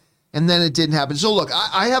 and then it didn't happen. So look,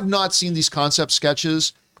 I have not seen these concept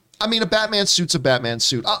sketches. I mean, a Batman suit's a Batman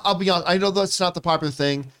suit. I'll be honest, I know that's not the popular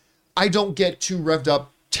thing. I don't get too revved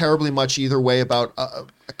up terribly much either way about a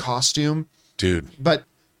costume. Dude. But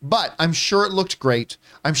I'm sure it looked great.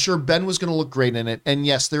 I'm sure Ben was going to look great in it. And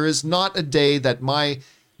yes, there is not a day that my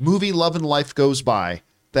movie love and life goes by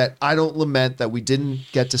that I don't lament that we didn't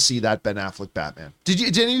get to see that Ben Affleck Batman.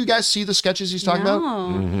 Did any of you guys see the sketches he's talking about?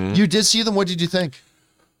 Mm-hmm. You did see them? What did you think?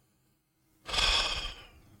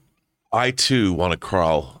 I too want to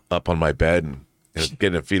crawl up on my bed and get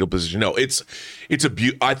in a fetal position. No,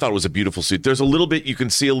 I thought it was a beautiful suit. There's a little bit, you can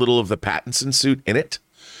see a little of the Pattinson suit in it,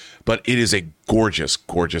 but it is a gorgeous,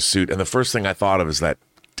 gorgeous suit. And the first thing I thought of is that,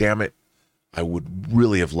 damn it, I would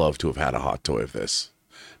really have loved to have had a hot toy of this,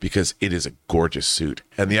 because it is a gorgeous suit.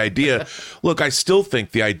 And the idea, look, I still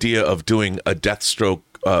think the idea of doing a Deathstroke,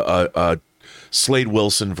 Slade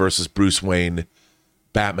Wilson versus Bruce Wayne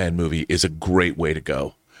Batman movie is a great way to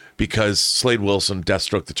go. Because Slade Wilson,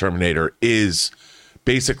 Deathstroke the Terminator, is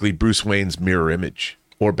basically Bruce Wayne's mirror image,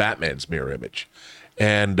 or Batman's mirror image.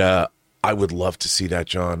 And I would love to see that,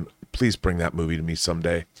 John. Please bring that movie to me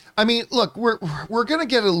someday. I mean, look, we're gonna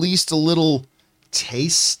get at least a little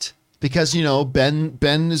taste because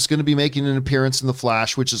Ben is going to be making an appearance in The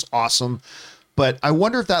Flash, which is awesome. But I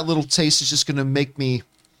wonder if that little taste is just going to make me,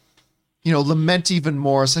 lament even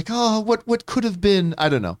more. It's like, oh, what could have been? I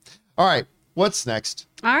don't know. All right, what's next?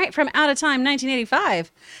 All right, from Out of Time,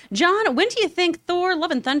 1985. John, when do you think Thor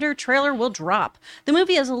Love and Thunder trailer will drop? The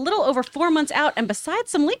movie is a little over 4 months out, and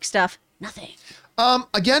besides some leak stuff, nothing.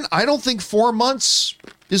 Again, I don't think 4 months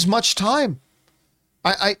is much time.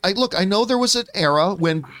 I look, I know there was an era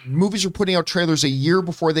when movies were putting out trailers a year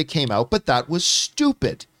before they came out, but that was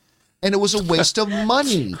stupid. And it was a waste of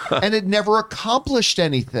money. And it never accomplished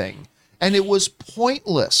anything. And it was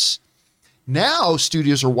pointless. Now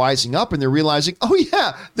studios are wising up and they're realizing, oh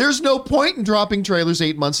yeah, there's no point in dropping trailers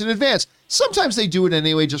 8 months in advance. Sometimes they do it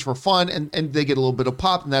anyway just for fun and they get a little bit of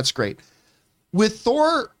pop and that's great. With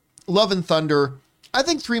Thor, Love and Thunder, I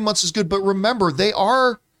think 3 months is good. But remember, they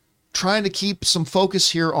are trying to keep some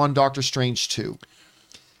focus here on Doctor Strange 2.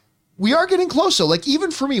 We are getting closer. Like,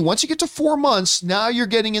 even for me, once you get to 4 months, now you're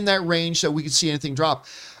getting in that range that we can see anything drop.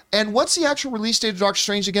 And what's the actual release date of Doctor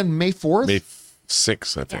Strange again? May 4th? May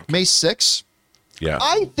 6th, I think. May 6th? Yeah.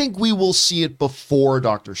 I think we will see it before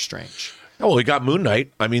Doctor Strange. Oh, well, we got Moon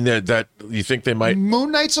Knight. I mean, that you think they might...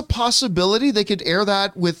 Moon Knight's a possibility. They could air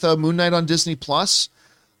that with Moon Knight on Disney+. If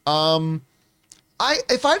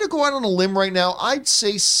I had to go out on a limb right now, I'd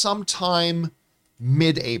say sometime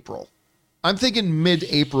mid-April. I'm thinking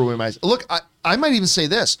mid-April. Look, I might even say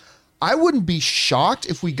this. I wouldn't be shocked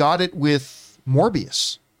if we got it with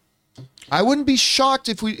Morbius. I wouldn't be shocked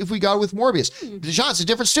if we got it with Morbius. John, it's a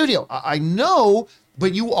different studio. I know,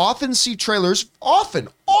 but you often see trailers, often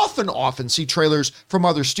see trailers from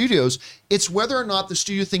other studios. It's whether or not the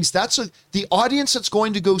studio thinks the audience that's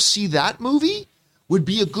going to go see that movie would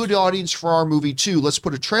be a good audience for our movie too. Let's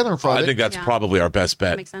put a trailer in front of it. I think that's probably our best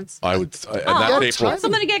bet. That makes sense. I would. And that's April.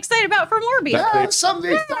 Something to get excited about for Morbius.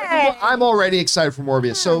 I'm already excited for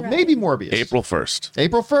Morbius. So maybe Morbius. April 1st.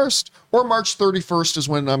 April 1st or March 31st is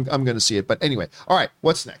when I'm going to see it. But anyway, all right,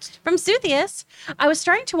 what's next? From Suthius, I was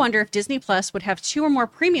starting to wonder if Disney Plus would have 2 or more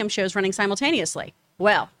premium shows running simultaneously.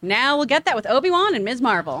 Well, now we'll get that with Obi-Wan and Ms.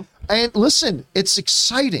 Marvel. And listen, it's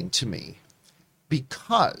exciting to me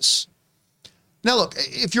because... Now, look,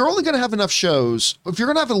 if you're only going to have enough shows, if you're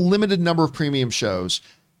going to have a limited number of premium shows,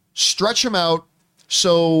 stretch them out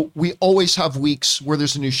so we always have weeks where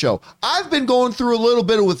there's a new show. I've been going through a little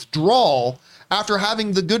bit of withdrawal after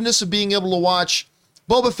having the goodness of being able to watch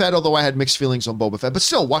Boba Fett, although I had mixed feelings on Boba Fett, but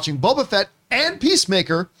still watching Boba Fett and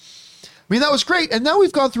Peacemaker. I mean, that was great. And now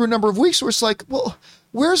we've gone through a number of weeks where it's like, well,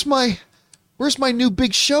 where's my new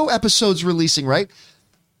big show episodes releasing, right?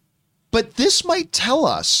 But this might tell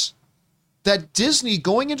us that Disney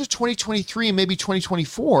going into 2023 and maybe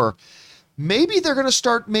 2024, maybe they're going to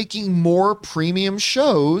start making more premium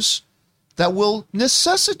shows that will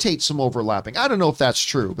necessitate some overlapping. I don't know if that's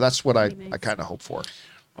true, but that's what I kind of hope for.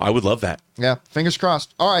 I would love that. Yeah, fingers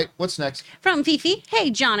crossed. All right, what's next? From Fifi, hey,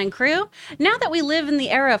 John and crew. Now that we live in the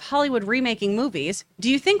era of Hollywood remaking movies, do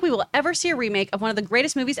you think we will ever see a remake of one of the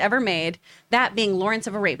greatest movies ever made, that being Lawrence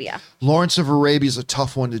of Arabia? Lawrence of Arabia is a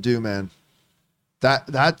tough one to do, man.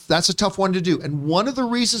 That's a tough one to do. And one of the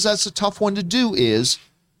reasons that's a tough one to do is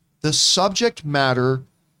the subject matter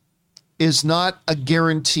is not a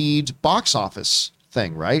guaranteed box office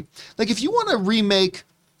thing, right? Like if you want to remake,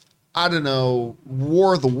 I don't know,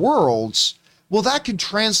 War of the Worlds, well, that can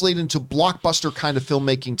translate into blockbuster kind of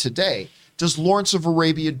filmmaking today. Does Lawrence of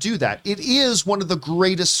Arabia do that? It is one of the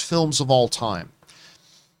greatest films of all time.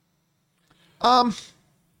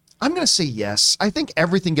 I'm going to say yes. I think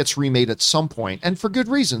everything gets remade at some point, and for good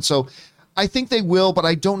reason. So I think they will, but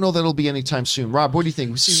I don't know that it'll be anytime soon. Rob, what do you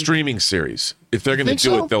think? Streaming series. If they're going to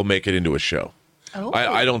do it, they'll make it into a show. Oh.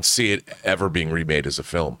 I don't see it ever being remade as a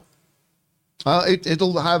film.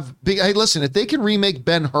 It'll have big. Hey, listen, if they can remake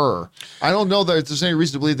Ben-Hur, I don't know that there's any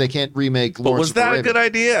reason to believe they can't remake Lawrence. But was that a good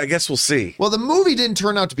idea? I guess we'll see. Well, the movie didn't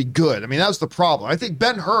turn out to be good. I mean, that was the problem. I think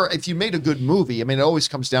Ben-Hur, if you made a good movie, I mean, it always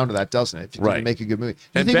comes down to that, doesn't it? If you didn't make a good movie.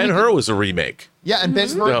 And Ben-Hur was a remake. Yeah, and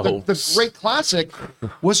Ben-Hur, the great classic,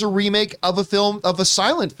 was a remake of a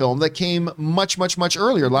silent film that came much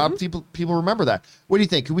earlier. A lot of people remember that. What do you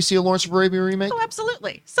think? Could we see a Lawrence of Arabia remake? Oh,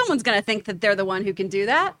 absolutely. Someone's going to think that they're the one who can do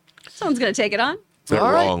that. Someone's going to take it on. They're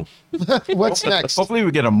wrong. What's next? Hopefully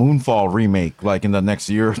we get a Moonfall remake like in the next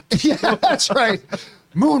year. Yeah, that's right.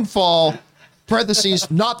 Moonfall,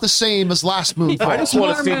 parentheses, not the same as last Moonfall. I just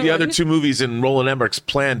want to see the other 2 movies in Roland Emmerich's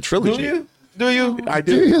planned trilogy. Do you? I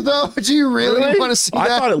Do do. you though? Do you really want to see I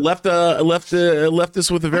that? thought it left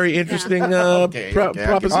us with a very interesting Okay.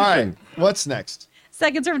 proposition. All right, what's next?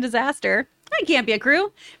 Seconds from disaster. That can't be a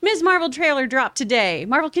crew. Ms. Marvel trailer dropped today.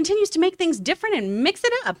 Marvel continues to make things different and mix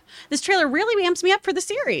it up. This trailer really amps me up for the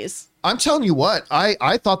series. I'm telling you what,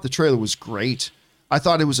 I thought the trailer was great. I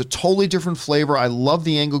thought it was a totally different flavor. I love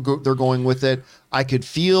the angle they're going with it. I could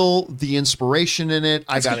feel the inspiration in it.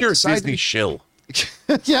 I got You're a excited. Disney shill.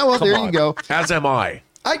 Yeah, well, Come there on. you go. As am I.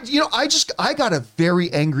 I got a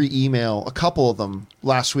very angry email, a couple of them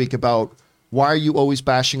last week about why are you always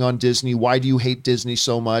bashing on Disney? Why do you hate Disney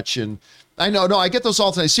so much? And I know, no, I get those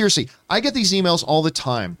all the time. Seriously, I get these emails all the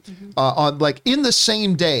time on like in the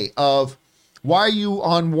same day of why are you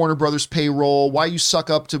on Warner Brothers payroll? Why you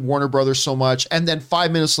suck up to Warner Brothers so much? And then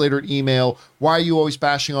 5 minutes later, an email, why are you always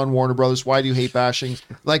bashing on Warner Brothers? Why do you hate bashing?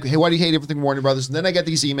 Like, hey, why do you hate everything Warner Brothers? And then I get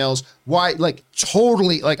these emails, why, like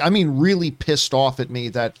totally, like, I mean, really pissed off at me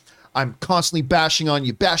that I'm constantly bashing on,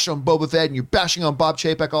 you bash on Boba Fett and you're bashing on Bob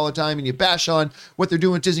Chapek all the time and you bash on what they're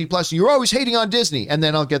doing with Disney Plus and you're always hating on Disney. And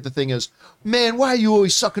then I'll get the thing is, man, why are you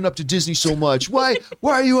always sucking up to Disney so much? Why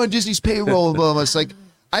are you on Disney's payroll? And blah, blah. It's like,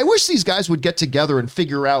 I wish these guys would get together and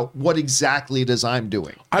figure out what exactly it is I'm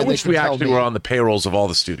doing. I And they wish can we tell actually me. were on the payrolls of all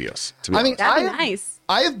the studios. To be I mean, That'd be nice.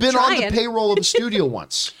 I have been on the Trying. payroll of a studio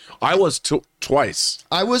once. I was twice.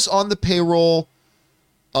 I was on the payroll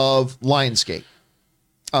of Lionsgate.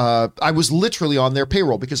 I was literally on their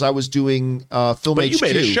payroll because I was doing Film But HQ. you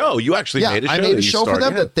made a show. You actually made a show. I made a that you show for started.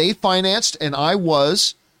 them Yeah. that they financed, and I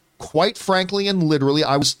was, quite frankly and literally,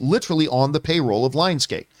 I was literally on the payroll of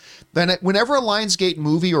Lionsgate. Then whenever a Lionsgate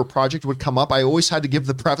movie or project would come up, I always had to give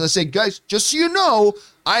the preface. I say, guys, just so you know,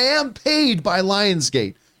 I am paid by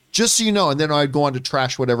Lionsgate. Just so you know. And then I'd go on to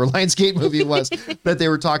trash whatever Lionsgate movie it was that they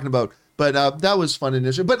were talking about. But that was fun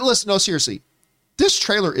initially. But listen, no, seriously. This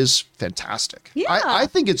trailer is fantastic. Yeah. I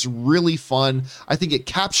think it's really fun. I think it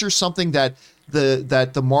captures something that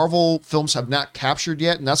the Marvel films have not captured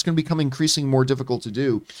yet, and that's going to become increasingly more difficult to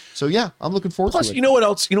do. So yeah, I'm looking forward Plus, to it. you know what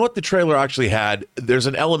else? You know what the trailer actually had? There's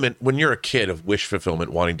an element when you're a kid of wish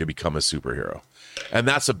fulfillment, wanting to become a superhero. And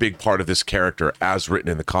that's a big part of this character as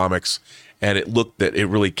written in the comics. And it looked that it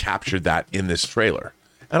really captured that in this trailer.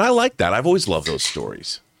 And I like that. I've always loved those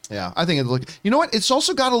stories. Yeah, I think it look. You know what? It's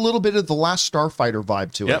also got a little bit of the Last Starfighter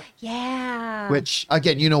vibe to Yep. it. Yeah. Which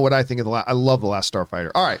again, you know what I think of I love the Last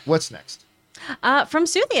Starfighter. All right, what's next? From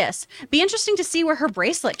Suthius. Be interesting to see where her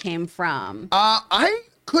bracelet came from. I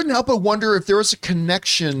couldn't help but wonder if there was a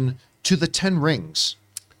connection to the 10 Rings.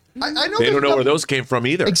 I know They there's don't know where nothing- those came from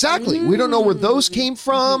either. Exactly. We don't know where those came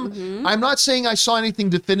from. I'm not saying I saw anything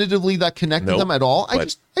definitively that connected Nope, them at all. I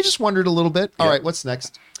but- just wondered a little bit. All Yeah. right, what's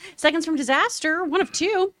next? Seconds from disaster, one of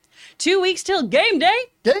two. 2 weeks till game day.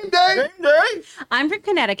 Game day. I'm from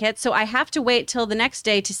Connecticut, so I have to wait till the next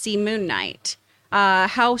day to see Moon Knight.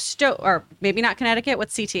 Or maybe not Connecticut.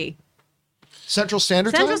 What's CT? Central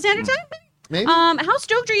Standard Central Time? Standard Time? Maybe. How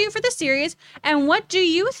stoked are you for this series? And what do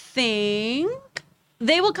you think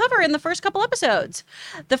they will cover in the first couple episodes?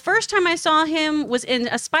 The first time I saw him was in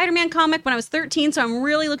a Spider-Man comic when I was 13, so I'm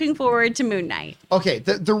really looking forward to Moon Knight. Okay,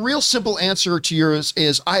 the real simple answer to yours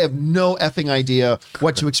is I have no effing idea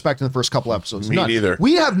what to expect in the first couple episodes. Me None. neither.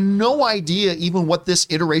 We have no idea even what this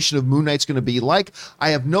iteration of Moon Knight's going to be like. I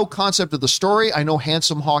have no concept of the story. I know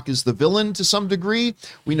Handsome Hawk is the villain to some degree.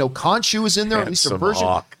 We know Khonshu is in there, at least a Handsome version.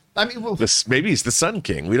 Hawk. I mean, well, Maybe he's the Sun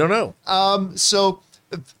King. We don't know. so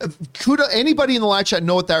kudos, anybody in the live chat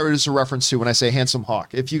know what that is a reference to when I say Handsome Hawk.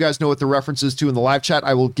 If you guys know what the reference is to in the live chat,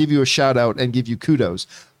 I will give you a shout out and give you kudos.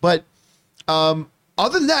 But other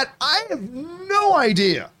than that, I have no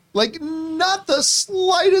idea. Like, not the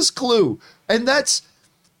slightest clue. And that's,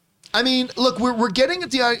 I mean, look, we're getting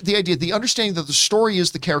at the idea, the understanding that the story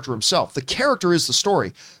is the character himself. The character is the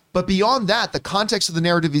story. But beyond that, the context of the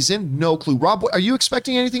narrative he's in, no clue. Rob, are you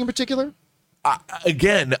expecting anything in particular?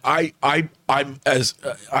 Again, I'm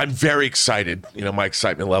very excited. You know, my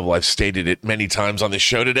excitement level, I've stated it many times on this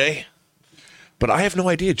show today. But I have no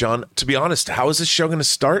idea, John. To be honest, how is this show going to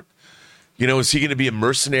start? You know, is he going to be a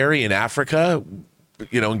mercenary in Africa,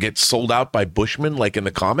 you know, and get sold out by Bushmen like in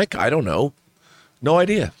the comic? I don't know. No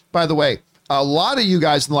idea. By the way, a lot of you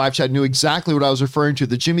guys in the live chat knew exactly what I was referring to,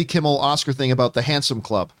 the Jimmy Kimmel Oscar thing about the Handsome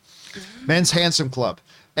Club, Men's Handsome Club.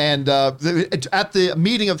 And at the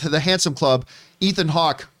meeting of the Handsome Club, Ethan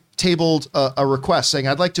Hawke tabled a request saying,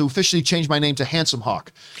 I'd like to officially change my name to Handsome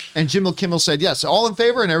Hawk. And Jimmy Kimmel said, yes, all in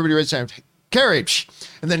favor? And everybody raised their hand, carried.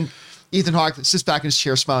 And then Ethan Hawke sits back in his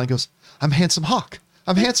chair smiling and goes, I'm Handsome Hawk.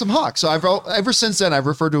 I'm Handsome Hawk. So ever since then, I've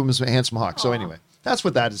referred to him as Handsome Hawk. So anyway, that's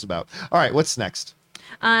what that is about. All right, what's next?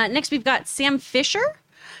 Next, we've got Sam Fisher.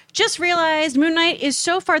 Just realized Moon Knight is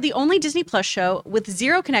so far the only Disney Plus show with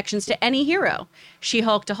zero connections to any hero.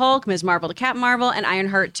 She-Hulk to Hulk, Ms. Marvel to Captain Marvel, and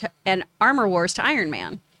Ironheart and Armor Wars to Iron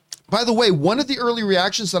Man. By the way, one of the early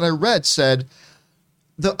reactions that I read said,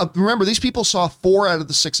 remember, these people saw 4 out of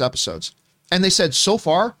the 6 episodes, and they said, so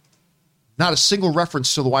far, not a single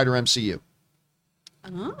reference to the wider MCU,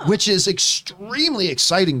 which is extremely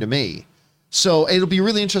exciting to me. So it'll be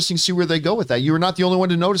really interesting to see where they go with that. You were not the only one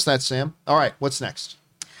to notice that, Sam. All right, what's next?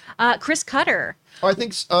 Chris Cutter. Oh, I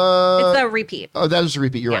think it's a repeat. Oh, that is a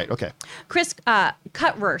repeat. You're right. Okay. Chris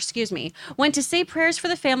Cutrer, went to say prayers for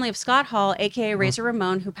the family of Scott Hall, a.k.a. Razor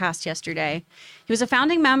Ramon, who passed yesterday. He was a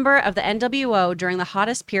founding member of the NWO during the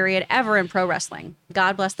hottest period ever in pro wrestling.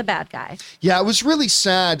 God bless the bad guy. Yeah, it was really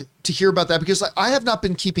sad to hear about that because I have not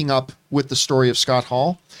been keeping up with the story of Scott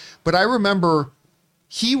Hall, but I remember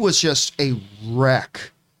he was just a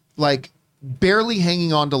wreck, like barely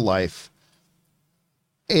hanging on to life.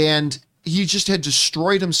 And he just had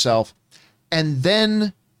destroyed himself. And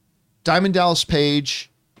then Diamond Dallas Page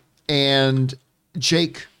and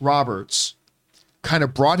Jake Roberts kind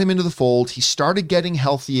of brought him into the fold. He started getting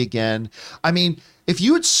healthy again. I mean, if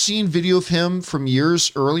you had seen video of him from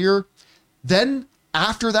years earlier, then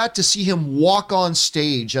after that to see him walk on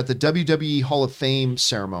stage at the WWE Hall of Fame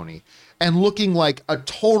ceremony and looking like a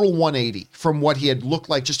total 180 from what he had looked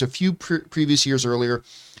like just a few previous years earlier,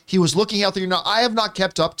 he was looking healthier. Now, I have not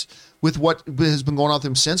kept up with what has been going on with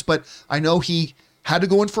him since, but I know he had to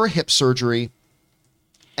go in for a hip surgery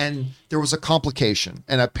and there was a complication.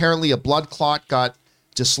 And apparently a blood clot got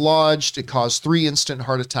dislodged. It caused 3 instant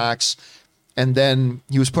heart attacks. And then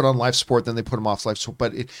he was put on life support. Then they put him off life support.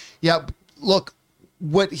 But look,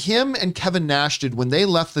 what him and Kevin Nash did when they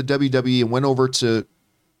left the WWE and went over to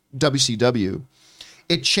WCW,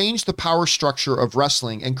 it changed the power structure of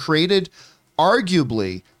wrestling and created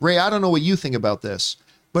arguably, Ray, I don't know what you think about this,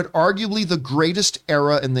 but arguably the greatest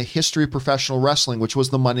era in the history of professional wrestling, which was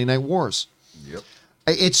the Monday Night Wars. Yep.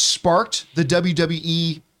 It sparked the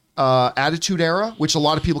WWE Attitude Era, which a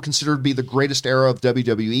lot of people consider to be the greatest era of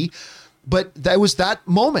WWE. But that was that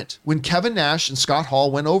moment when Kevin Nash and Scott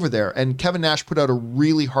Hall went over there. And Kevin Nash put out a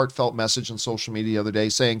really heartfelt message on social media the other day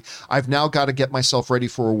saying, I've now got to get myself ready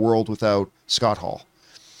for a world without Scott Hall,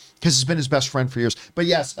 because he's been his best friend for years. But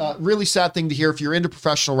yes, really sad thing to hear. If you're into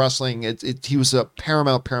professional wrestling, he was a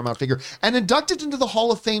paramount figure and inducted into the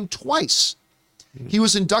Hall of Fame twice. He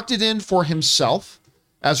was inducted in for himself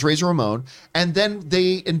as Razor Ramon, and then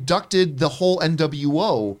they inducted the whole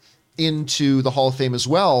NWO into the Hall of Fame as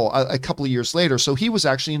well a couple of years later. So he was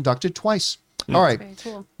actually inducted twice. All right. Very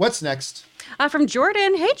cool. What's next? From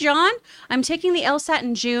Jordan. Hey, John. I'm taking the LSAT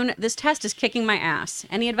in June. This test is kicking my ass.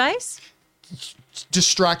 Any advice?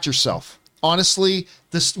 Distract yourself. Honestly,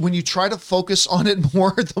 when you try to focus on it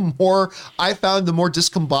more, the more I found, the more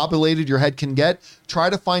discombobulated your head can get. Try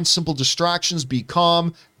to find simple distractions. Be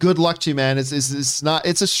calm. Good luck to you, man. It's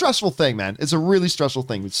a stressful thing, man. It's a really stressful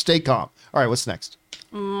thing. Stay calm. All right, what's next?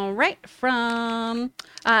 All right, from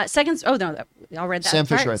seconds. Oh no, I read that. Sam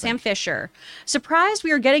Fisher. Right, Sam Fisher. Surprised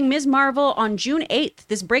we are getting Ms. Marvel on June 8th.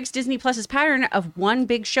 This breaks Disney Plus's pattern of one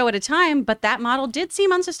big show at a time, but that model did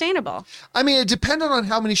seem unsustainable. I mean, it depended on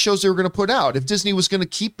how many shows they were going to put out. If Disney was going to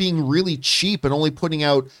keep being really cheap and only putting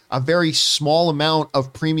out a very small amount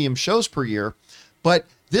of premium shows per year, but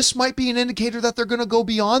this might be an indicator that they're going to go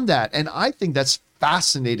beyond that, and I think that's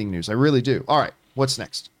fascinating news. I really do. All right, what's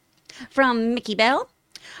next? From Mickey Bell.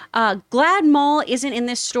 Glad Maul isn't in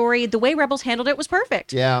this story. The way Rebels handled it was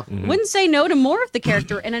perfect. Yeah. Mm-hmm. Wouldn't say no to more of the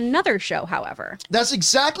character in another show, however. That's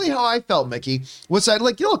exactly how I felt, Mickey. Was I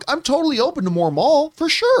like, look, I'm totally open to more Maul, for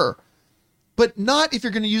sure. But not if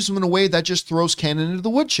you're going to use them in a way that just throws canon into the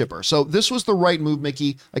wood chipper. So this was the right move,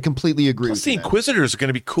 Mickey. I completely agree Plus with the you. Inquisitors are going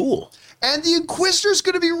to be cool. And the Inquisitor's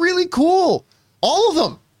going to be really cool. All of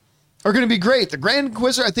them are going to be great. The Grand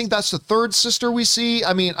Inquisitor, I think that's the third sister we see.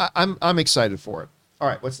 I mean, I'm excited for it. All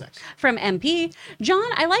right, what's next? From MP, John,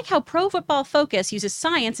 I like how Pro Football Focus uses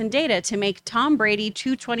science and data to make Tom Brady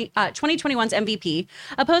 2021's MVP,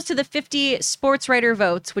 opposed to the 50 sports writer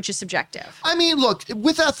votes, which is subjective. I mean, look,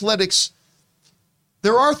 with athletics,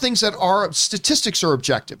 there are things that are, statistics are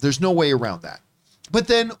objective. There's no way around that. But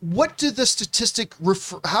then what do the statistic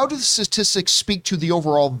how do the statistics speak to the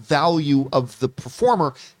overall value of the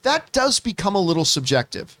performer? That does become a little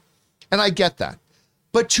subjective. And I get that.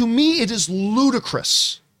 But to me, it is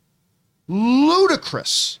ludicrous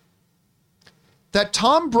that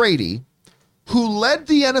Tom Brady, who led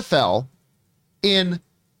the NFL in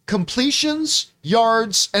completions,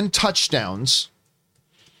 yards, and touchdowns,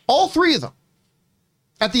 all 3 of them,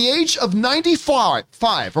 at the age of 95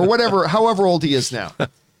 or whatever, however old he is now,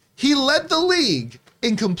 he led the league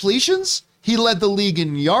in completions, he led the league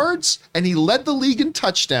in yards, and he led the league in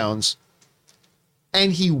touchdowns.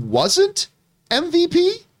 And he wasn't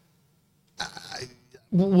MVP?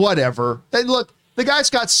 Whatever. And look, the guy's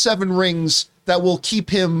got 7 rings that will keep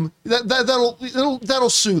him, that'll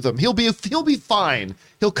soothe him. He'll be fine.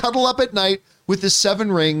 He'll cuddle up at night with his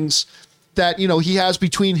 7 rings that, he has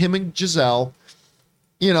between him and Giselle,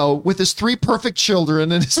 with his 3 perfect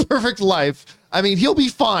children and his perfect life. I mean, he'll be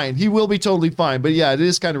fine. He will be totally fine. But yeah, it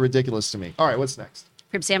is kind of ridiculous to me. All right, what's next?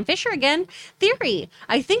 From Sam Fisher again. Theory.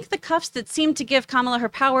 I think the cuffs that seem to give Kamala her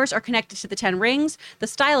powers are connected to the 10 rings. The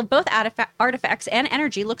style of both artifacts and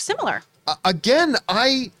energy looks similar. Again,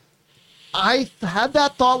 I had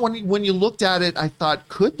that thought when you looked at it. I thought,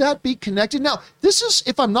 could that be connected? Now, this is,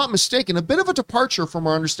 if I'm not mistaken, a bit of a departure from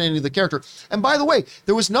our understanding of the character. And by the way,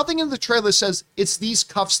 there was nothing in the trailer that says it's these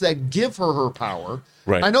cuffs that give her power.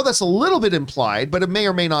 Right. I know that's a little bit implied, but it may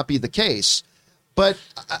or may not be the case. But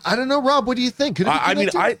I don't know, Rob, what do you think? Could it be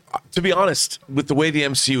connected? To be honest, with the way the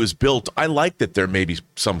MCU is built, I like that there may be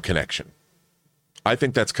some connection. I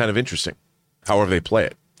think that's kind of interesting, however they play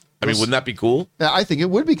it. I mean, wouldn't that be cool? I think it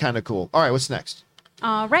would be kind of cool. All right, what's next?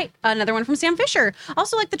 All right, another one from Sam Fisher.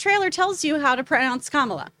 Also, like the trailer tells you how to pronounce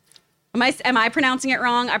Kamala. Am I pronouncing it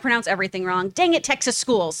wrong? I pronounce everything wrong. Dang it, Texas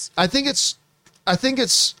schools. I think it's.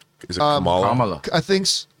 Is it Kamala? Kamala. I think.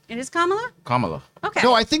 It is Kamala? Kamala. Okay.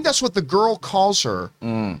 No, I think that's what the girl calls her,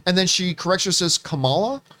 and then she corrects her, says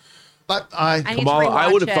Kamala. But I need to Kamala.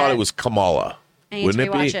 I would have rewatch thought it. it was Kamala. I need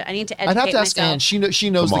Wouldn't to rewatch it be? it. I need to educate I'd have to ask myself. Anne. She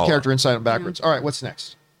knows Kamala. the character inside and backwards. All right, what's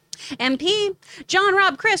next? MP, John,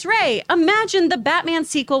 Rob, Chris, Ray. Imagine the Batman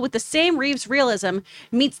sequel with the same Reeves realism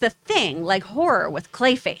meets The Thing, like horror with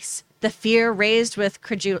Clayface. The fear raised with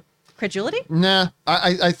credulity? Nah,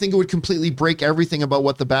 I think it would completely break everything about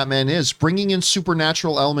what the Batman is. Bringing in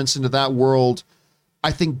supernatural elements into that world,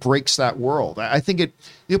 I think breaks that world. I think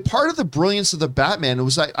part of the brilliance of the Batman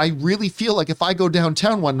was I really feel like if I go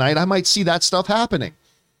downtown one night, I might see that stuff happening.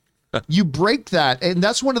 You break that, and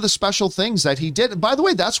that's one of the special things that he did. And by the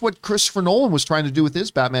way, that's what Christopher Nolan was trying to do with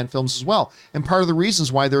his Batman films as well, and part of the reasons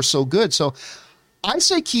why they're so good. So I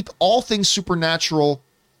say keep all things supernatural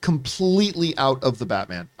completely out of the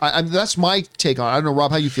Batman. I mean, that's my take on it. I don't know,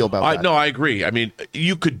 Rob, how you feel about that? No, I agree. I mean,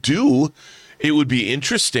 it would be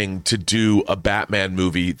interesting to do a Batman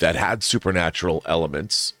movie that had supernatural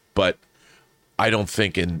elements, but I don't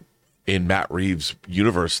think in Matt Reeves'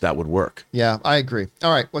 universe that would work. Yeah, I agree.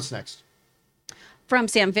 All right, what's next? From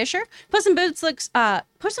Sam Fisher. Puss in Boots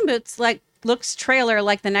looks trailer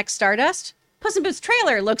like the next Stardust. Puss in Boots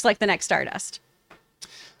trailer looks like the next Stardust.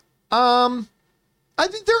 I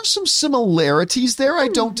think there are some similarities there. I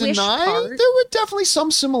don't deny. part. There were definitely some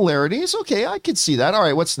similarities. Okay, I could see that. All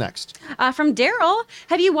right, what's next? From Daryl,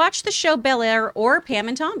 have you watched the show Bel Air or Pam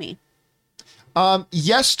and Tommy?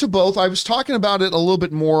 Yes to both. I was talking about it a little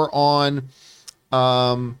bit more on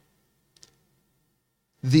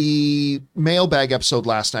the mailbag episode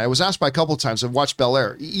last night. I was asked by a couple of times. I've watched Bel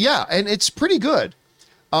Air. Yeah, and it's pretty good.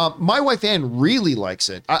 My wife Ann really likes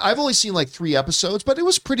it. I've only seen like 3 episodes, but it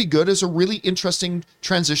was pretty good. It's a really interesting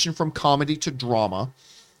transition from comedy to drama,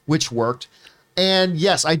 which worked. And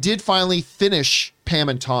yes, I did finally finish Pam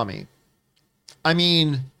and Tommy. I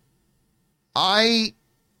mean, I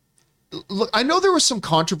know there was some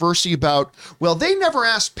controversy about, well, they never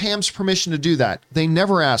asked Pam's permission to do that. They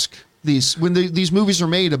never ask when these movies are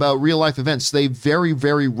made about real life events. They very,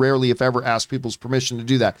 very rarely, if ever, ask people's permission to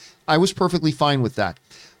do that. I was perfectly fine with that.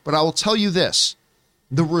 But I will tell you this.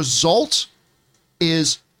 The result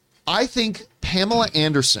is, I think Pamela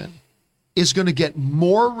Anderson is going to get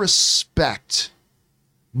more respect,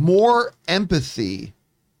 more empathy,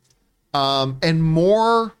 and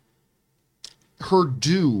more her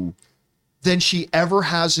due than she ever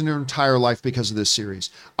has in her entire life because of this series.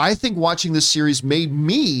 I think watching this series made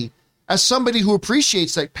me, as somebody who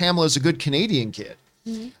appreciates that Pamela is a good Canadian kid,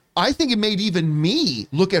 I think it made even me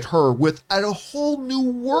look at her with a whole new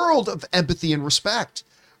world of empathy and respect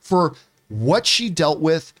for what she dealt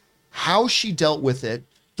with, how she dealt with it,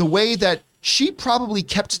 the way that she probably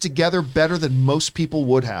kept it together better than most people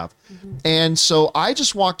would have. And so I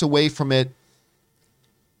just walked away from it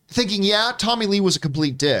thinking, yeah, Tommy Lee was a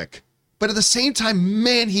complete dick. But at the same time,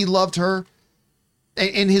 man, he loved her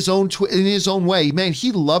in his own way. Man,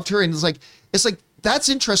 he loved her, and it's like that's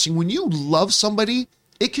interesting. When you love somebody,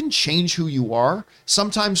 it can change who you are.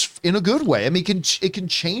 Sometimes in a good way. I mean, it can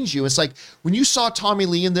change you. It's like when you saw Tommy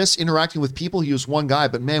Lee in this interacting with people, he was one guy,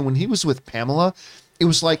 but man, when he was with Pamela, it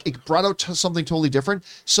was like it brought out something totally different.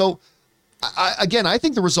 So, I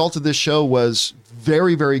think the result of this show was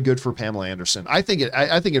very, very good for Pamela Anderson. I think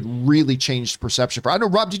it really changed perception for. I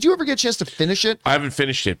don't know, Rob, did you ever get a chance to finish it? I haven't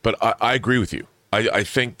finished it, but I agree with you. I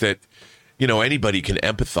think that, anybody can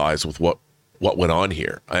empathize with what went on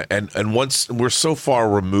here. And once we're so far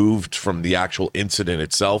removed from the actual incident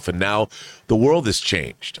itself, and now the world has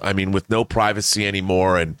changed. I mean, with no privacy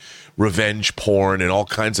anymore and revenge porn and all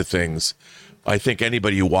kinds of things, I think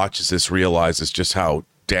anybody who watches this realizes just how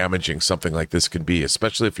damaging something like this can be,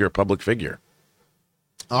 especially if you're a public figure.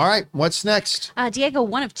 All right, what's next? Diego,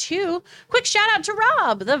 1 of 2. Quick shout out to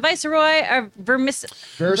Rob, the Viceroy of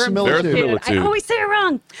Verisimilitude. I always say it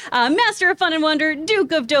wrong. Master of Fun and Wonder,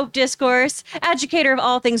 Duke of Dope Discourse, Educator of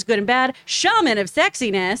all things good and bad, Shaman of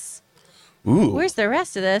Sexiness. Ooh. Where's the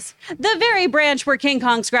rest of this? The very branch where King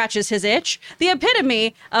Kong scratches his itch, the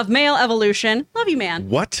epitome of male evolution. Love you, man.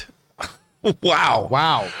 What?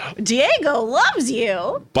 Wow. Diego loves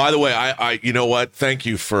you. By the way, I you know what? Thank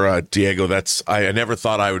you for Diego. I never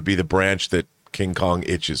thought I would be the branch that King Kong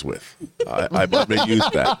itches with. I'm going to use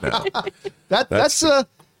that now. That's a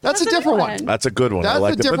different one. That's a good one. That's I like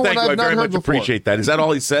a it. But different thank one you. I I've not very heard much before. appreciate that. Is that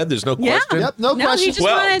all he said? There's no question? Yep, no No, question. he just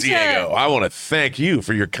Well, wanted Diego, to... I want to thank you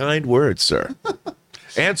for your kind words, sir.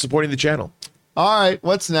 And supporting the channel. All right,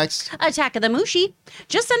 what's next? Attack of the Mushi.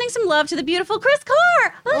 Just sending some love to the beautiful Chris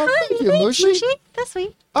Carr. Thank you, Thanks, Mushi. That's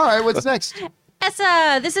sweet. All right, what's next?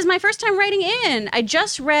 Essa, this is my first time writing in. I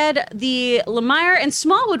just read the Lemire and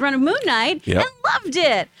Smallwood run of Moon Knight Yep. and loved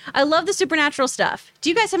it. I love the supernatural stuff. Do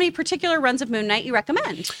you guys have any particular runs of Moon Knight you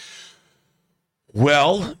recommend?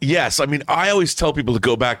 Well, yes. I mean, I always tell people to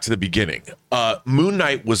go back to the beginning. Moon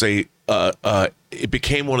Knight was it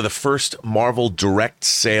became one of the first Marvel direct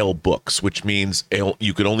sale books, which means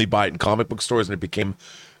you could only buy it in comic book stores, and it became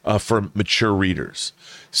for mature readers.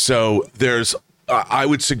 So I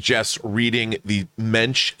would suggest reading the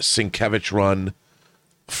Mensch Sienkiewicz run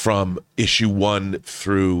from issue 1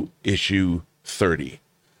 through issue 30.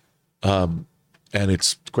 And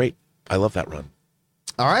it's great. I love that run.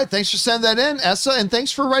 All right, thanks for sending that in, Essa, and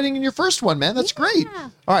thanks for writing in your first one, man. That's great.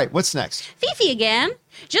 All right, what's next? Fifi again.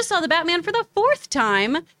 Just saw The Batman for the 4th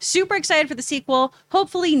time. Super excited for the sequel.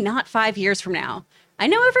 Hopefully not 5 years from now. I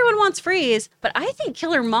know everyone wants Freeze, but I think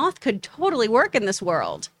Killer Moth could totally work in this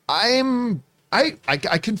world. I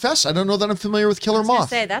confess, I don't know that I'm familiar with Killer I was gonna Moth.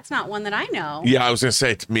 say, that's not one that I know. Yeah, I was going to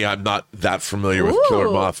say, to me, I'm not that familiar with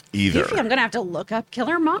Killer Moth either. Fifi, I'm going to have to look up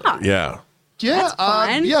Killer Moth. Yeah. Yeah, That's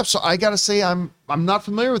fun. yeah. So I gotta say, I'm not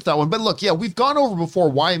familiar with that one. But look, yeah, we've gone over before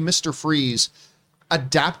why Mr. Freeze,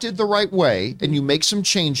 adapted the right way, and you make some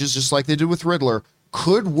changes, just like they did with Riddler,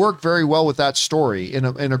 could work very well with that story in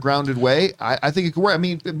a grounded way. I think it could work. I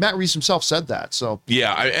mean, Matt Reeves himself said that. So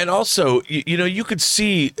Yeah, and also, you could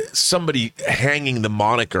see somebody hanging the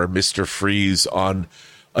moniker Mr. Freeze on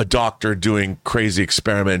a doctor doing crazy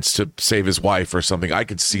experiments to save his wife or something. I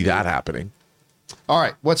could see that happening. all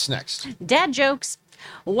right, what's next? Dad jokes.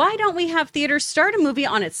 Why don't we have theaters start a movie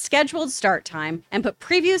on its scheduled start time and put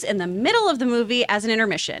previews in the middle of the movie as an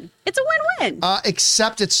intermission? It's a win-win.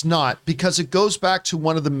 Except it's not, because it goes back to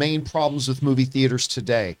one of the main problems with movie theaters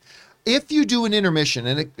today. If you do an intermission,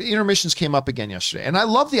 and intermissions came up again yesterday, and I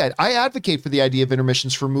love I advocate for the idea of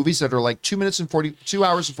intermissions for movies that are like 2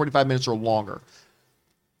 hours and 45 minutes or longer.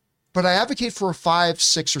 But I advocate for a 5,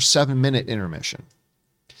 6, or 7 minute intermission.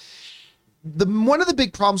 One of the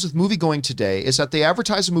big problems with movie going today is that they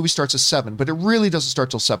advertise a movie starts at 7, but it really doesn't start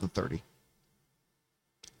till 7:30.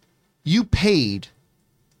 You paid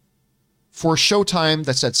for a showtime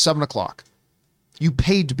that's at 7 o'clock. You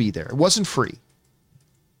paid to be there. It wasn't free.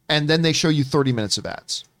 And then they show you 30 minutes of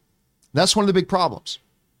ads. That's one of the big problems.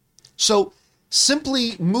 So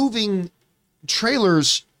simply moving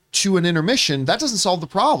trailers to an intermission, that doesn't solve the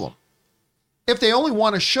problem. If they only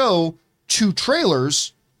want to show 2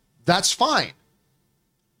 trailers, that's fine.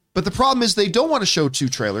 But the problem is they don't want to show 2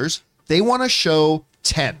 trailers. They want to show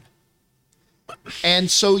 10.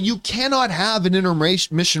 And so you cannot have an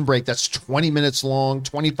intermission break that's 20 minutes long,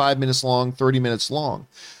 25 minutes long, 30 minutes long.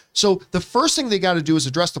 So the first thing they got to do is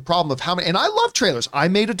address the problem of how many, and I love trailers. I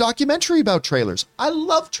made a documentary about trailers. I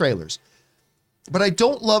love trailers. But I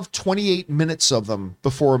don't love 28 minutes of them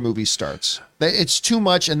before a movie starts. It's too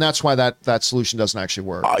much, and that's why that solution doesn't actually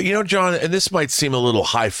work. John, and this might seem a little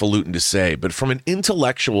highfalutin to say, but from an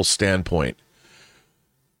intellectual standpoint,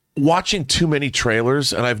 watching too many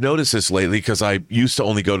trailers, and I've noticed this lately because I used to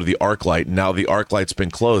only go to the ArcLight, and now the ArcLight's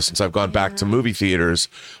been closed since I've gone back to movie theaters.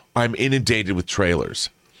 I'm inundated with trailers.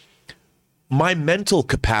 My mental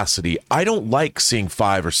capacity, I don't like seeing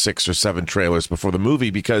 5 or 6 or 7 trailers before the movie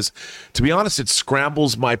because, to be honest, it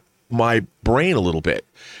scrambles my my brain a little bit.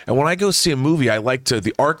 And when I go see a movie, I like to,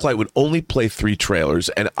 the ArcLight would only play 3 trailers.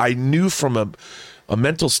 And I knew from a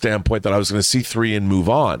mental standpoint that I was going to see 3 and move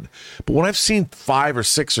on. But when I've seen 5 or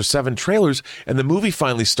 6 or 7 trailers and the movie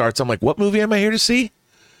finally starts, I'm like, what movie am I here to see?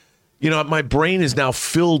 You know, my brain is now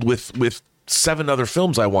filled with 7 other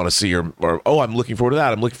films I want to see, or oh, I'm looking forward to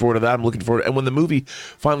that. I'm looking forward to that. I'm looking forward. And when the movie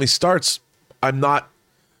finally starts, I'm not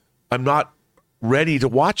ready to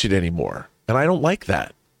watch it anymore. And I don't like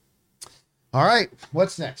that. All right.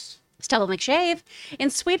 What's next? Stella McShave. In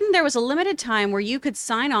Sweden, there was a limited time where you could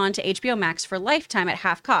sign on to HBO Max for lifetime at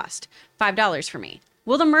half cost. $5 for me.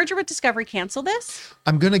 Will the merger with Discovery cancel this?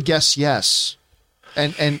 I'm going to guess yes.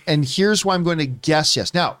 And here's why I'm going to guess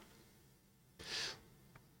yes. Now,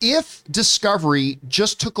 if Discovery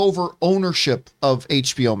just took over ownership of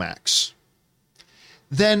HBO Max,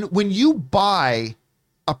 then when you buy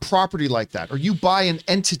a property like that, or you buy an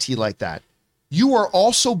entity like that, you are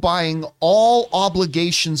also buying all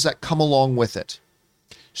obligations that come along with it.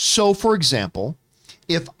 So, for example,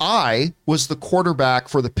 if I was the quarterback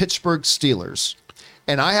for the Pittsburgh Steelers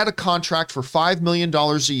and I had a contract for $5 million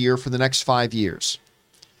a year for the next 5 years,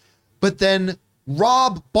 but then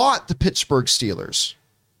Rob bought the Pittsburgh Steelers,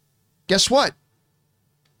 guess what?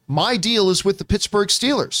 My deal is with the Pittsburgh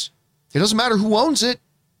Steelers. It doesn't matter who owns it.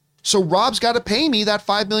 So Rob's got to pay me that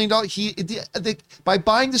 $5 million. By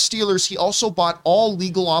buying the Steelers, he also bought all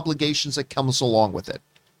legal obligations that comes along with it.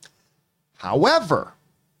 However,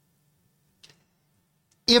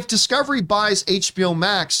 if Discovery buys HBO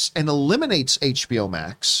Max and eliminates HBO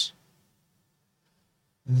Max,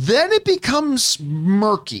 then it becomes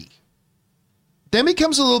murky. Then it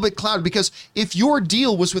becomes a little bit clouded, because if your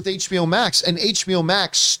deal was with HBO Max and HBO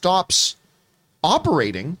Max stops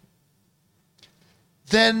operating,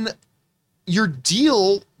 then your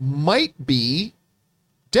deal might be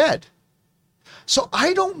dead. So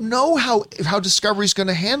I don't know how Discovery's going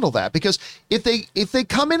to handle that, because if they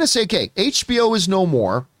come in and say, okay, HBO is no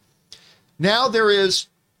more, now there is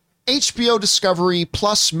HBO Discovery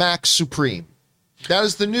plus Max Supreme. That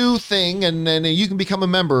is the new thing, and then you can become a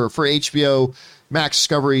member for HBO Max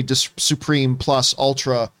Discovery Supreme plus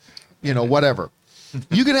Ultra, whatever.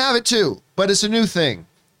 You can have it too, but it's a new thing.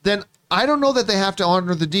 Then I don't know that they have to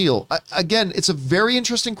honor the deal. Again, it's a very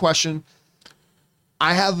interesting question.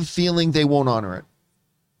 I have a feeling they won't honor it,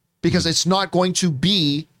 because it's not going to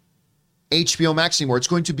be HBO Max anymore. It's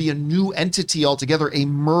going to be a new entity altogether, a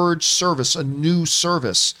merged service, a new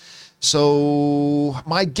service. So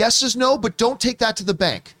my guess is no, but don't take that to the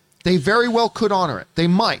bank. They very well could honor it. They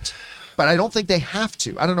might, but I don't think they have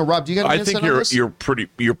to. I don't know, Rob, do you got an insight on this?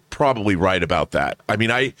 you're probably right about that. I mean,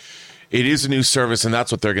 it is a new service, and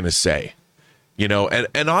that's what they're going to say, and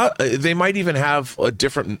they might even have a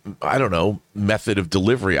different, I don't know, method of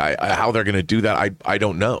delivery. How they're going to do that, I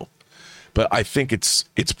don't know, but I think it's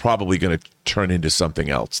probably going to turn into something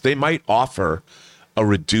else. They might offer a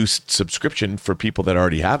reduced subscription for people that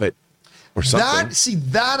already have it, or something.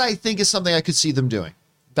 That I think is something I could see them doing.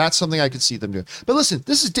 That's something I could see them doing. But listen,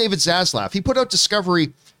 this is David Zaslav. He put out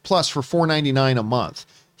Discovery Plus for $4.99 a month.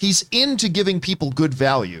 He's into giving people good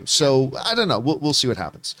value. So I don't know. We'll see what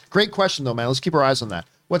happens. Great question, though, man. Let's keep our eyes on that.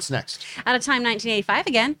 What's next? Out of time, 1985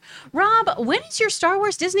 again. Rob, when is your Star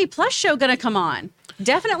Wars Disney Plus show going to come on?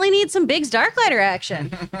 Definitely need some Biggs Darklighter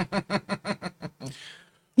action.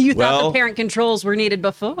 You thought the parent controls were needed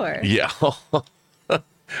before. Yeah.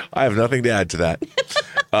 I have nothing to add to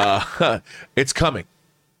that. It's coming.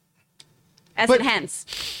 Hence.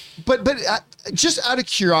 But just out of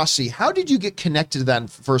curiosity, how did you get connected to that in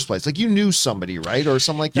the first place? Like, you knew somebody, right? Or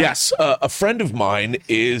something like that? Yes. A friend of mine at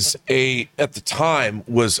the time,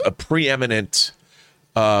 was a preeminent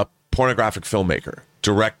pornographic filmmaker,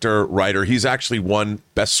 director, writer. He's actually won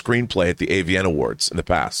Best Screenplay at the AVN Awards in the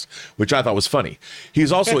past, which I thought was funny.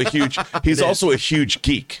 He's also a huge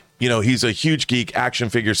geek. He's a huge geek, action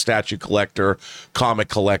figure statue collector, comic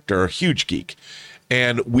collector, huge geek.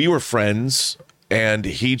 And we were friends, and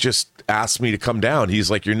he just asked me to come down. He's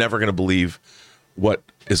like, you're never going to believe what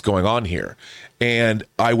is going on here. And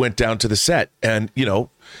I went down to the set, and,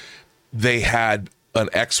 they had an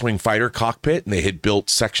X-Wing fighter cockpit, and they had built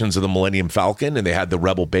sections of the Millennium Falcon, and they had the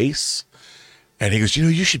Rebel base. And he goes,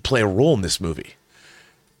 you should play a role in this movie.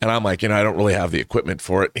 And I'm like, I don't really have the equipment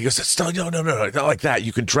for it. He goes, no, not like that.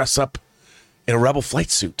 You can dress up in a Rebel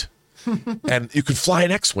flight suit, and you can fly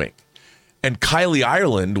an X-Wing. And Kylie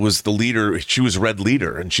Ireland was the leader. She was Red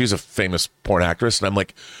Leader, and she's a famous porn actress. And I'm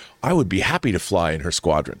like, I would be happy to fly in her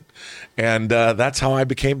squadron. And that's how I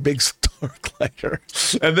became Biggs Darklighter.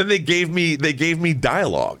 And then they gave me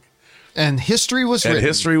dialogue. And history was written. And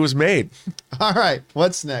history was made. All right.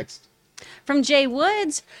 What's next? From Jay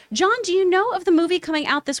Woods, John, do you know of the movie coming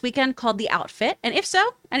out this weekend called The Outfit? And if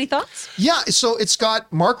so, any thoughts? Yeah, so it's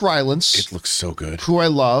got Mark Rylance, It looks so good. who I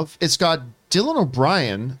love. It's got Dylan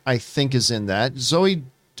O'Brien, I think, is in that. Zoe,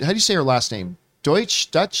 how do you say her last name?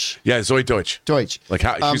 Dutch? Yeah, Zoe Deutsch. Deutsch. Like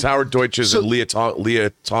she's Howard Deutsch's and Leah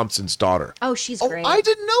Thompson's daughter. Oh, she's Oh, great. I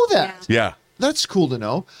didn't know that. Yeah. That's cool to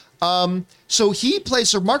know. So he plays.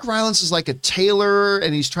 So Mark Rylance is like a tailor,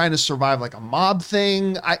 and he's trying to survive like a mob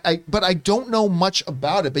thing. But I don't know much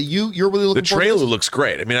about it. But you're really looking. The forward to trailer this? looks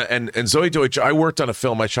great. I mean, and Zoe Deutsch, I worked on a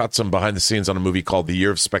film. I shot some behind the scenes on a movie called The Year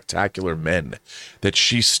of Spectacular Men that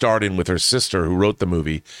she starred in with her sister, who wrote the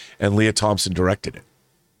movie, and Leah Thompson directed it.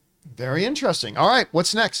 Very interesting. All right,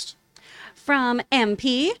 what's next? From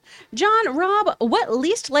MP, John, Rob, what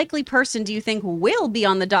least likely person do you think will be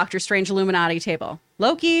on the Doctor Strange Illuminati table?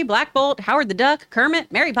 Loki, Black Bolt, Howard the Duck,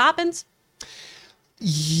 Kermit, Mary Poppins?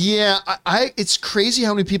 Yeah, it's crazy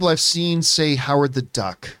how many people I've seen say Howard the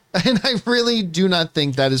Duck, and I really do not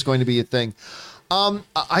think that is going to be a thing.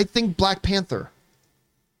 I think Black Panther,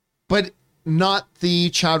 but not the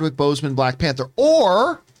Chadwick Boseman Black Panther,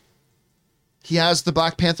 or he has the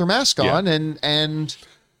Black Panther mask on, and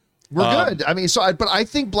we're good. I mean, but I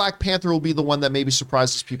think Black Panther will be the one that maybe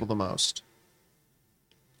surprises people the most.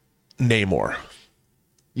 Namor.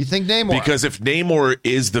 You think Namor? Because if Namor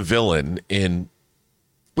is the villain in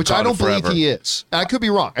Which I don't believe Forever. he is. I could be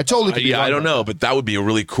wrong. I totally could be wrong. I don't know, but that would be a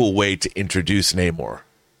really cool way to introduce Namor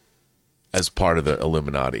as part of the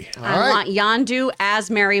Illuminati. I want Yondu as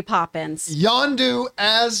Mary Poppins. Yondu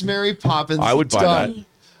as Mary Poppins. I would buy Done. that.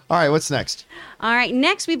 All right, what's next? All right,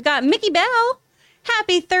 next we've got Mickey Bell.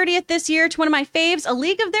 Happy 30th this year to one of my faves, A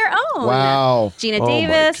League of Their Own. Wow. Gina Oh,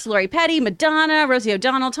 Davis, Lori Petty, Madonna, Rosie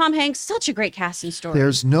O'Donnell, Tom Hanks. Such a great casting story.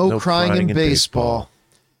 There's no, No crying, crying in in baseball.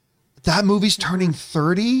 That movie's turning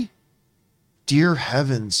 30? Dear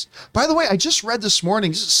heavens. By the way, I just read this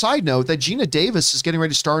morning, just a side note, that Gina Davis is getting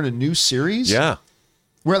ready to star in a new series. Yeah.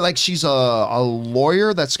 Where like she's a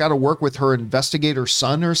lawyer that's got to work with her investigator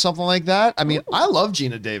son or something like that. I mean, I love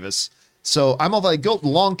Gina Davis. So I'm all like, go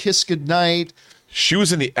Long Kiss Goodnight. She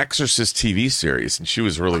was in the Exorcist TV series, and she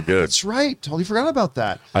was really good. That's right. Totally forgot about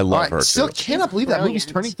that. I love All right, her, Still too. cannot believe that movie's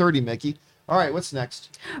Brilliant. turning 30, Mickey. All right, what's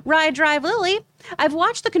next? Ride, Drive, Lily. I've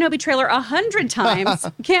watched the Kenobi trailer 100 times.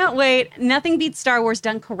 Can't wait. Nothing beats Star Wars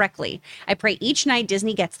done correctly. I pray each night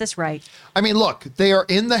Disney gets this right. I mean, look, they are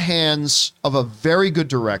in the hands of a very good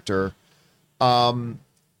director.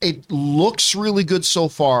 It looks really good so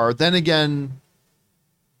far. Then again,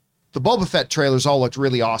 the Boba Fett trailers all looked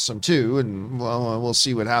really awesome too, and well, we'll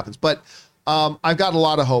see what happens. But I've got a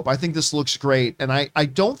lot of hope. I think this looks great, and I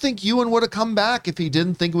don't think Ewan would have come back if he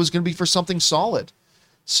didn't think it was going to be for something solid.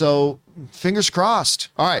 So fingers crossed.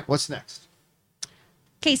 All right, what's next?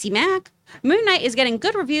 Casey Mack. Moon Knight is getting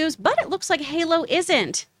good reviews, but it looks like Halo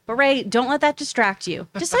isn't. But Ray, don't let that distract you.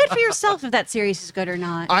 Decide for yourself if that series is good or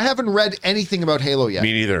not. I haven't read anything about Halo yet.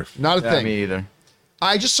 Me neither. Not a Yeah, thing. me either.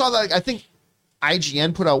 I just saw that. I think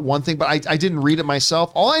IGN put out one thing, but I didn't read it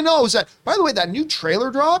myself. All I know is that, by the way, that new trailer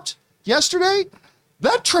dropped yesterday.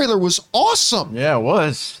 That trailer was awesome. Yeah, it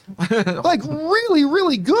was. Like really,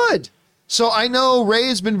 really good. So I know Ray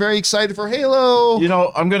has been very excited for Halo. You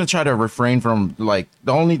know, I'm gonna try to refrain from like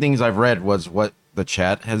the only things I've read was what the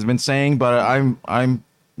chat has been saying, but I'm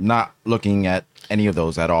not looking at any of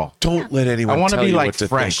those at all. Don't let anyone I want to tell be you like what to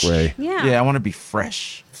fresh. think, Ray. Yeah. Yeah, I want to be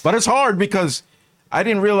fresh. But it's hard because I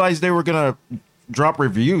didn't realize they were gonna drop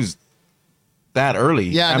reviews that early.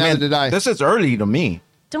 Yeah, neither did I. This is early to me.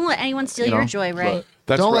 Don't let anyone steal You your know, joy, Ray.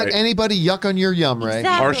 That's Don't right. let anybody yuck on your yum, Ray.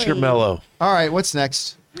 Exactly. Harsh your mellow. All right, what's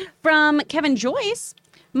next? From Kevin Joyce.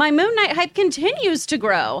 My Moon Knight hype continues to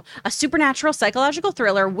grow. A supernatural psychological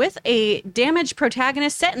thriller with a damaged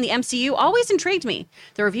protagonist set in the MCU always intrigued me.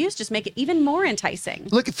 The reviews just make it even more enticing.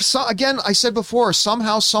 Look, again, I said before,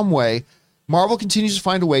 somehow, some way, Marvel continues to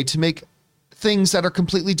find a way to make things that are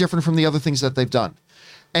completely different from the other things that they've done.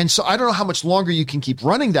 And so I don't know how much longer you can keep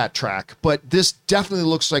running that track, but this definitely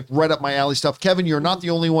looks like right up my alley stuff. Kevin, you're not the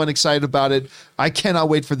only one excited about it. I cannot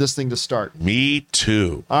wait for this thing to start. Me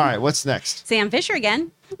too. All right, what's next? Sam Fisher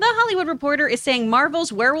again. The Hollywood Reporter is saying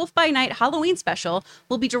Marvel's Werewolf by Night Halloween special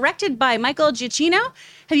will be directed by Michael Giacchino.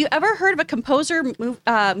 Have you ever heard of a composer move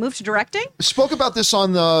to directing? Spoke about this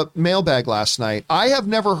on the mailbag last night. I have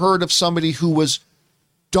never heard of somebody who was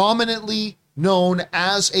dominantly known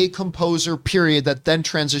as a composer, period, that then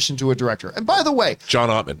transitioned to a director. And by the way, John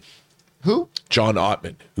Ottman. who? John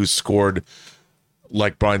Ottman, who scored,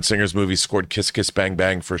 like Bryan Singer's movie, scored Kiss Kiss Bang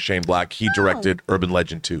Bang for Shane Black. He directed Urban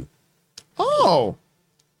Legend 2. Oh,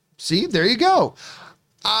 see, there you go.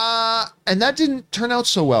 And that didn't turn out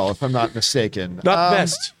so well, if I'm not mistaken. Not the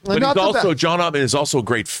best. But not he's the also, best. John Ottman is also a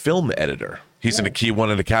great film editor. He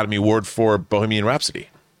won an Academy Award for Bohemian Rhapsody.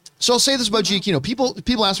 So I'll say this about Giacchino.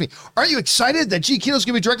 People ask me, are you excited that Giacchino's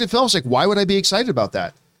going to be directing films? Like, why would I be excited about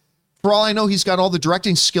that? For all I know, he's got all the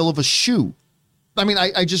directing skill of a shoe. I mean,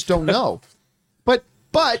 I just don't know.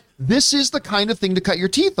 But this is the kind of thing to cut your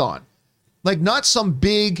teeth on. Like, not some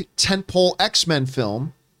big tentpole X-Men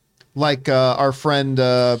film like our friend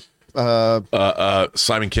Simon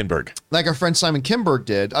Kinberg. Like our friend Simon Kinberg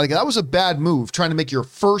did. Like, that was a bad move, trying to make your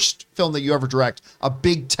first film that you ever direct a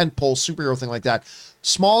big tentpole superhero thing like that.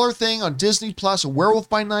 Smaller thing on Disney Plus, a Werewolf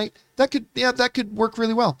by Night, that could work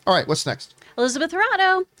really well. All right, what's next? Elizabeth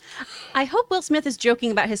Hirado. I hope Will Smith is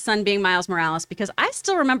joking about his son being Miles Morales because I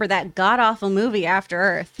still remember that god-awful movie After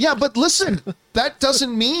Earth. Yeah, but listen, that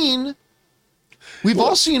doesn't mean... We've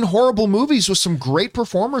all seen horrible movies with some great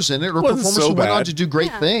performers in it, or performers who went on to do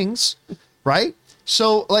great things, right?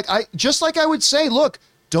 So, like, I would say, look,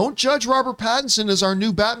 don't judge Robert Pattinson as our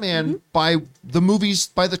new Batman by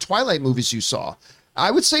the Twilight movies you saw.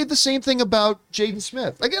 I would say the same thing about Jaden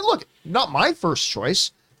Smith. Again, look, not my first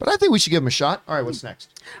choice, but I think we should give him a shot. All right, what's next?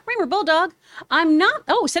 Reimer Bulldog.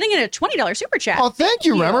 Sending in a $20 super chat. Oh, thank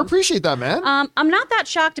you, Reimer. Appreciate that, man. I'm not that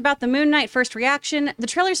shocked about the Moon Knight first reaction. The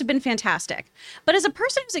trailers have been fantastic. But as a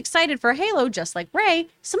person who's excited for Halo, just like Ray,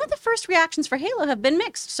 some of the first reactions for Halo have been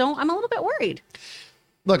mixed, so I'm a little bit worried.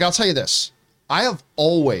 Look, I'll tell you this. I have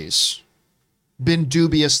always been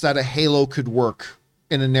dubious that a Halo could work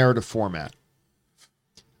in a narrative format.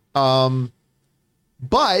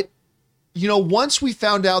 But, you know, once we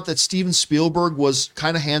found out that Steven Spielberg was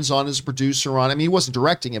kind of hands-on as a producer on, I mean, he wasn't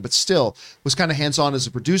directing it, but still was kind of hands-on as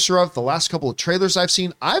a producer of the last couple of trailers I've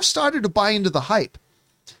seen, I've started to buy into the hype.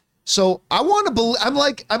 So I want to believe, I'm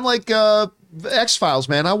like X-Files,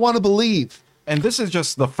 man. I want to believe. And this is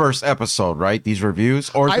just the first episode, right? These reviews,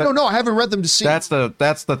 or I don't know. I haven't read them to see. That's the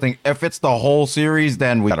thing. If it's the whole series,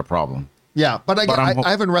 then we got a problem. Yeah, but I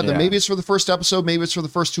haven't read them. Yeah. Maybe it's for the first episode. Maybe it's for the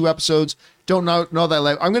first two episodes. Don't know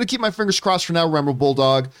that. I'm going to keep my fingers crossed for now, Reimer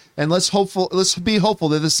Bulldog, and let's be hopeful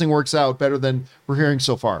that this thing works out better than we're hearing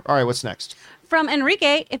so far. All right, what's next? From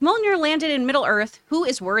Enrique, if Mjolnir landed in Middle Earth, who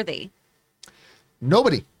is worthy?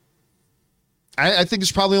 Nobody. I think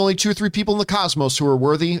there's probably only 2 or 3 people in the cosmos who are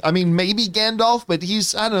worthy. I mean, maybe Gandalf, but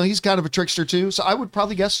he's kind of a trickster too. So I would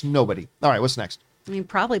probably guess nobody. All right, what's next? I mean,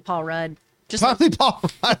 probably Paul Rudd. Probably Paul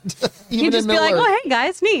Rudd. He'd just be like, oh, hey,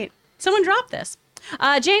 guys, neat. Someone dropped this.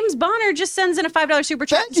 James Bonner just sends in a $5 super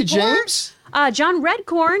chat. Thank you, James. John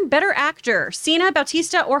Redcorn, better actor, Cena,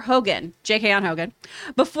 Bautista, or Hogan? JK on Hogan.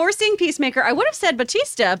 Before seeing Peacemaker, I would have said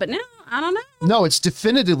Bautista, but now I don't know. No, it's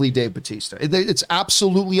definitively Dave Bautista. It's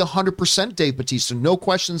absolutely 100% Dave Bautista. No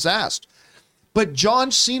questions asked. But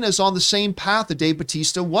John Cena's on the same path that Dave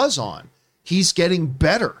Bautista was on. He's getting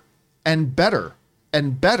better and better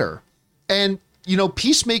and better. And, you know,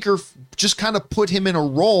 Peacemaker just kind of put him in a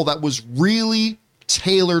role that was really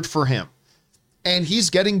tailored for him. And he's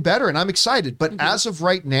getting better, and I'm excited. But as of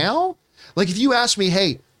right now, like if you ask me,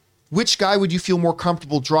 hey, which guy would you feel more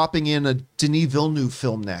comfortable dropping in a Denis Villeneuve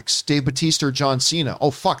film next? Dave Bautista or John Cena? Oh,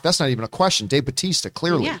 fuck, that's not even a question. Dave Bautista,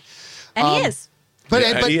 clearly. Yeah. And he is. But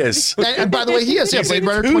he is. And by the way, he is. Yeah, Blade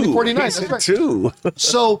Runner 2049. That's right. Too.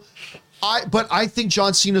 So, I think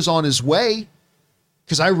John Cena's on his way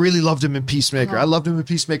because I really loved him in Peacemaker. I loved him in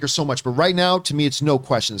Peacemaker so much. But right now, to me, it's no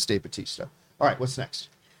question it's Dave Bautista. All right, what's next?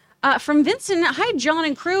 From Vincent, hi, John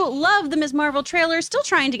and crew. Love the Ms. Marvel trailer. Still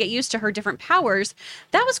trying to get used to her different powers.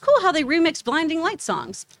 That was cool how they remixed Blinding Light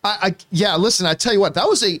songs. Yeah, listen, I tell you what,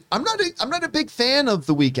 I'm not a big fan of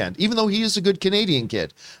The Weeknd, even though he is a good Canadian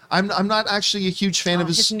kid. I'm not actually a huge fan of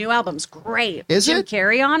his new album's great. Is Jim it?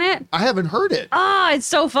 Carrey on it. I haven't heard it. It's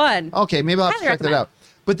so fun. Okay, maybe I'll have to check that out.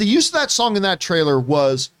 But the use of that song in that trailer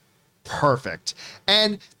was perfect.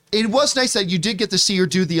 And it was nice that you did get to see her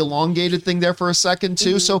do the elongated thing there for a second,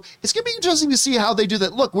 too. So it's going to be interesting to see how they do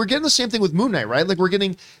that. Look, we're getting the same thing with Moon Knight, right? Like, we're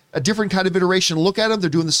getting a different kind of iteration look at them. They're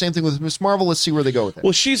doing the same thing with Ms. Marvel. Let's see where they go with it.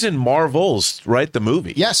 Well, she's in Marvels, right? The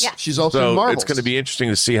movie. Yes, she's also in Marvels. It's going to be interesting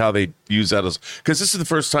to see how they use that because this is the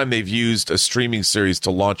first time they've used a streaming series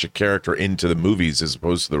to launch a character into the movies as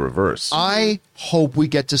opposed to the reverse. I hope we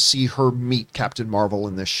get to see her meet Captain Marvel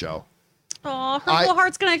in this show. Oh, her little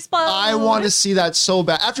heart's going to explode. I want to see that so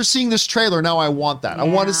bad. After seeing this trailer, now I want that. Yeah. I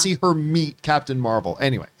want to see her meet Captain Marvel.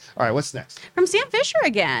 Anyway, all right, what's next? From Sam Fisher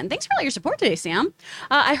again. Thanks for all your support today, Sam.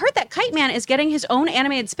 I heard that Kite Man is getting his own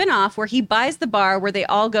animated spinoff where he buys the bar where they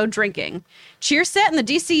all go drinking. Cheer set in the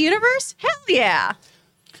DC universe? Hell yeah.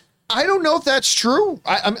 I don't know if that's true.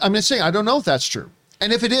 I'm just saying, I don't know if that's true.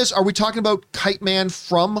 And if it is, are we talking about Kite Man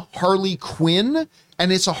from Harley Quinn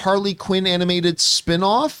and it's a Harley Quinn animated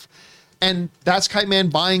spin-off, and that's Kite Man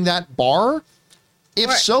buying that bar? If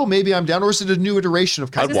so, maybe I'm down. Or is it a new iteration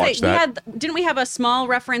of Kite Man? watch that. Didn't we have a small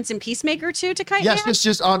reference in Peacemaker too to Kite Man? Yes, it's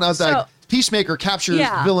just on the Peacemaker captures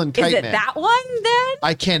villain Kite Man. Is it that one then?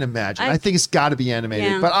 I can't imagine. I think it's got to be animated,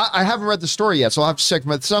 Yeah. but I haven't read the story yet, so I'll have to check.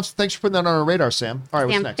 But thanks for putting that on our radar, Sam. All right,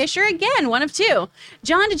 what's Sam next? Fisher again, one of two.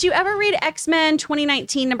 John, did you ever read X-Men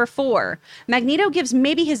 2019 number 4? Magneto gives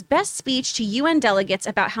maybe his best speech to UN delegates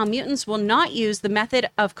about how mutants will not use the method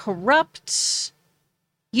of corrupt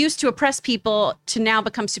used to oppress people to now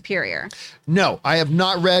become superior. No, I have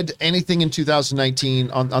not read anything in 2019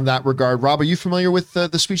 on that regard. Rob, are you familiar with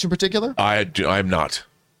the speech in particular? I'm not.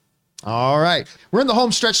 All right. We're in the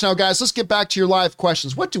home stretch now, guys. Let's get back to your live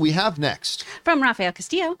questions. What do we have next? From Rafael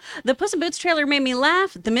Castillo, the Puss in Boots trailer made me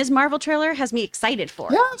laugh. The Ms. Marvel trailer has me excited for.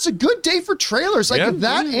 Yeah, it's a good day for trailers. Like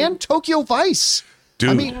that and Tokyo Vice. Dude.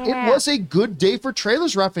 I mean, it was a good day for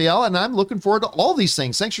trailers, Raphael, and I'm looking forward to all these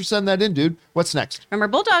things. Thanks for sending that in, dude. What's next? Remember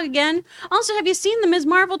Bulldog again. Also, have you seen the Ms.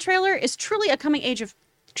 Marvel trailer? Is truly a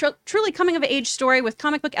truly coming of age story with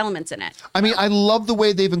comic book elements in it. I mean, I love the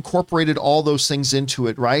way they've incorporated all those things into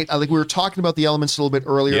it, right? I think we were talking about the elements a little bit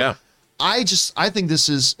earlier. Yeah. I think this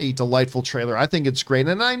is a delightful trailer. I think it's great.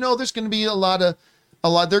 And I know there's going to be there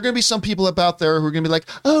are going to be some people out there who are going to be like,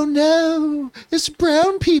 oh no, it's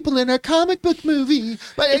brown people in our comic book movie.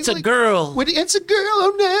 But It's a girl. It's a girl.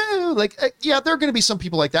 Oh no. Like, there are going to be some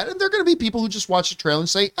people like that. And there are going to be people who just watch the trailer and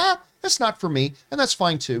say, that's not for me. And that's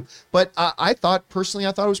fine too. But I thought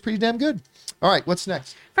it was pretty damn good. All right, what's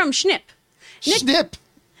next? From Schnipp. Snip.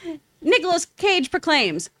 Nicolas Cage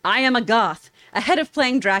proclaims, I am a goth. Ahead of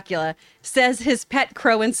playing Dracula, says his pet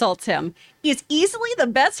crow insults him. Is easily the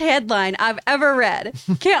best headline I've ever read.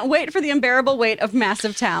 Can't wait for the unbearable weight of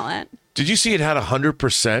massive talent. Did you see it had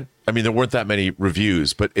 100%? I mean, there weren't that many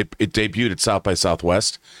reviews, but it debuted at South by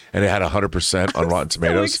Southwest, and it had 100% on Rotten So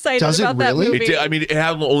Tomatoes. excited Does it about that really? movie. I mean, it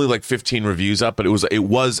had only like 15 reviews up, but it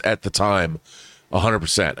was at the time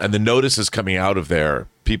 100%. And the notices coming out of there,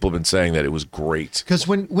 people have been saying that it was great. Because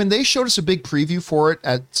when they showed us a big preview for it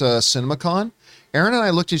at CinemaCon, Aaron and I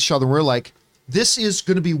looked at each other and we're like, this is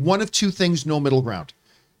going to be one of two things, no middle ground.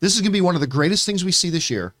 This is going to be one of the greatest things we see this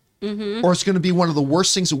year, or it's going to be one of the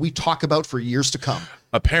worst things that we talk about for years to come.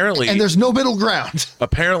 Apparently, And there's no middle ground.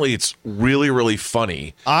 apparently it's really, really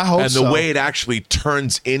funny. I hope And the so. way it actually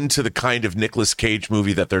turns into the kind of Nicolas Cage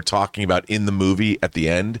movie that they're talking about in the movie at the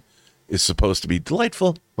end is supposed to be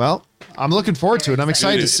delightful. Well, I'm looking forward to it. I'm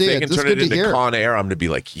excited to see If they it. can This is turn good it to into hear. Con Air, I'm going to be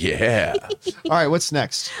like, yeah. All right, what's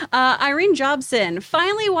next? Irene Jobson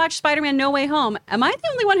finally watched Spider-Man No Way Home. Am I the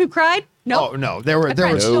only one who cried? No. Oh, no. There were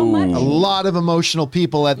cried so much. a lot of emotional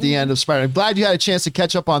people at the end of Spider-Man. I'm glad you had a chance to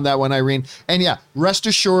catch up on that one, Irene. And yeah, rest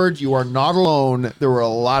assured, you are not alone. There were a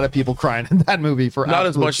lot of people crying in that movie for Not as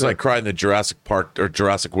absolute much as I sure. cried in the Jurassic Park or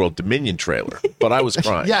Jurassic World Dominion trailer, but I was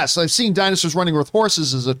crying. Yes, I've seen dinosaurs running with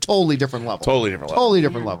horses is a totally different level. Totally different level. Totally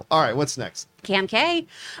different level. All right, what's next? Cam K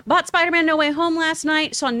bought Spider-Man No Way Home last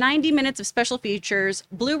night, saw 90 minutes of special features.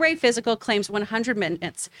 Blu-ray physical claims 100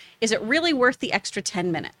 minutes. Is it really worth the extra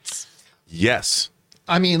 10 minutes? Yes.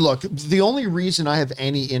 I mean, look, the only reason I have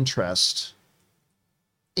any interest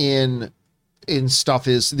in stuff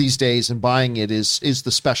is these days and buying it is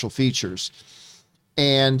the special features.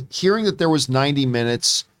 And hearing that there was 90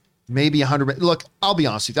 minutes, maybe 100 minutes. Look, I'll be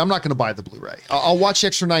honest with you. I'm not going to buy the Blu-ray. I'll watch the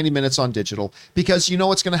extra 90 minutes on digital because you know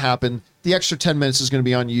what's going to happen. The extra 10 minutes is going to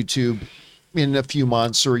be on YouTube in a few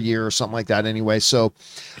months or a year or something like that anyway. So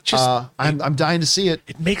I'm dying to see it.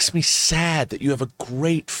 It makes me sad that you have a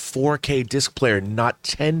great 4K disc player not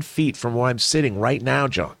 10 feet from where I'm sitting right now,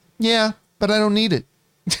 John. Yeah, but I don't need it.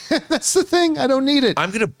 That's the thing. I don't need it. I'm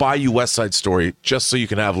going to buy you West Side Story just so you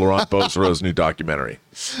can have Laurent Bozereau's new documentary.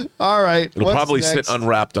 All right. It'll what's probably next? sit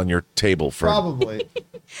unwrapped on your table for Probably.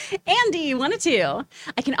 Andy, 1 of 2.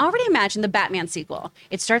 I can already imagine the Batman sequel.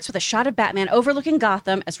 It starts with a shot of Batman overlooking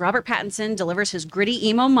Gotham as Robert Pattinson delivers his gritty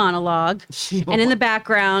emo monologue. And in the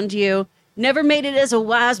background, you never made it as a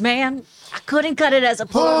wise man. I couldn't cut it as a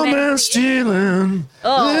poor man. stealing.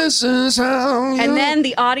 Oh. This is how And then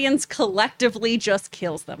the audience collectively just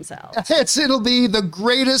kills themselves. it'll be the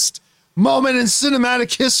greatest moment in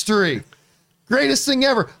cinematic history. Greatest thing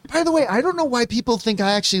ever. By the way, I don't know why people think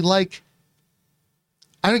I actually like.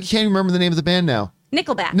 Can't even remember the name of the band now.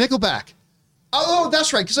 Nickelback. Oh,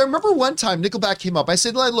 that's right. Because I remember one time Nickelback came up. I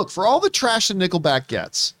said, look, for all the trash that Nickelback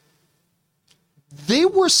gets, they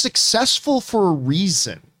were successful for a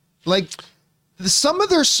reason. Like some of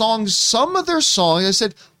their songs, I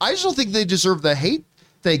said, I just don't think they deserve the hate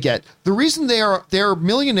they get. The reason they're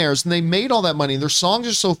millionaires and they made all that money and their songs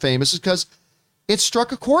are so famous is because it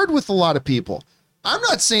struck a chord with a lot of people. I'm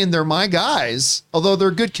not saying they're my guys, although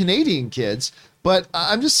they're good Canadian kids. But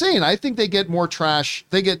I'm just saying, I think they get more trash.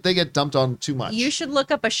 They get dumped on too much. You should look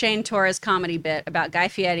up a Shane Torres comedy bit about Guy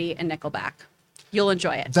Fieri and Nickelback. You'll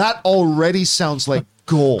enjoy it. That already sounds like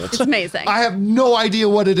gold. It's amazing. I have no idea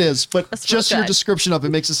what it is, but That's just real your good. description of it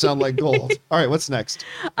makes it sound like gold. All right, what's next?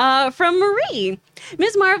 From Marie,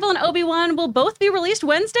 Ms. Marvel and Obi-Wan will both be released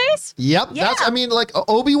Wednesdays? Yep, Yeah. that's. I mean, like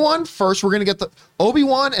Obi-Wan first. We're gonna get the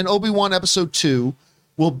Obi-Wan and Obi-Wan episode 2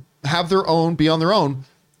 will have their own, be on their own,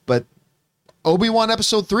 but Obi-Wan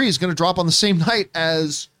episode 3 is gonna drop on the same night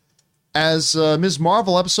as Ms.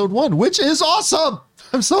 Marvel episode 1, which is awesome.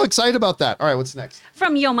 I'm so excited about that. All right, what's next?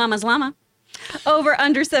 From Yo Mama's Llama. Over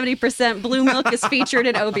under 70% blue milk is featured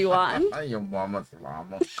in Obi-Wan. Your mama's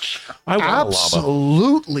llama. I want a llama.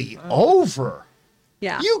 Absolutely over.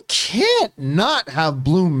 Yeah. You can't not have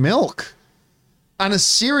blue milk on a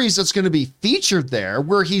series that's going to be featured there,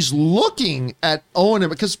 where he's looking at Owen,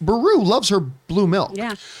 because Baru loves her blue milk.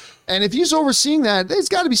 Yeah. And if he's overseeing that, there's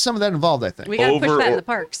got to be some of that involved, I think. We got to push Over that in or- the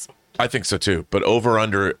parks. I think so too. But over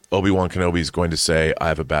under Obi-Wan Kenobi is going to say, I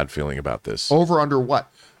have a bad feeling about this. Over under what?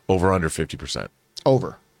 Over under 50%.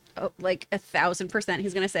 Over. Oh, like 1,000%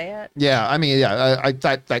 he's going to say it. Yeah, I mean, yeah, I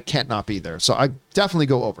that can't not be there. So I definitely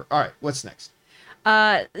go over. All right, what's next?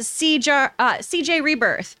 CJ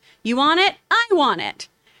Rebirth. You want it? I want it.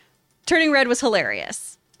 Turning Red was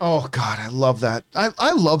hilarious. Oh God, I love that.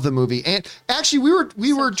 I love the movie. And actually,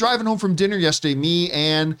 we were driving home from dinner yesterday. Me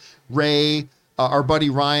and Ray, our buddy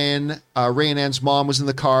Ryan, Ray and Ann's mom was in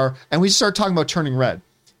the car, and we just started talking about Turning Red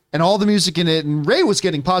and all the music in it. And Ray was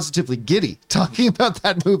getting positively giddy talking about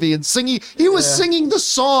that movie and singing. He was singing the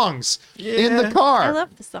songs in the car. I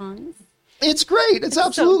love the songs. It's great. It's so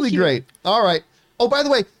absolutely cute. great. All right. Oh, by the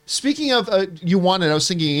way, speaking of you want it, I was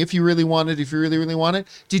thinking if you really want it, if you really, really want it.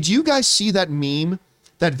 Did you guys see that meme,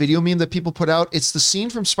 that video meme that people put out? It's the scene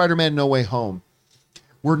from Spider-Man No Way Home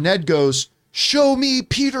where Ned goes, "Show me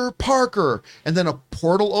Peter Parker." And then a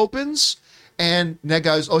portal opens and Ned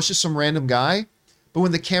goes, "Oh, it's just some random guy." But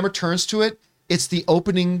when the camera turns to it, it's the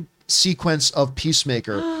opening sequence of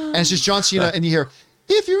Peacemaker. And it's just John Cena and you hear,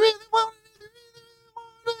 "If you really want it, if you really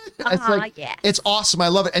want it." It's like, yeah. it's awesome. I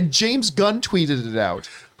love it. And James Gunn tweeted it out.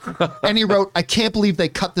 And he wrote, "I can't believe they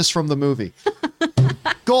cut this from the movie."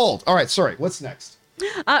 Gold. All right, sorry. What's next?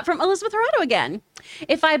 From Elizabeth Horado again.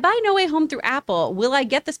 If I buy No Way Home through Apple, will I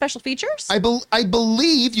get the special features? I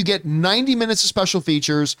believe you get 90 minutes of special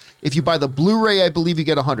features. If you buy the Blu-ray, I believe you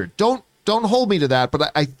get 100. Don't hold me to that,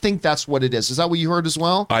 but I think that's what it is. Is that what you heard as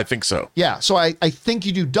well? I think so. Yeah, so I think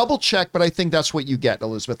you do double check, but I think that's what you get,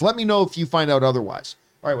 Elizabeth. Let me know if you find out otherwise.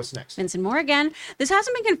 All right, what's next? Vincent Moore again. This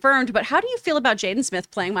hasn't been confirmed, but how do you feel about Jaden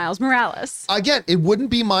Smith playing Miles Morales? Again, it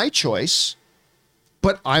wouldn't be my choice,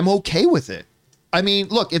 but I'm okay with it. I mean,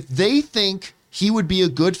 look, if they think he would be a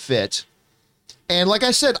good fit, and like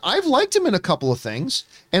I said, I've liked him in a couple of things,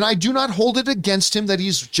 and I do not hold it against him that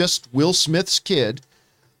he's just Will Smith's kid.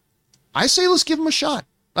 I say let's give him a shot.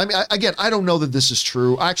 I mean, again, I don't know that this is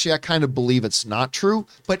true. Actually, I kind of believe it's not true,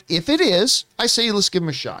 but if it is, I say let's give him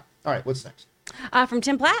a shot. All right, what's next? From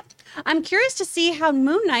Tim Platt. I'm curious to see how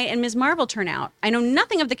Moon Knight and Ms. Marvel turn out. I know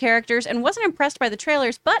nothing of the characters and wasn't impressed by the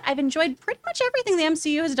trailers, but I've enjoyed pretty much everything the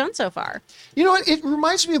MCU has done so far. You know what? It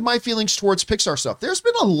reminds me of my feelings towards Pixar stuff. There's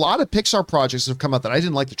been a lot of Pixar projects that have come out that I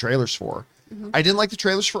didn't like the trailers for. I didn't like the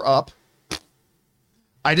trailers for Up.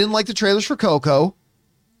 I didn't like the trailers for Coco.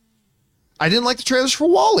 I didn't like the trailers for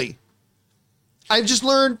Wall-E. I've just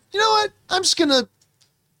learned, you know what? I'm just going to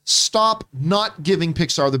stop not giving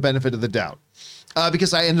Pixar the benefit of the doubt.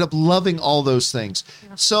 Because I ended up loving all those things.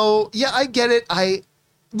 Yeah. So, yeah, I get it.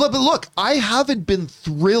 But look, I haven't been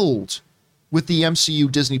thrilled with the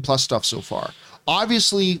MCU Disney Plus stuff so far.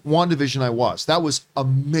 Obviously, WandaVision I was. That was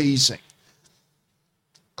amazing.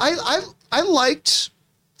 I liked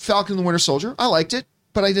Falcon and the Winter Soldier. I liked it,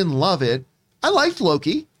 but I didn't love it. I liked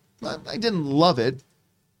Loki. I didn't love it.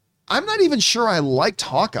 I'm not even sure I liked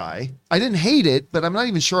Hawkeye. I didn't hate it, but I'm not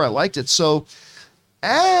even sure I liked it. So...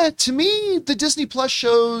 to me, the Disney Plus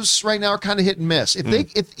shows right now are kind of hit and miss.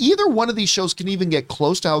 If either one of these shows can even get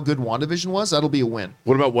close to how good WandaVision was, that'll be a win.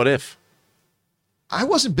 What about What If? I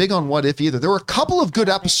wasn't big on What If either. There were a couple of good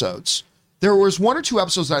episodes. There was one or two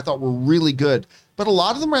episodes that I thought were really good, but a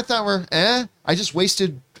lot of them I thought were, I just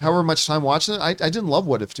wasted however much time watching it. I didn't love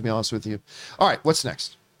What If, to be honest with you. All right, what's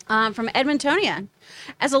next? From Edmontonia.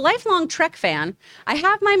 As a lifelong Trek fan, I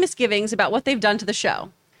have my misgivings about what they've done to the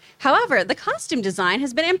show. However, the costume design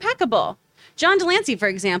has been impeccable. John Delancey, for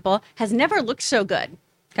example, has never looked so good.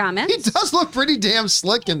 Comments? He does look pretty damn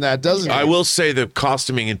slick in that, doesn't he? I will say the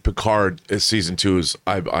costuming in Picard season 2 is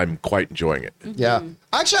I'm quite enjoying it. Yeah.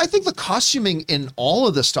 Actually, I think the costuming in all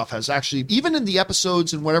of this stuff has actually, even in the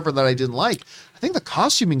episodes and whatever that I didn't like, I think the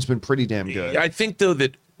costuming's been pretty damn good. I think, though,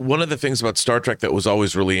 that one of the things about Star Trek that was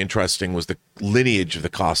always really interesting was the lineage of the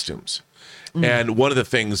costumes. And one of the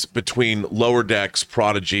things between Lower Decks,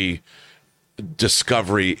 Prodigy,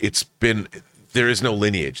 Discovery, there is no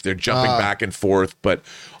lineage. They're jumping back and forth, but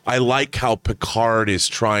I like how Picard is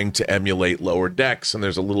trying to emulate Lower Decks, and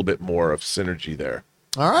there's a little bit more of synergy there.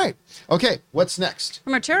 All right. Okay, what's next?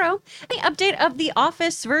 From Arturo, the update of the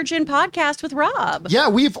Office Virgin podcast with Rob. Yeah,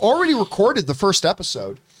 we've already recorded the first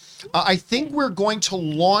episode. I think we're going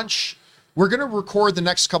to record the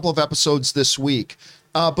next couple of episodes this week,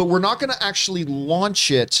 but we're not going to actually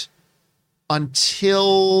launch it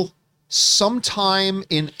until sometime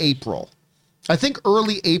in April. I think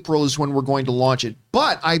early April is when we're going to launch it.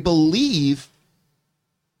 But I believe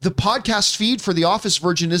the podcast feed for The Office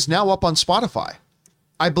Virgin is now up on Spotify.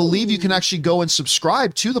 I believe you can actually go and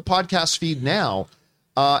subscribe to the podcast feed now.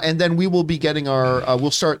 And then we will be getting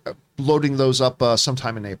we'll start loading those up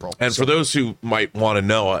sometime in April. And for those who might want to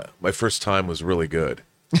know, my first time was really good.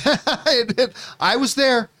 I was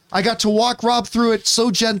there. I got to walk Rob through it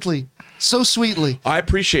so gently, so sweetly. I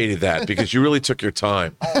appreciated that because you really took your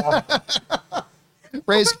time.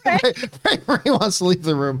 Ray wants to leave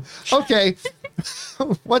the room. Okay.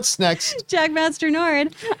 What's next? Jackmaster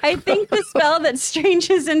Nord. I think the spell that Strange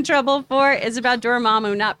is in trouble for is about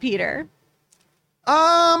Dormammu, not Peter.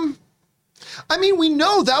 I mean, we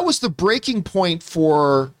know that was the breaking point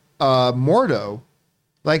for Mordo.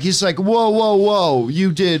 Like, he's like, whoa,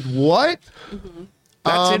 you did what?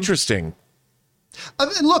 That's interesting. I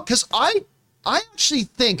mean, look, because I actually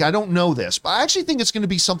think, I don't know this, but I actually think it's going to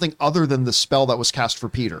be something other than the spell that was cast for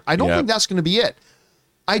Peter. I don't think that's going to be it.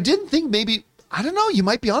 I didn't think maybe, I don't know, you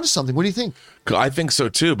might be onto something. What do you think? I think so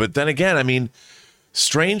too. But then again, I mean,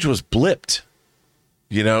 Strange was blipped,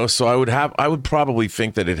 so I would probably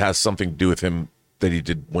think that it has something to do with him that he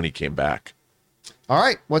did when he came back. All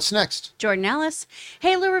right, what's next? Jordan Ellis.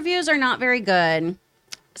 Halo reviews are not very good.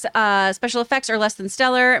 Special effects are less than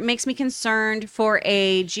stellar. It makes me concerned for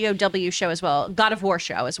a GOW show as well. God of War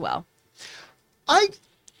show as well.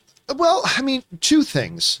 Well, I mean, two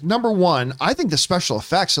things. Number one, I think the special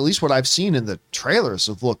effects, at least what I've seen in the trailers,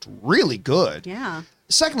 have looked really good. Yeah.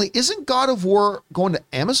 Secondly, isn't God of War going to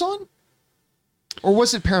Amazon? Or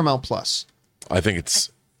was it Paramount Plus? I think it's...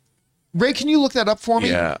 Ray, can you look that up for me?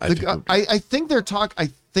 Yeah, I think they were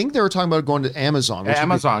talking about going to Amazon. Hey,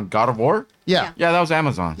 Amazon, God of War? Yeah. Yeah, that was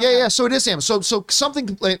Amazon. Yeah. So it is Amazon. So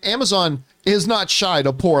something like Amazon is not shy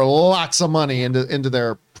to pour lots of money into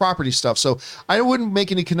their property stuff. So I wouldn't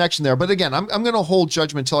make any connection there. But again, I'm going to hold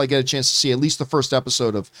judgment until I get a chance to see at least the first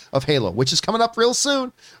episode of Halo, which is coming up real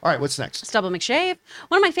soon. All right, what's next? Stubble McShave.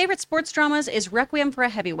 One of my favorite sports dramas is Requiem for a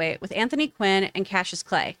Heavyweight with Anthony Quinn and Cassius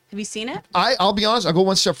Clay. Have you seen it? I'll be honest. I'll go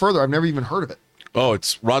one step further. I've never even heard of it. Oh,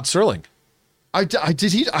 it's Rod Serling. I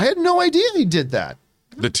had no idea he did that.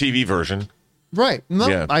 The TV version. Right. No,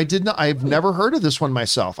 Yeah. I did not. I've never heard of this one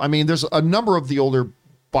myself. I mean, there's a number of the older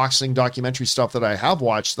boxing documentary stuff that I have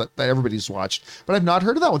watched that everybody's watched, but I've not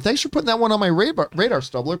heard of that one. Thanks for putting that one on my radar,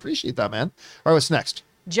 Stubble. I appreciate that, man. All right, what's next?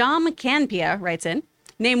 John McCanpia writes in,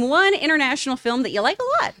 name one international film that you like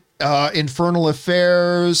a lot. Infernal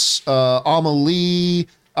Affairs, Amelie,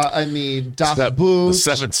 Das The Boot,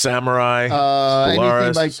 Seventh Samurai. anything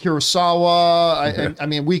Polaris. by Kurosawa. I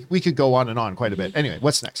mean, we could go on and on quite a bit. Anyway,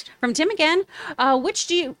 what's next? From Tim again, which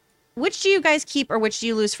do you guys keep or which do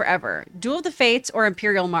you lose forever? Duel of the Fates or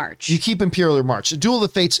Imperial March? You keep Imperial March. Duel of the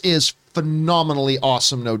Fates is phenomenally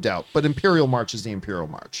awesome, no doubt. But Imperial March is the Imperial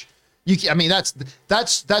March. That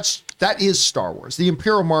is Star Wars. The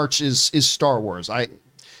Imperial March is Star Wars.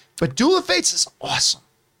 But Duel of Fates is awesome.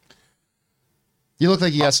 You look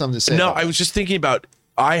like you got something to say. No, I was just thinking about.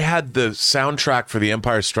 I had the soundtrack for The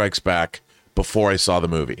Empire Strikes Back before I saw the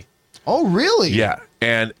movie. Oh, really? Yeah,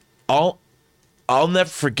 and I'll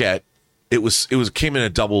never forget. It came in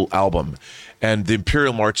a double album, and the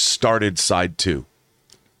Imperial March started side 2.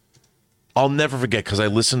 I'll never forget because I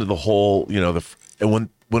listened to the whole. And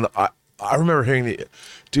when I remember hearing the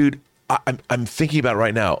dude, I'm thinking about it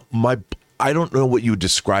right now. I don't know what you would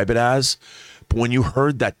describe it as, but when you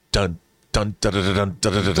heard that dun dun dun dun dun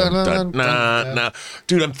dun dun dun nah,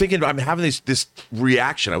 dude, I'm having this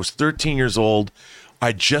reaction. I was 13 years old.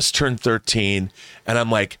 I just turned 13, and I'm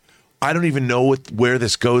like, I don't even know where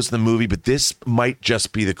this goes in the movie, but this might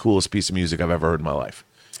just be the coolest piece of music I've ever heard in my life,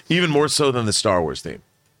 even more so than the Star Wars theme.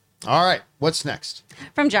 All right, what's next?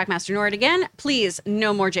 From Jackmaster Nord again, please,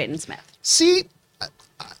 no more Jaden Smith. See,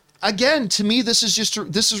 again, to me, this is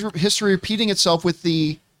history repeating itself with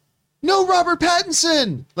the no Robert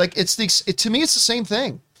Pattinson. Like to me, it's the same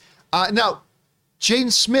thing. Now,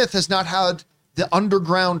 Jaden Smith has not had the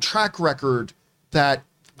underground track record that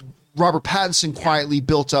Robert Pattinson quietly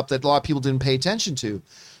built up that a lot of people didn't pay attention to.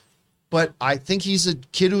 But I think he's a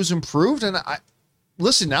kid who's improved. And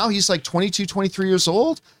listen, now he's like 22, 23 years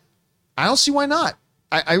old. I don't see why not.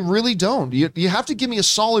 I really don't. You have to give me a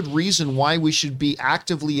solid reason why we should be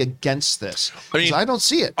actively against this. I don't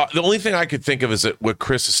see it. The only thing I could think of is that what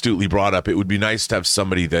Chris astutely brought up. It would be nice to have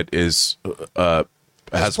somebody that is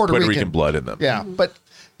has Puerto Rican blood in them. Yeah, but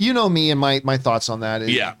you know me and my thoughts on that.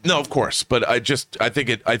 Yeah, no, of course. But I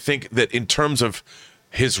think that in terms of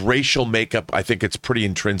his racial makeup, I think it's pretty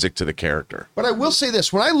intrinsic to the character. But I will say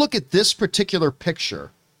this: when I look at this particular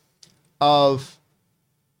picture of,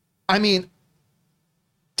 I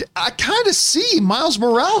kind of see Miles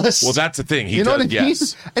Morales. Well, that's the thing. You know what I mean?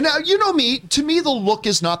 And now, you know me. To me, the look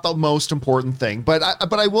is not the most important thing. But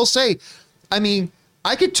I will say,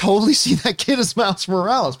 I could totally see that kid as Miles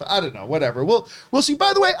Morales. But I don't know. Whatever. We'll see.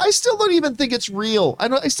 By the way, I still don't even think it's real.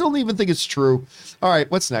 I still don't even think it's true. All right.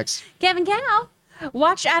 What's next? Kevin Cow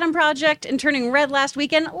watched Adam Project and Turning Red last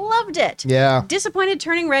weekend. Loved it. Yeah. Disappointed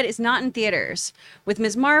Turning Red is not in theaters. With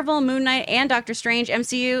Ms. Marvel, Moon Knight, and Doctor Strange,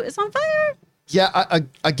 MCU is on fire. Yeah,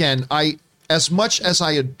 again, as much as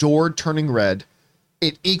I adored Turning Red,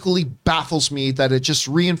 it equally baffles me that it just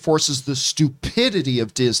reinforces the stupidity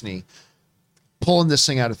of Disney pulling this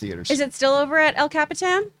thing out of theaters. Is it still over at El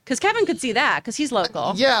Capitan? Because Kevin could see that, because he's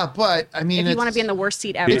local. Yeah, but if you want to be in the worst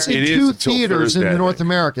seat ever. It's in two theaters in North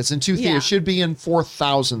America. It's in two theaters. It should be in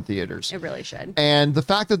 4,000 theaters. It really should. And the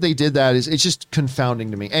fact that they did that it's just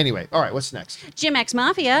confounding to me. Anyway, all right, what's next? Jim X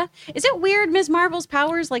Mafia. Is it weird Ms. Marvel's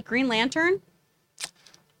powers like Green Lantern?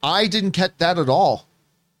 I didn't get that at all.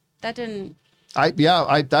 That didn't.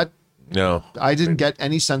 No. I didn't get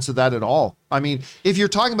any sense of that at all. If you're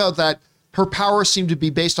talking about that, her powers seem to be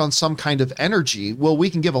based on some kind of energy. Well, we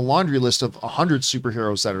can give a laundry list of 100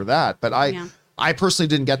 superheroes that are that, but I personally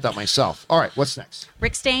didn't get that myself. All right, what's next?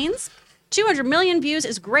 Rick Staines. 200 million views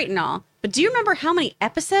is great and all, but do you remember how many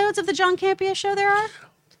episodes of the John Campea show there are?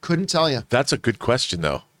 Couldn't tell you. That's a good question,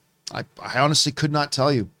 though. I honestly could not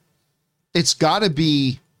tell you. It's got to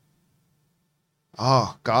be.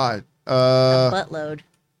 Oh God. A buttload.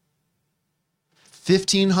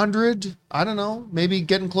 1,500. I don't know. Maybe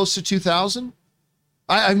getting close to 2,000.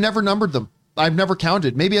 I've never numbered them. I've never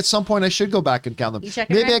counted. Maybe at some point I should go back and count them.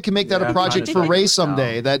 Maybe I can make that a project for Ray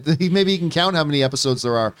someday. That maybe he can count how many episodes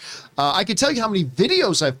there are. I can tell you how many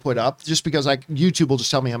videos I've put up, just because YouTube will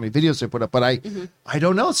just tell me how many videos I put up. But I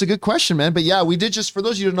don't know. It's a good question, man. But yeah, we did just, for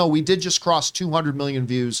those of you who don't know, we did just cross 200 million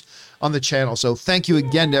views on the channel. So thank you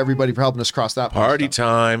again to everybody for helping us cross that. Party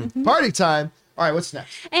time. Party time. All right, what's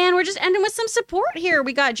next? And we're just ending with some support here.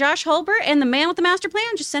 We got Josh Hulbert and the man with the master plan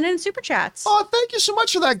just sending in super chats. Oh, thank you so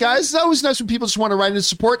much for that, guys. It's always nice when people just want to write in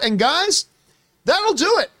support. And guys, that'll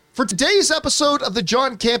do it for today's episode of the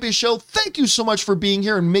John Campea Show. Thank you so much for being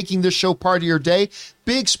here and making this show part of your day.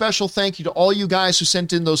 Big special thank you to all you guys who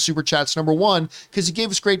sent in those super chats. Number one, because you gave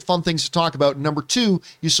us great fun things to talk about. Number two,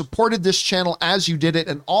 you supported this channel as you did it,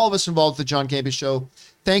 and all of us involved with the John Campea Show.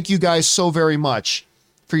 Thank you guys so very much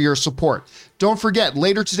for your support. Don't forget,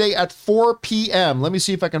 later today at 4 p.m., let me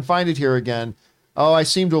see if I can find it here again. Oh, I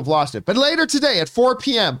seem to have lost it. But later today at 4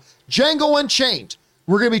 p.m., Django Unchained.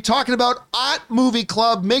 We're going to be talking about At Movie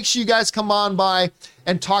Club. Make sure you guys come on by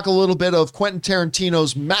and talk a little bit of Quentin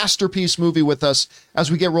Tarantino's masterpiece movie with us as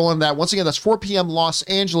we get rolling that. Once again, that's 4 p.m. Los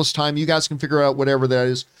Angeles time. You guys can figure out whatever that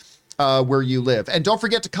is where you live. And don't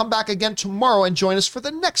forget to come back again tomorrow and join us for the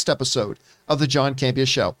next episode of the John Campea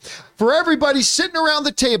Show. For everybody sitting around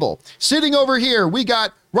the table, sitting over here, we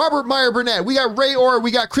got Robert Meyer Burnett, we got Ray Orr, we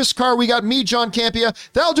got Chris Carr, we got me, John Campea.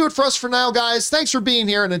 That'll do it for us for now, guys. Thanks for being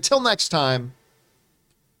here, and until next time,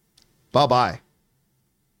 bye-bye.